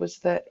about that was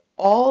that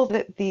all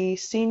that the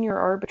senior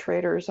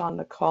arbitrators on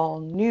the call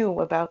knew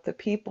about the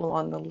people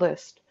on the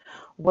list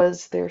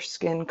was their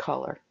skin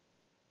color.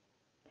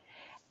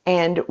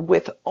 And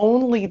with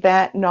only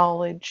that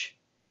knowledge,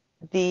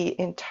 the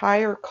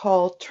entire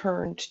call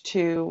turned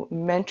to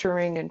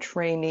mentoring and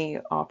trainee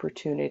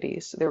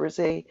opportunities. There was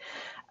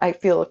I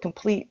feel, a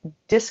complete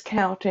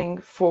discounting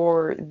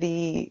for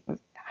the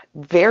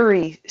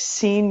very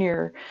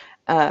senior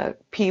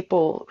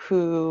people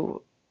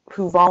who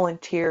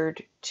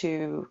volunteered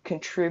to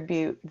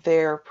contribute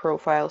their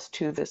profiles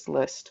to this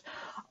list,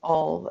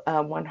 all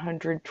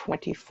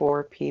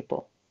 124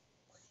 people.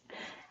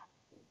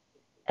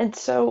 And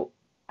so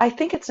I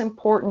think it's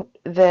important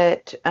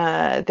that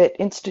that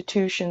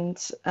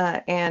institutions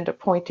and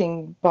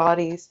appointing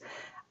bodies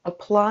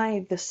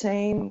apply the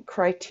same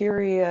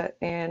criteria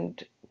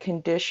and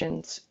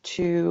conditions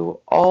to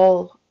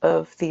all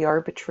of the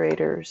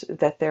arbitrators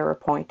that they're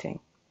appointing.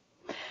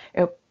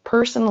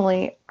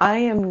 Personally, I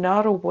am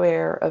not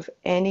aware of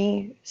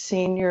any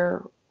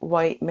senior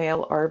white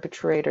male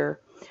arbitrator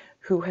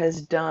who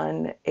has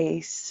done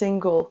a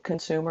single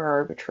consumer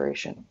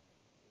arbitration,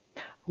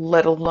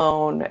 let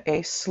alone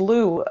a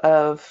slew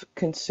of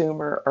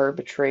consumer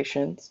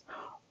arbitrations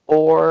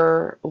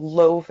or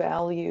low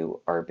value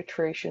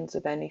arbitrations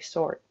of any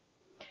sort.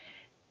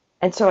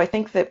 And so I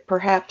think that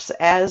perhaps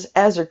as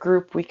a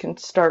group we can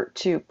start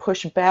to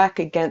push back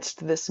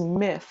against this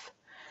myth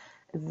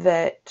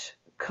that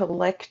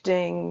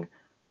collecting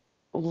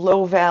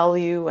low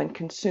value and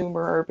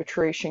consumer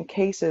arbitration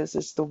cases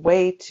is the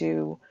way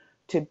to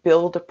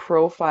build a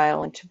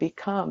profile and to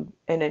become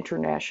an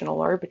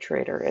international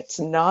arbitrator. It's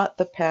not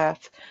the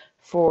path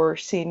for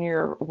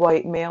senior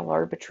white male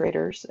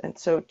arbitrators, and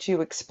so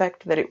to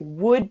expect that it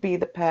would be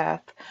the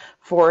path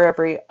for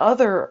every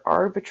other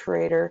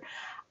arbitrator,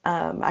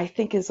 I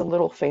think is a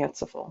little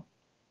fanciful.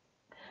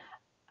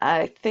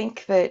 I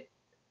think that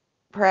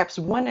perhaps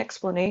one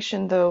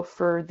explanation, though,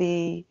 for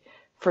the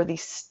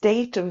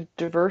state of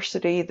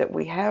diversity that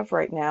we have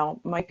right now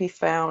might be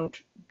found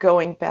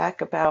going back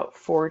about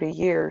 40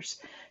 years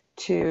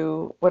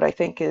to what I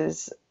think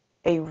is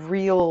a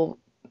real,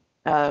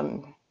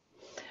 I'm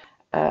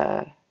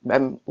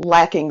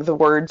lacking the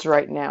words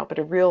right now, but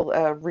a real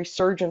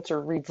resurgence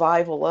or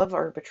revival of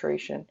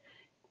arbitration,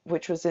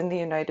 which was in the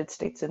United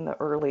States in the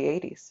early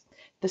 80s.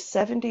 The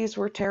 70s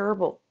were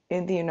terrible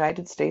in the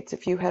United States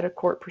if you had a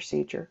court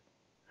procedure.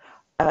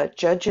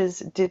 Judges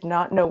did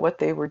not know what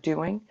they were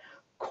doing.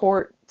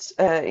 Courts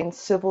in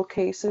civil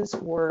cases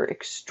were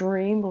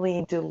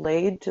extremely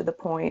delayed to the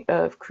point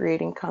of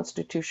creating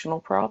constitutional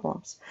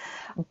problems.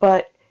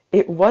 But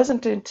it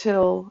wasn't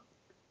until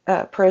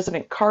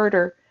President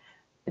Carter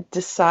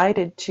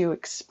decided to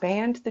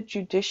expand the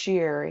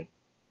judiciary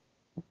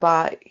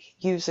by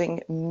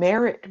using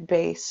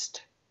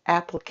merit-based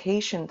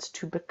applications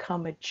to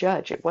become a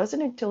judge. It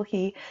wasn't until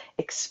he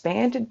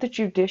expanded the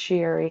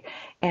judiciary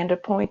and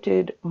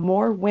appointed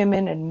more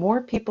women and more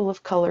people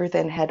of color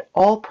than had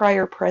all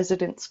prior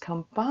presidents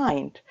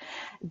combined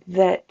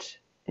that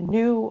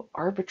new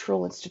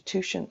arbitral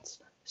institutions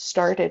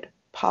started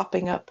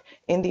popping up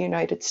in the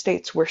United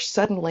States, where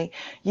suddenly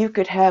you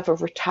could have a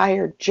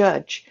retired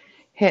judge,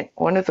 hint,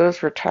 one of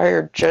those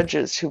retired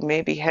judges who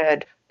maybe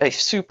had a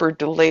super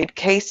delayed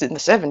case in the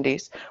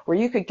 70s, where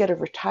you could get a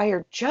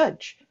retired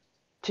judge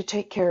to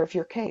take care of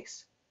your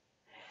case.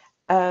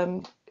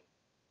 An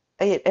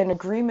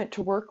agreement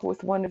to work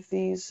with one of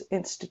these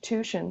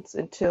institutions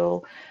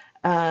until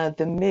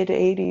the mid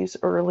 80s,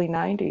 early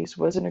 90s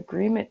was an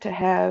agreement to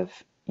have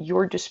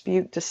your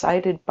dispute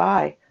decided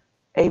by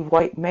a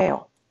white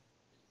male,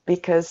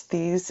 because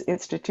these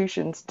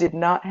institutions did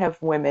not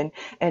have women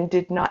and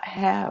did not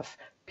have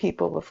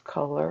people of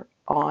color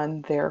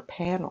on their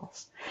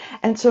panels.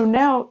 And so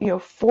now,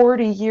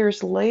 40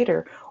 years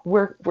later,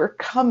 we're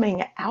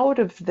coming out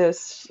of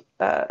this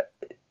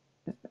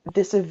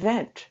this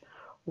event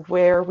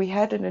where we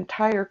had an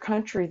entire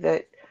country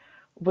that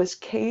was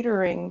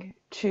catering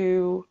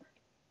to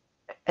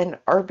an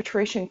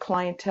arbitration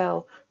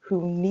clientele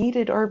who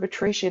needed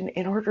arbitration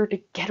in order to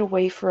get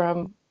away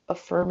from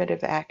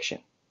affirmative action.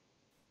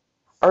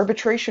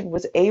 Arbitration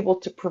was able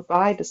to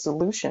provide a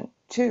solution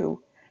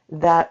to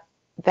that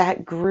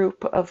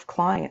group of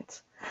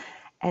clients.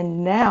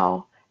 And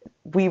now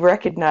we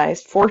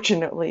recognize,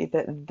 fortunately,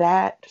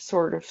 that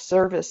sort of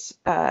service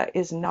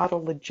is not a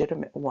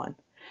legitimate one.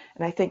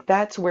 And I think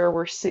that's where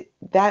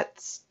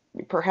that's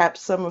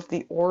perhaps some of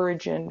the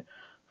origin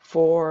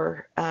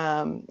for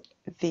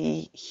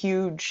the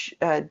huge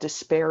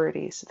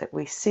disparities that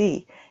we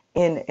see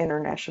in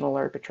international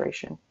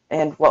arbitration.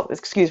 And, well,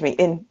 excuse me,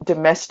 in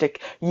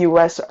domestic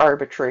US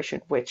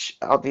arbitration, which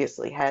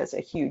obviously has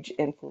a huge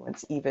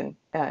influence even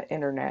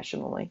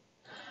internationally.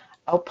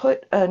 I'll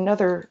put a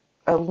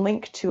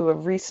link to a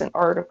recent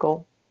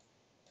article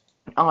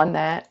on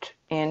that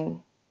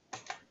in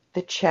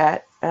the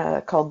chat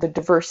called The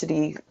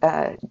Diversity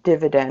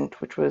Dividend,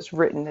 which was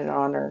written in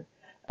honor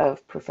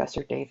of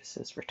Professor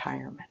Davis's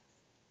retirement.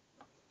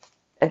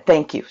 And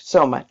thank you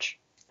so much.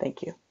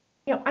 Thank you.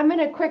 You know, I'm going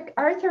to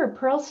Arthur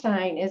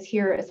Perlstein is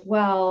here as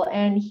well,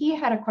 and he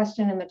had a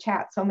question in the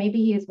chat, so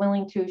maybe he is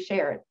willing to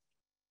share it.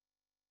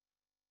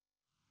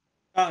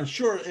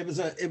 Sure.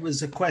 It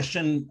was a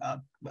question,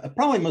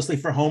 probably mostly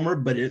for Homer,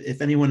 but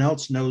if anyone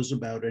else knows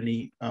about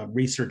any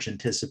research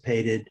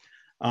anticipated,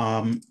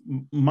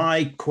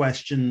 my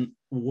question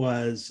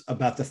was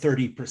about the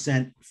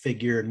 30%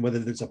 figure and whether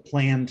there's a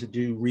plan to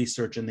do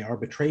research in the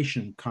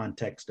arbitration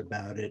context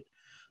about it.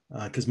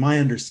 Because my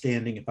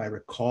understanding, if I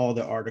recall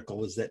the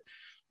article, is that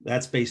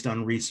that's based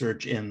on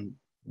research in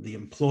the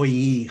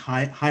employee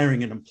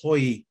hiring an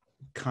employee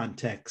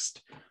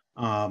context,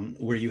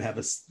 where you have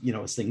a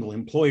single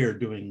employer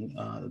doing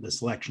the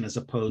selection as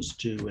opposed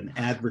to an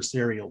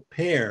adversarial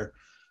pair,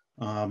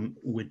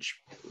 which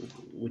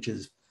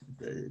is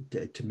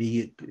to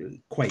me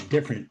quite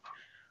different.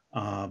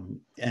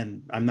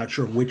 And I'm not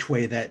sure which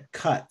way that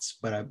cuts,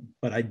 but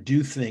I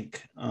do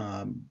think.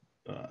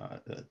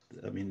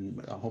 I mean,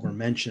 Homer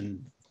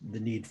mentioned the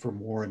need for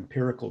more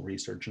empirical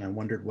research, and I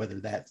wondered whether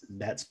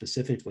that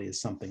specifically is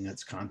something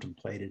that's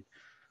contemplated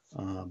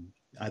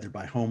either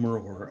by Homer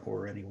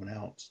or anyone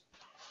else.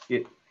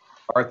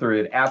 Arthur,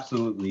 it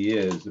absolutely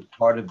is.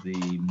 Part of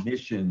the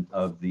mission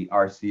of the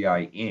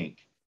RCI Inc.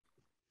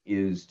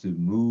 is to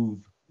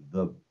move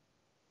the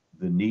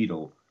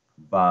needle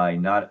by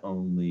not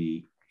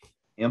only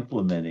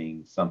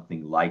implementing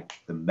something like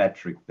the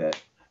metric that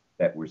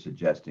we're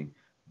suggesting,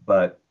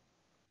 but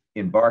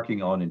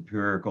embarking on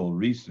empirical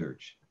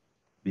research,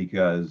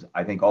 because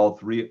I think all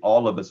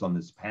of us on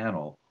this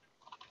panel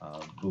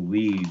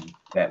believe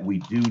that we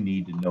do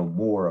need to know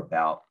more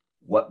about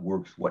what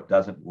works, what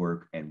doesn't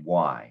work, and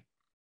why.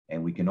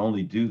 And we can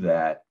only do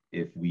that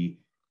if we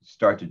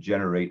start to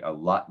generate a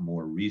lot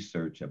more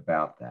research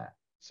about that.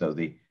 So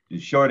the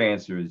short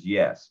answer is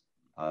yes.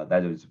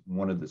 That is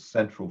one of the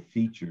central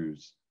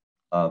features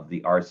of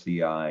the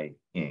RCI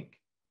Inc.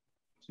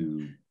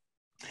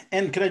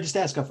 And could I just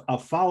ask a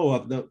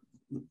follow-up? The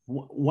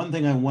one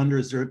thing I wonder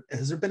is,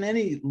 has there been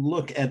any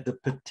look at the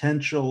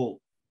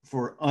potential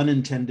for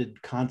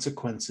unintended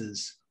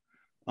consequences,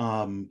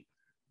 either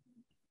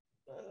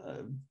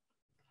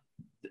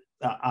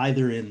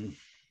in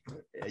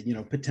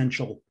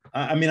potential?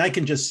 I mean, I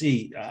can just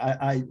see.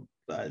 I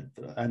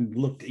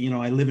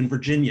live in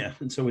Virginia,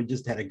 and so we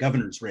just had a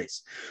governor's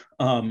race,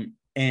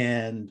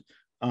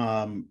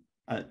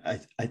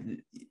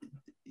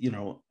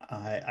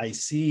 I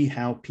see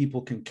how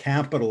people can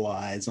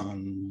capitalize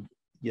on,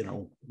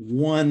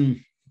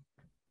 one,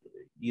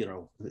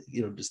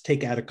 just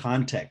take out of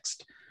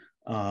context,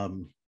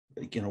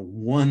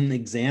 one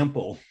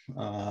example,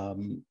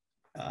 and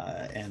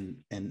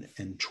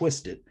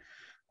twist it,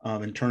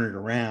 and turn it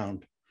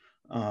around.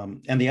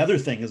 And the other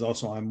thing is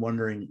also, I'm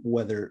wondering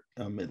whether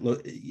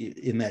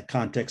in that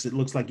context, it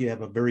looks like you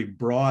have a very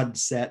broad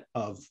set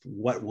of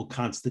what will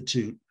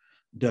constitute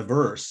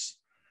diverse.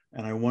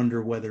 And I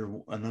wonder whether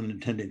an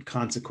unintended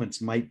consequence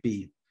might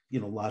be,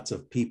 lots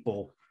of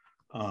people.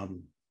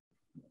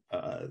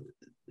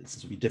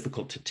 This would be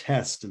difficult to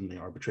test in the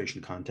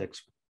arbitration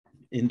context,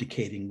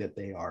 indicating that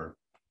they are,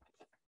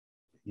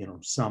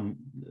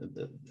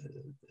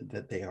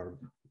 that they are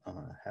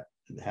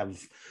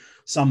have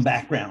some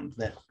background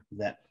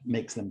that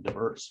makes them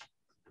diverse.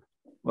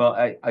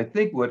 Well, I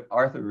think what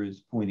Arthur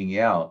is pointing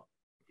out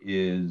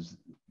is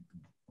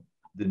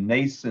the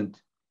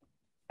nascent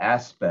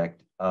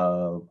aspect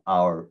of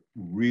our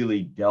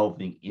really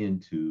delving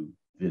into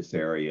this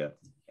area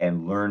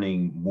and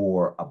learning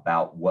more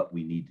about what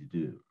we need to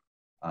do.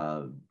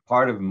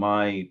 Part of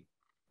my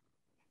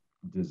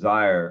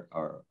desire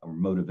or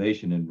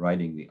motivation in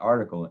writing the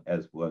article,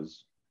 as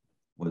was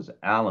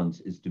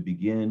Alan's, is to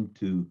begin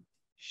to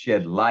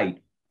shed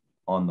light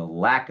on the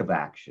lack of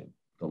action,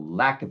 the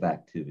lack of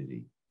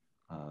activity.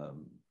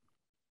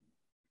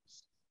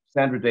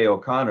 Sandra Day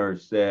O'Connor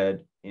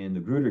said in the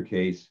Grutter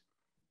case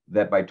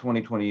that by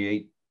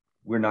 2028,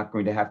 we're not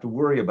going to have to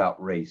worry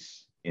about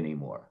race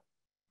anymore.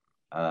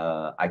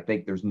 I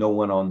think there's no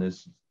one on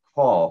this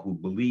call who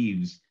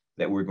believes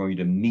that we're going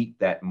to meet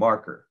that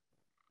marker.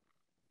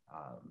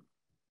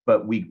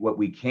 But what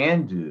we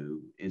can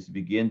do is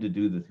begin to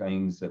do the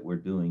things that we're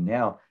doing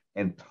now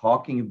and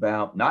talking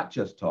about, not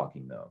just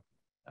talking though.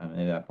 I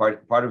mean,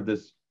 part of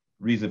this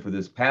reason for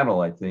this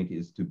panel, I think,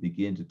 is to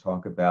begin to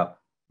talk about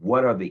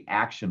what are the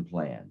action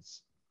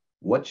plans?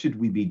 What should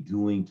we be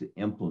doing to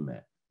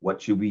implement?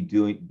 What should we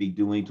be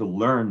doing to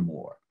learn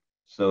more?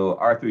 So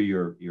Arthur,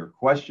 your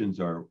questions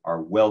are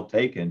well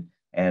taken.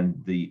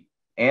 And the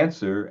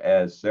answer,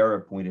 as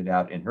Sarah pointed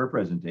out in her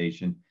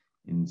presentation,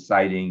 in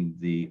citing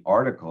the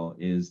article,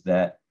 is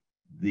that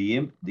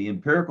the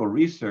empirical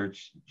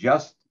research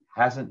just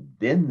hasn't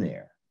been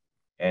there,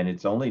 and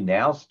it's only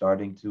now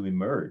starting to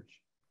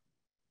emerge.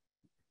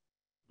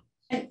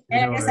 And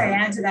I guess I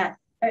add to that,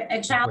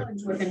 a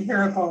challenge with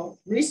empirical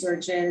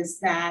research is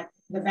that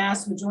the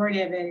vast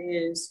majority of it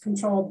is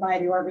controlled by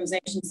the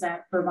organizations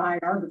that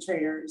provide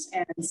arbitrators.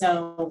 And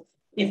so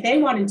if they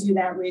want to do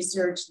that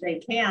research, they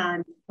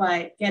can,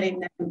 but getting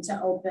them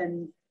to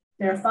open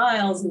their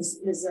files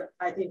is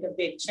I think, a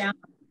big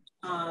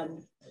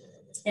challenge.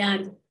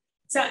 And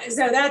so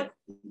that,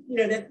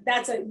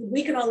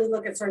 we can only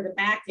look at sort of the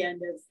back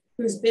end of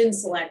who's been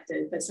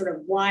selected, but sort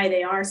of why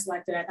they are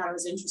selected. I thought it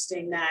was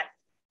interesting that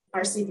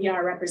our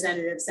CPR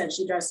representative said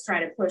she does try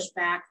to push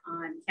back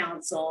on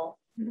counsel.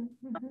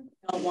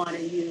 Don't want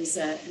to use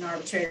an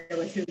arbitrator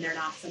with whom they're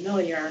not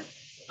familiar.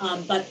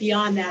 But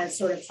beyond that, it's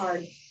sort of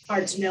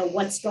hard to know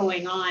what's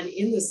going on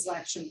in the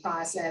selection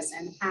process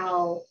and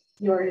how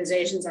the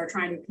organizations are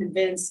trying to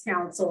convince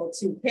counsel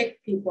to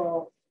pick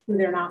people who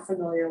they're not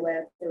familiar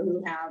with or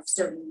who have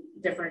certain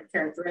different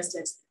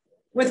characteristics.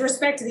 With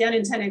respect to the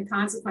unintended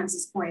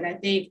consequences point, I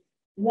think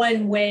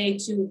one way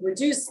to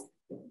reduce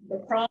the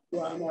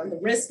problem or the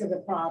risk of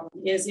the problem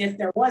is if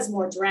there was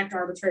more direct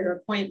arbitrator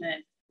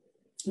appointment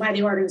by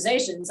the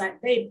organizations.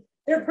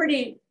 They're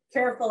pretty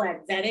careful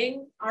at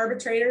vetting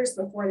arbitrators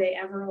before they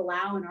ever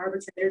allow an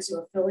arbitrator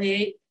to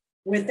affiliate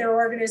with their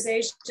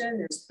organization.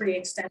 There's pretty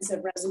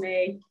extensive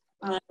resume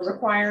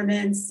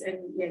requirements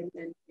and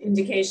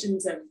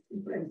indications of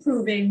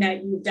proving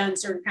that you've done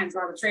certain kinds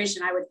of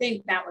arbitration. I would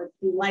think that would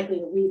be likely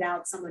to weed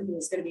out someone who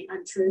is going to be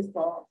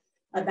untruthful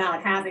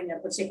about having a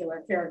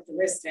particular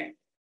characteristic.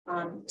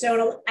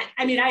 So,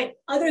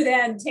 other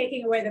than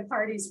taking away the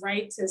party's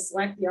right to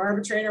select the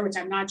arbitrator, which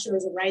I'm not sure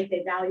is a right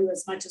they value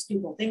as much as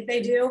people think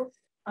they do,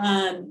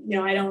 I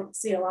don't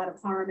see a lot of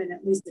harm in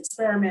at least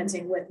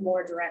experimenting with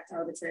more direct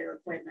arbitrator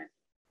appointment.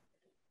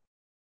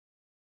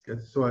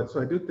 So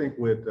I do think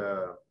what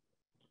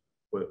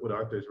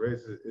Arthur has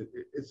raised,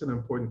 it's an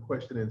important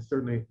question, and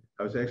certainly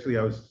I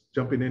was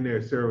jumping in there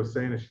as Sarah was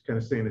saying, and she's kind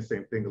of saying the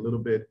same thing a little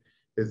bit,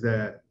 is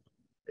that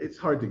it's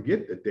hard to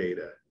get the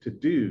data to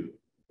do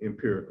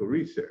empirical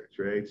research,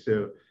 right?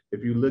 So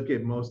if you look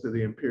at most of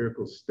the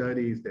empirical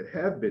studies that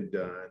have been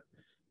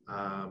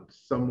done,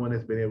 someone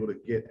has been able to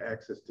get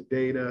access to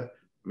data.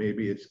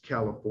 Maybe it's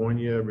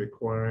California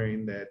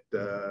requiring that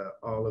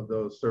all of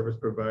those service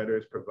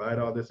providers provide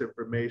all this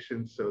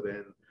information. So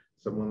then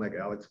someone like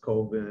Alex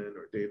Colvin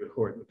or David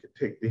Horton could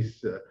take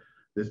this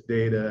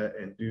data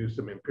and do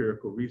some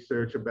empirical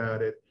research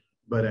about it.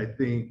 But I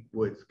think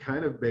what's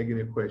kind of begging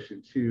the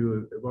question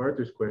too, of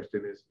Arthur's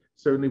question, is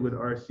certainly with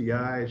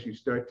RCI, as you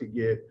start to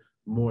get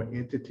more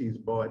entities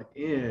bought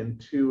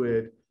into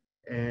it,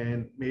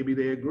 and maybe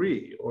they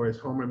agree, or as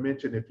Homer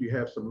mentioned, if you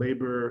have some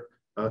labor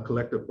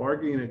collective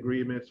bargaining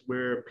agreements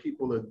where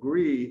people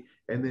agree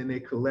and then they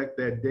collect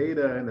that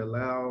data and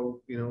allow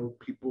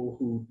people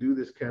who do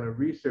this kind of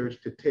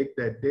research to take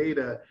that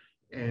data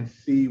and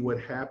see what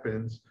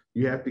happens.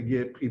 You have to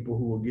get people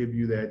who will give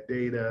you that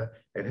data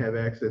and have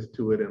access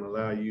to it and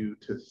allow you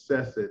to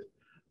assess it.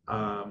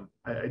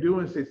 I do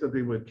want to say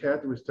something what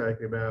Catherine was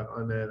talking about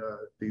on that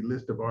the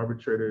list of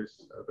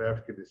arbitrators of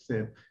African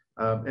descent.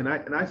 And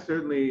I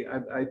certainly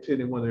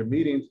attended one of their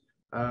meetings.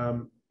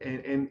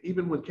 And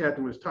even when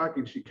Catherine was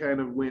talking, she kind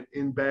of went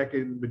back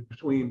in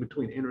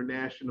between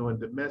international and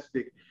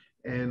domestic.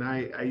 And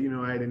I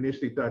had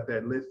initially thought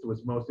that list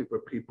was mostly for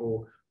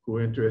people who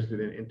are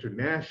interested in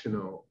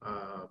international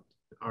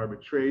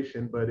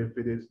arbitration. But if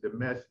it is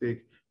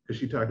domestic, because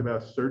she talked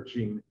about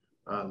searching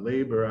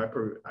labor,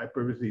 I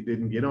purposely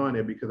didn't get on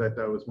it because I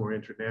thought it was more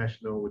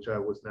international, which I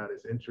was not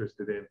as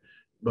interested in.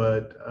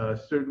 But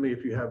certainly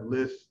if you have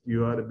lists,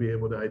 you ought to be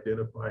able to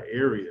identify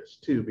areas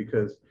too,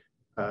 because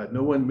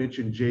no one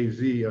mentioned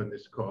Jay-Z on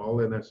this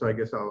call, and so I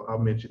guess I'll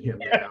mention him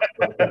now.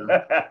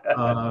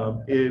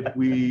 But, if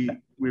we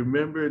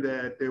remember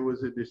that there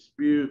was a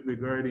dispute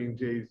regarding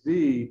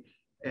Jay-Z,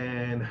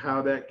 and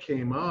how that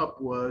came up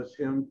was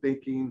him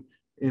thinking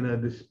in a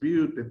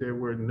dispute that there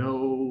were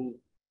no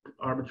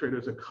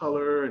arbitrators of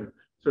color, and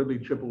certainly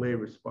AAA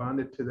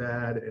responded to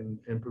that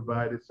and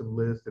provided some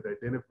lists that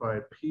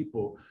identified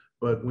people.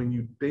 But when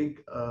you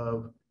think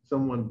of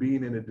someone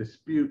being in a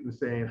dispute and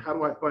saying, how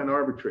do I find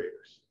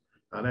arbitrators?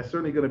 That's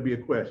certainly going to be a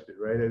question,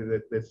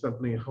 right? That's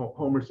something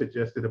Homer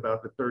suggested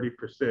about the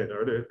 30%.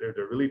 Are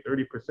there really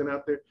 30%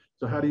 out there?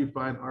 So how do you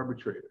find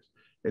arbitrators?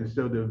 And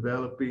so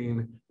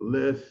developing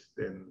lists,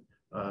 and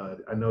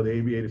I know the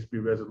ABA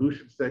dispute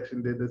resolution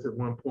section did this at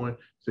one point.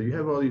 So you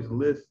have all these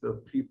lists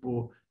of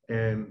people,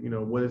 And, you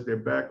know, what is their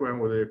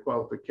background, what are their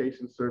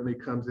qualifications certainly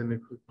comes into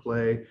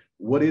play.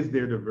 What is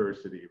their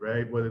diversity,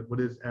 right? What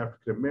is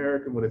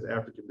African-American, what is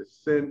African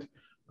descent?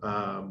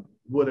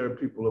 What are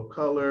people of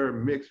color,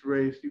 mixed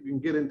race? You can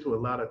get into a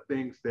lot of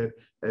things that,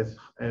 as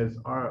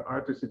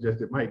Arthur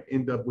suggested, might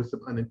end up with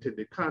some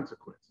unintended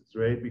consequences,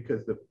 right?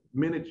 Because the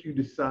minute you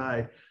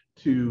decide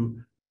to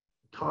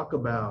talk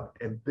about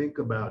and think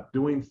about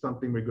doing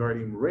something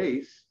regarding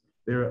race,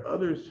 there are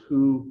others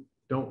who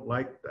don't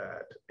like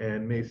that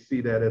and may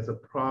see that as a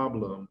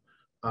problem,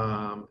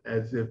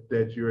 as if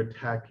that you're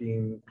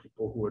attacking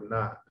people who are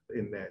not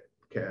in that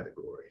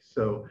category.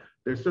 So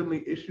there's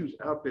certainly issues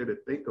out there to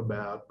think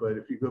about, but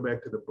if you go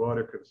back to the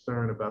broader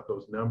concern about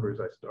those numbers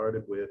I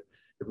started with,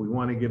 if we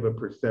want to give a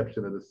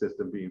perception of the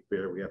system being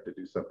fair, we have to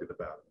do something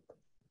about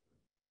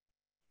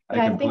it.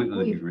 I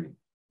completely agree.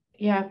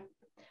 Yeah.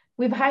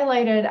 We've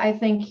highlighted, I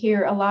think,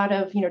 here a lot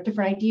of, you know,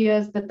 different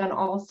ideas, but then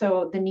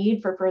also the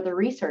need for further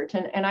research.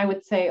 And I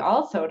would say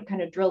also to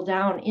kind of drill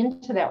down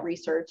into that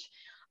research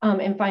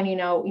and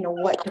finding out, you know,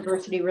 what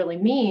diversity really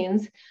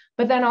means,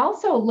 but then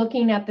also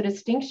looking at the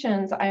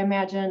distinctions. I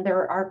imagine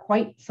there are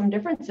quite some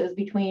differences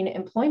between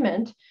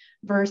employment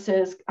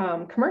versus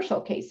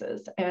commercial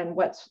cases and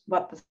what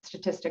the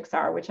statistics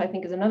are, which I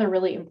think is another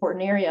really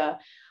important area,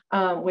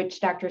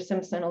 which Dr.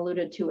 Simpson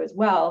alluded to as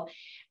well.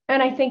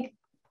 And I think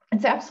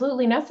it's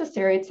absolutely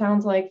necessary, it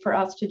sounds like, for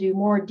us to do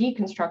more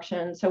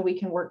deconstruction so we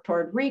can work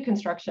toward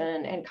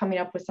reconstruction and coming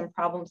up with some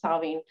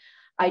problem-solving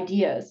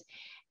ideas.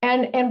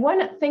 And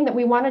one thing that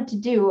we wanted to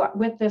do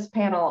with this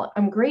panel,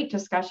 great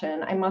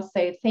discussion, I must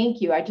say, thank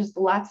you. I just,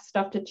 lots of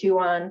stuff to chew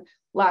on,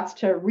 lots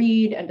to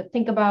read and to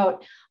think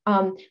about.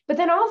 But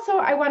then also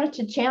I wanted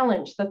to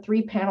challenge the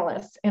three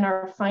panelists in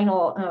our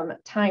final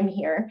time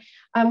here.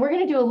 We're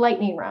gonna do a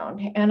lightning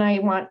round, and I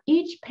want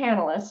each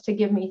panelist to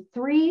give me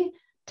 3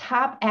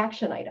 top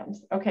action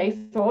items. Okay,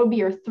 so it would be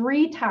your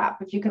 3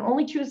 top, if you can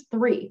only choose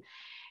 3.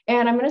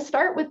 And I'm going to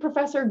start with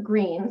Professor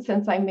Green,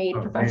 since I made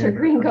Professor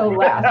Green go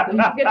last. So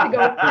you get to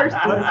go first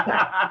this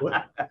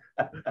time.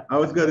 I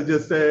was going to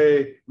just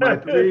say my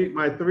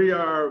three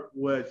are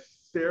what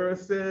Sarah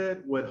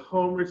said, what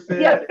Homer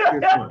said.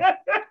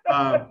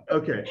 Yep.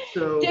 Okay,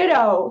 so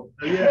ditto.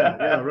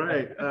 Yeah,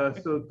 right.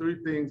 So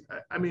 3 things.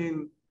 I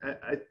mean,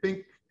 I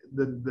think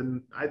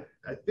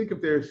I think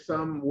if there's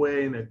some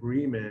way in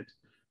agreement.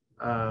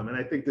 And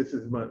I think this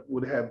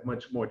would have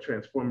much more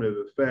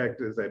transformative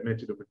effect, as I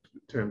mentioned, in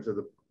terms of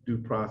the due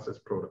process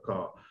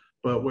protocol.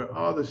 But where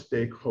all the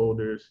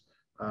stakeholders,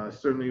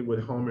 certainly what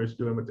Homer's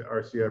doing with the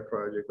RCI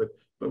project, but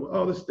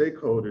all the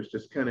stakeholders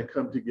just kind of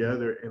come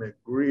together and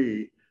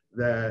agree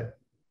that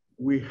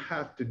we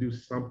have to do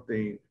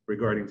something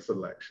regarding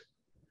selection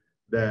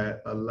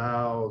that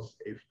allows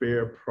a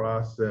fair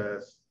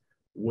process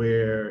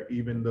where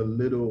even the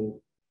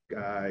little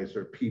guys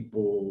or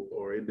people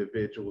or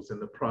individuals in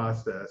the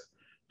process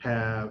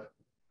have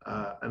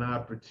an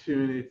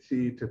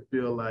opportunity to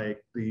feel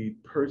like the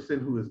person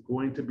who is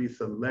going to be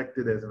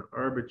selected as an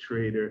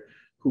arbitrator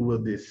who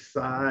will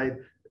decide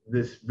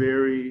this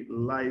very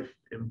life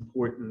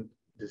important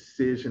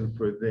decision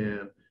for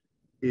them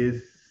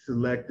is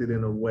selected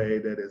in a way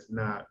that is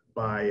not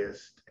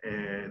biased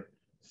and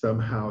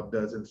somehow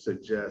doesn't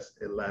suggest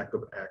a lack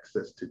of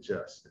access to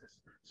justice.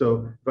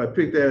 So if I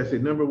pick that, I say,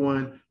 number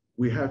 1,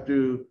 we have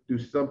to do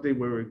something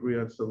where we agree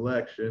on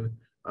selection.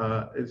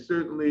 And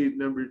certainly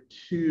number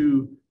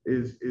 2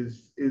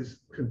 is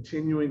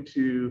continuing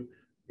to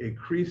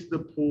increase the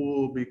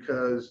pool,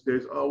 because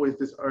there's always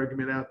this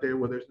argument out there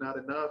where there's not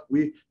enough.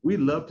 We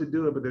love to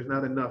do it, but there's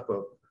not enough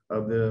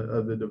of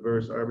the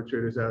diverse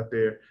arbitrators out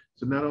there.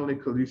 So not only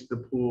increase the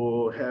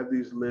pool, have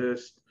these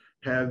lists,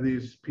 have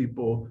these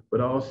people,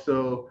 but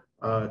also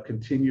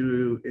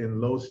continue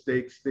in low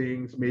stakes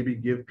things, maybe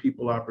give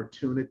people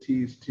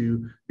opportunities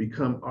to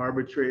become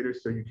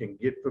arbitrators so you can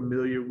get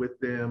familiar with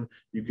them,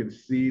 you can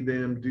see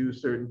them do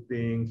certain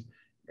things.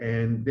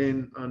 And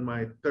then on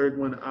my 3rd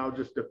one, I'll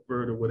just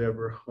defer to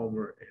whatever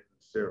Homer and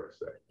Sarah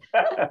say.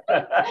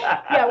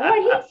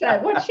 Yeah,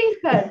 what she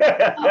said.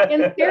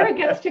 And Sarah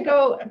gets to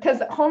go,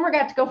 because Homer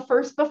got to go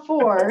first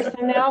before,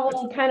 so now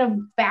we'll kind of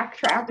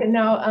backtrack, and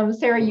now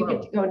Sarah, you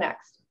get to go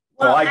next.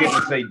 Well, I get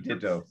to say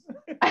ditto.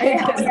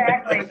 Yeah,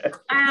 exactly.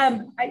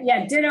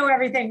 Yeah, ditto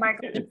everything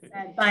Michael just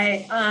said. But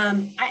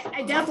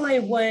I definitely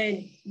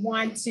would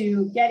want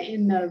to get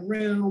in the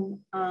room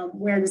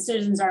where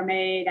decisions are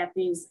made at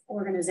these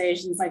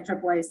organizations like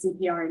AAA,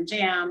 CPR, and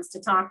JAMS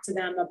to talk to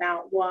them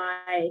about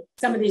why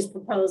some of these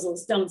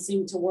proposals don't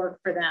seem to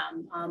work for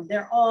them.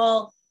 They're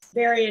all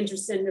very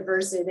interested in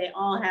diversity. They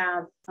all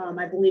have,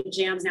 I believe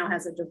JAMS now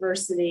has a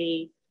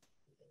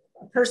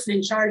person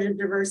in charge of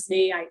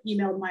diversity. I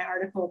emailed my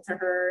article to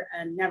her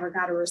and never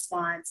got a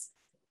response.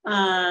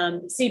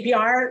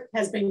 CPR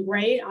has been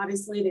great.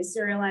 Obviously, they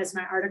serialized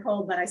my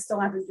article, but I still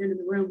haven't been in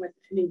the room with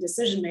any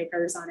decision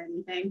makers on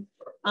anything.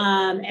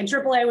 And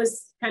AAA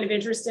was kind of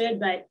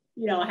interested, but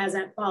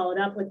hasn't followed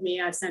up with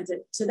me. I've sent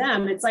it to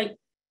them. It's like,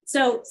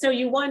 so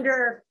you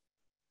wonder,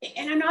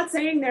 and I'm not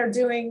saying they're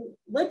doing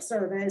lip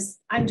service.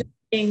 I'm just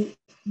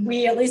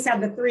we at least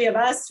have the three of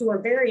us who are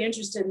very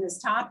interested in this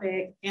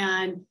topic,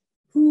 and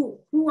who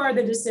are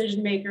the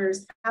decision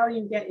makers? How do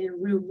you get in a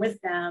room with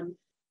them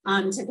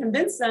to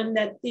convince them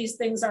that these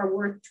things are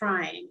worth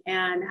trying?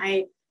 And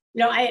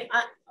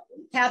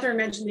Catherine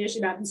mentioned the issue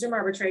about consumer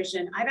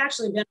arbitration. I've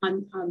actually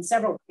been on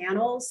several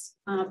panels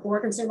for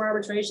consumer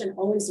arbitration,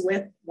 always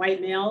with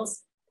white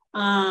males.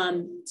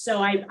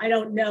 So I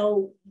don't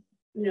know,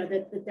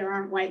 that there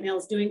aren't white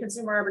males doing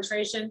consumer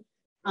arbitration,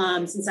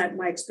 since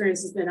my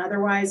experience has been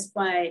otherwise.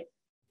 But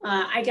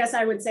I guess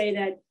I would say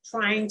that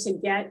trying to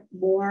get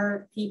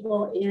more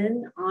people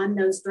in on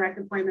those direct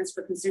appointments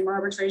for consumer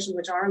arbitration,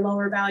 which are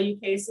lower value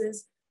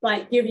cases,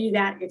 but give you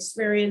that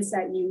experience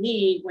that you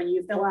need when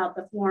you fill out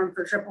the form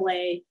for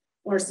AAA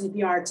or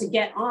CPR to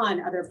get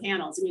on other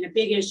panels. I mean, a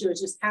big issue is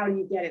just how do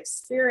you get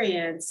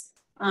experience,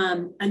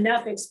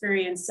 enough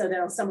experience so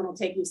that someone will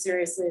take you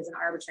seriously as an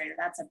arbitrator.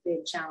 That's a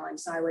big challenge.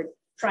 So I would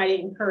try to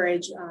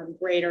encourage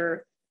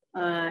greater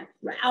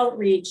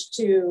outreach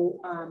to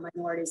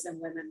minorities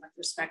and women with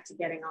respect to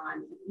getting on,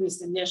 at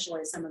least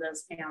initially, some of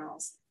those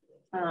panels.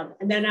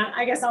 And then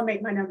I guess I'll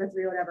make my number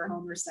 3 whatever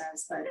Homer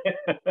says. But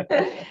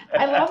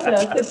I love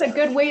this. It's a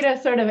good way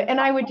to sort of, and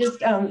I would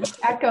just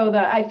echo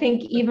that. I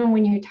think even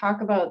when you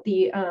talk about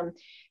the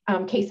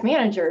case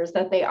managers,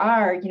 that they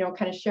are,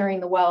 kind of sharing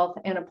the wealth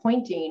and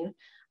appointing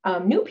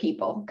new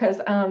people, because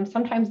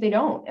sometimes they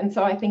don't. And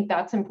so I think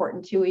that's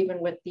important too, even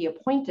with the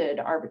appointed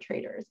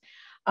arbitrators.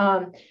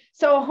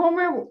 So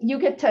Homer, you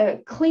get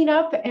to clean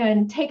up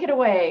and take it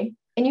away.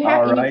 And you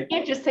have, you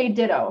can't just say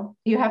ditto.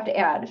 You have to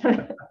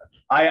add.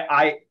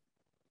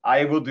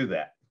 I will do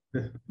that.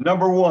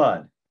 Number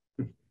 1,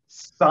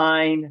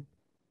 sign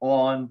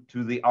on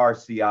to the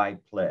RCI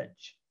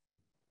pledge,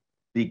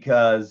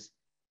 because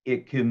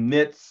it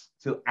commits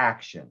to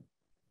action.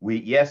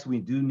 Yes, we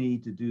do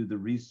need to do the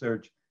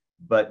research,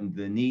 but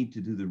the need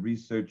to do the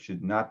research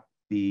should not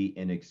be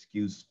an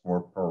excuse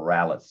for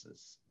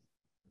paralysis.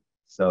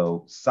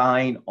 So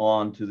sign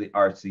on to the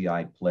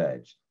RCI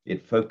pledge.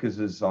 It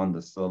focuses on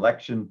the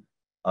selection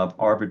of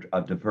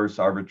diverse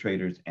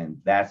arbitrators, and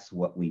that's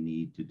what we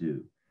need to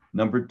do.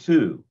 Number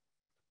 2,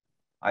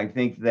 I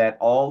think that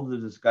all the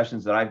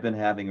discussions that I've been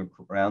having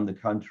around the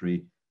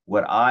country,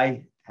 what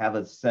I have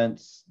a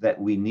sense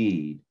that we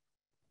need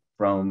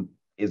from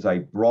is a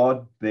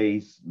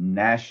broad-based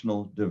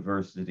national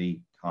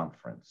diversity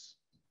conference.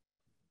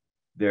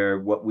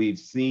 What we've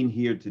seen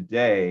here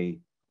today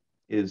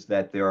is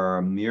that there are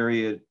a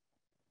myriad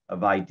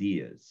of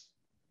ideas.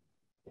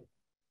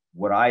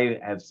 What I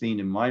have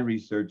seen in my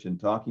research and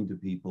talking to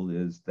people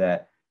is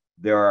that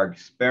there are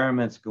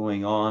experiments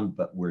going on,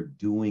 but we're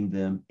doing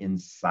them in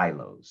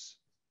silos.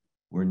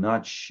 We're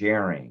not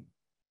sharing.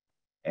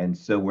 And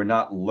so we're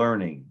not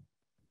learning.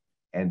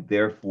 And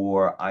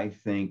therefore, I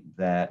think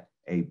that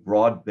a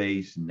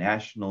broad-based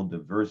national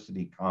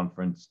diversity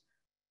conference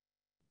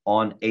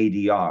on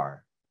ADR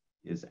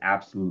is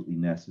absolutely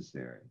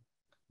necessary.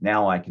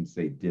 Now I can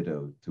say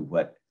ditto to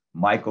what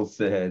Michael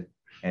said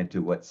and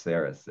to what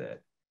Sarah said.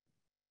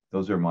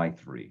 Those are my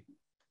 3.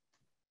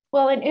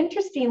 Well, and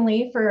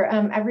interestingly, for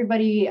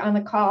everybody on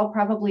the call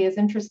probably is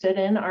interested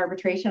in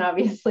arbitration,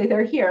 obviously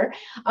they're here.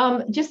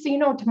 Just so you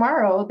know,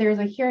 tomorrow there's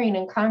a hearing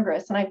in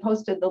Congress, and I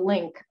posted the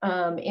link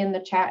in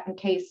the chat in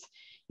case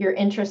you're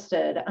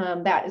interested.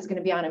 That is going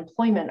to be on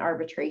employment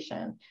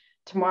arbitration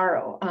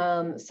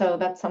tomorrow. So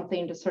that's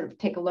something to sort of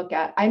take a look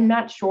at. I'm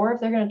not sure if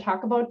they're going to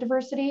talk about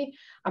diversity.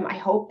 I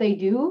hope they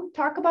do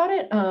talk about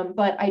it,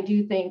 but I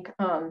do think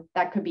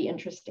that could be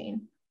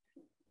interesting.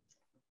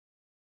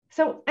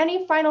 So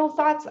any final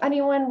thoughts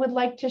anyone would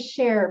like to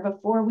share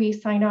before we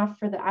sign off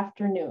for the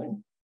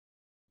afternoon?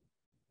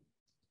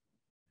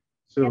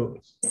 So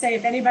say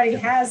if anybody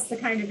has the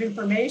kind of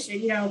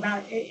information,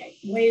 about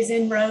ways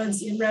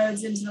inroads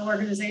into the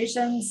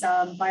organizations,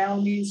 by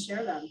all means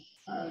share them.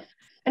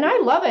 And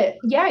I love it.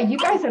 Yeah, you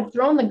guys have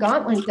thrown the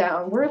gauntlet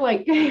down. We're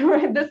like,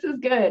 this is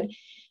good.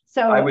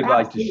 So I would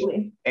like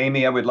to,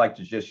 Amy, I would like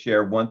to just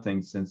share one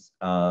thing, since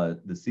the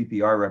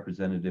CPR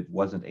representative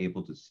wasn't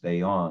able to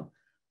stay on.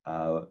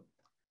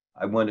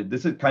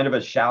 This is kind of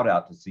a shout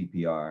out to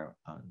CPR.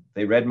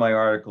 They read my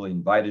article,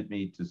 invited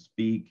me to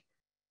speak,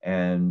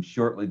 and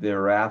shortly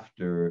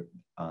thereafter,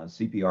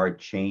 CPR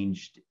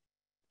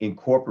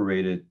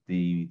incorporated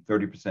the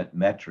 30%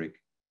 metric,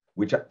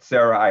 which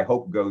Sarah, I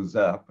hope goes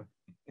up.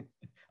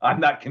 I'm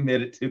not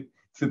committed to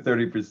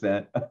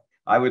 30%.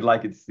 I would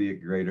like it to see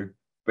it greater,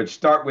 but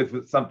start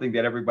with something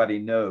that everybody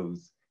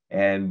knows,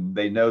 and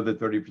they know the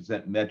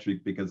 30%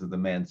 metric because of the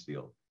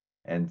Mansfield.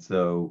 And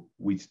so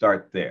we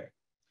start there.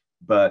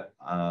 But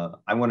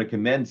I want to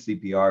commend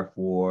CPR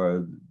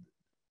for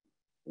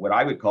what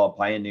I would call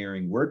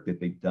pioneering work that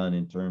they've done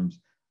in terms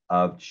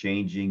of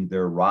changing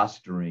their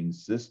rostering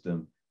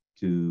system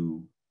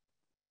to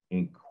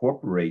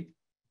incorporate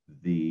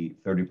the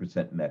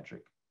 30%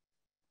 metric.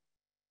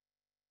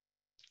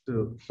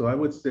 So I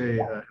would say,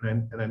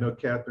 and I know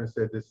Catherine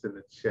said this in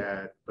the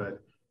chat,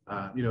 but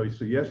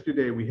so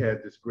yesterday we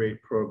had this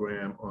great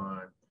program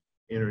on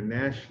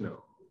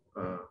international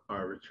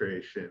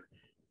arbitration,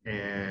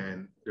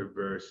 and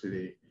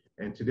diversity.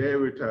 And today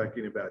we're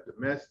talking about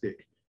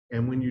domestic.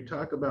 And when you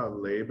talk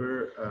about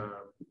labor,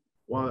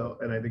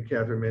 and I think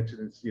Catherine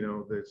mentioned,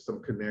 there's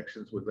some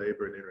connections with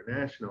labor and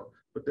international,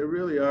 but there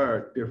really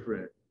are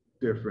different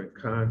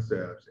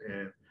concepts.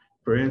 And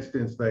for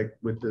instance, like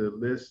with the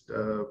list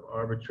of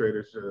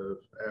arbitrators of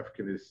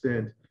African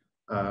descent,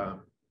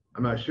 I'm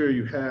not sure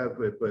you have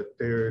it, but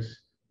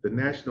there's the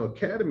National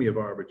Academy of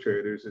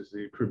Arbitrators is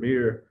the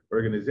premier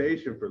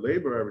organization for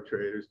labor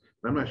arbitrators.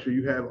 I'm not sure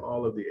you have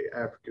all of the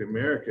African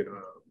American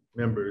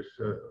members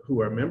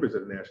who are members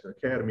of the National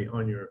Academy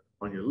on your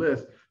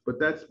list, but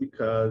that's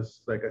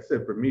because, like I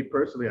said, for me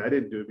personally, I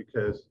didn't do it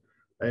because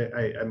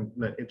I'm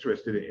not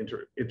interested in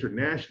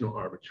international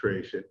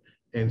arbitration.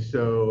 And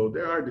so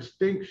there are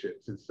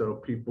distinctions. And so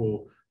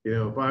people,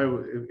 if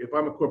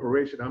I'm a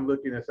corporation, I'm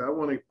looking at, I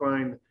want to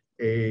find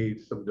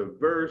some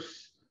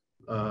diverse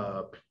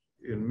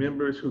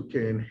members who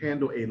can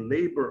handle a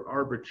labor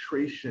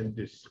arbitration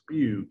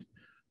dispute.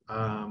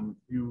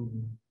 You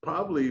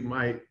probably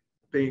might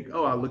think,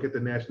 oh, I'll look at the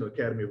National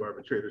Academy of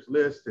Arbitrators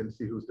list and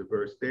see who's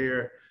diverse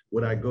there.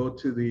 Would I go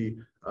to the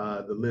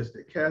list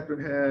that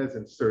Catherine has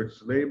and search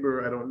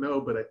labor? I don't know,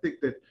 but I think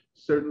that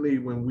certainly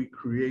when we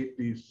create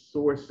these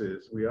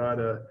sources, we ought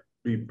to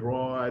be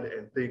broad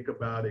and think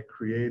about it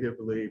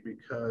creatively,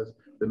 because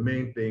the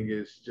main thing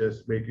is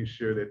just making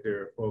sure that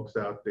there are folks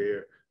out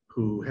there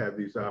who have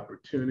these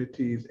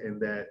opportunities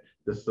and that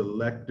the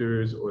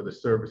selectors or the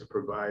service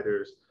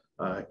providers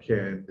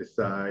can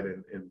decide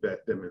and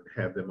vet them and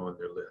have them on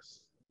their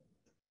list.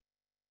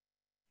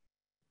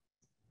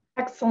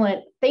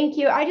 Excellent. Thank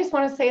you. I just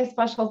want to say a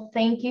special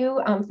thank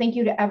you. Thank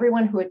you to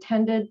everyone who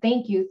attended.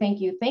 Thank you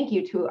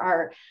to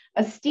our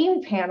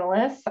esteemed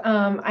panelists.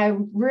 I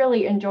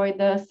really enjoyed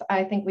this.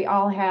 I think we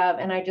all have,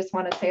 and I just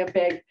want to say a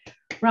big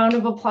round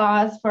of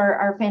applause for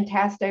our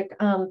fantastic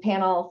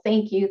panel.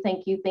 Thank you.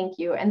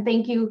 And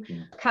thank you,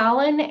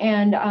 Colin,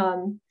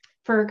 and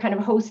for kind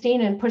of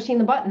hosting and pushing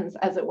the buttons,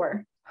 as it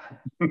were.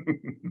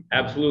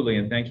 Absolutely,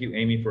 and thank you,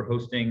 Amy, for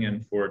hosting,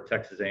 and for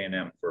Texas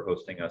A&M for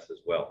hosting us as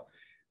well.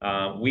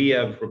 We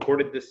have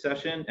recorded this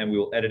session and we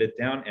will edit it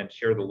down and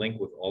share the link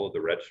with all of the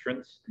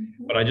registrants.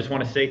 But I just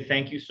want to say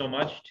thank you so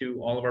much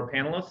to all of our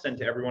panelists and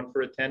to everyone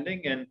for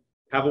attending, and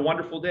have a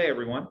wonderful day,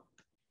 everyone.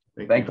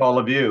 Thank all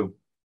of you.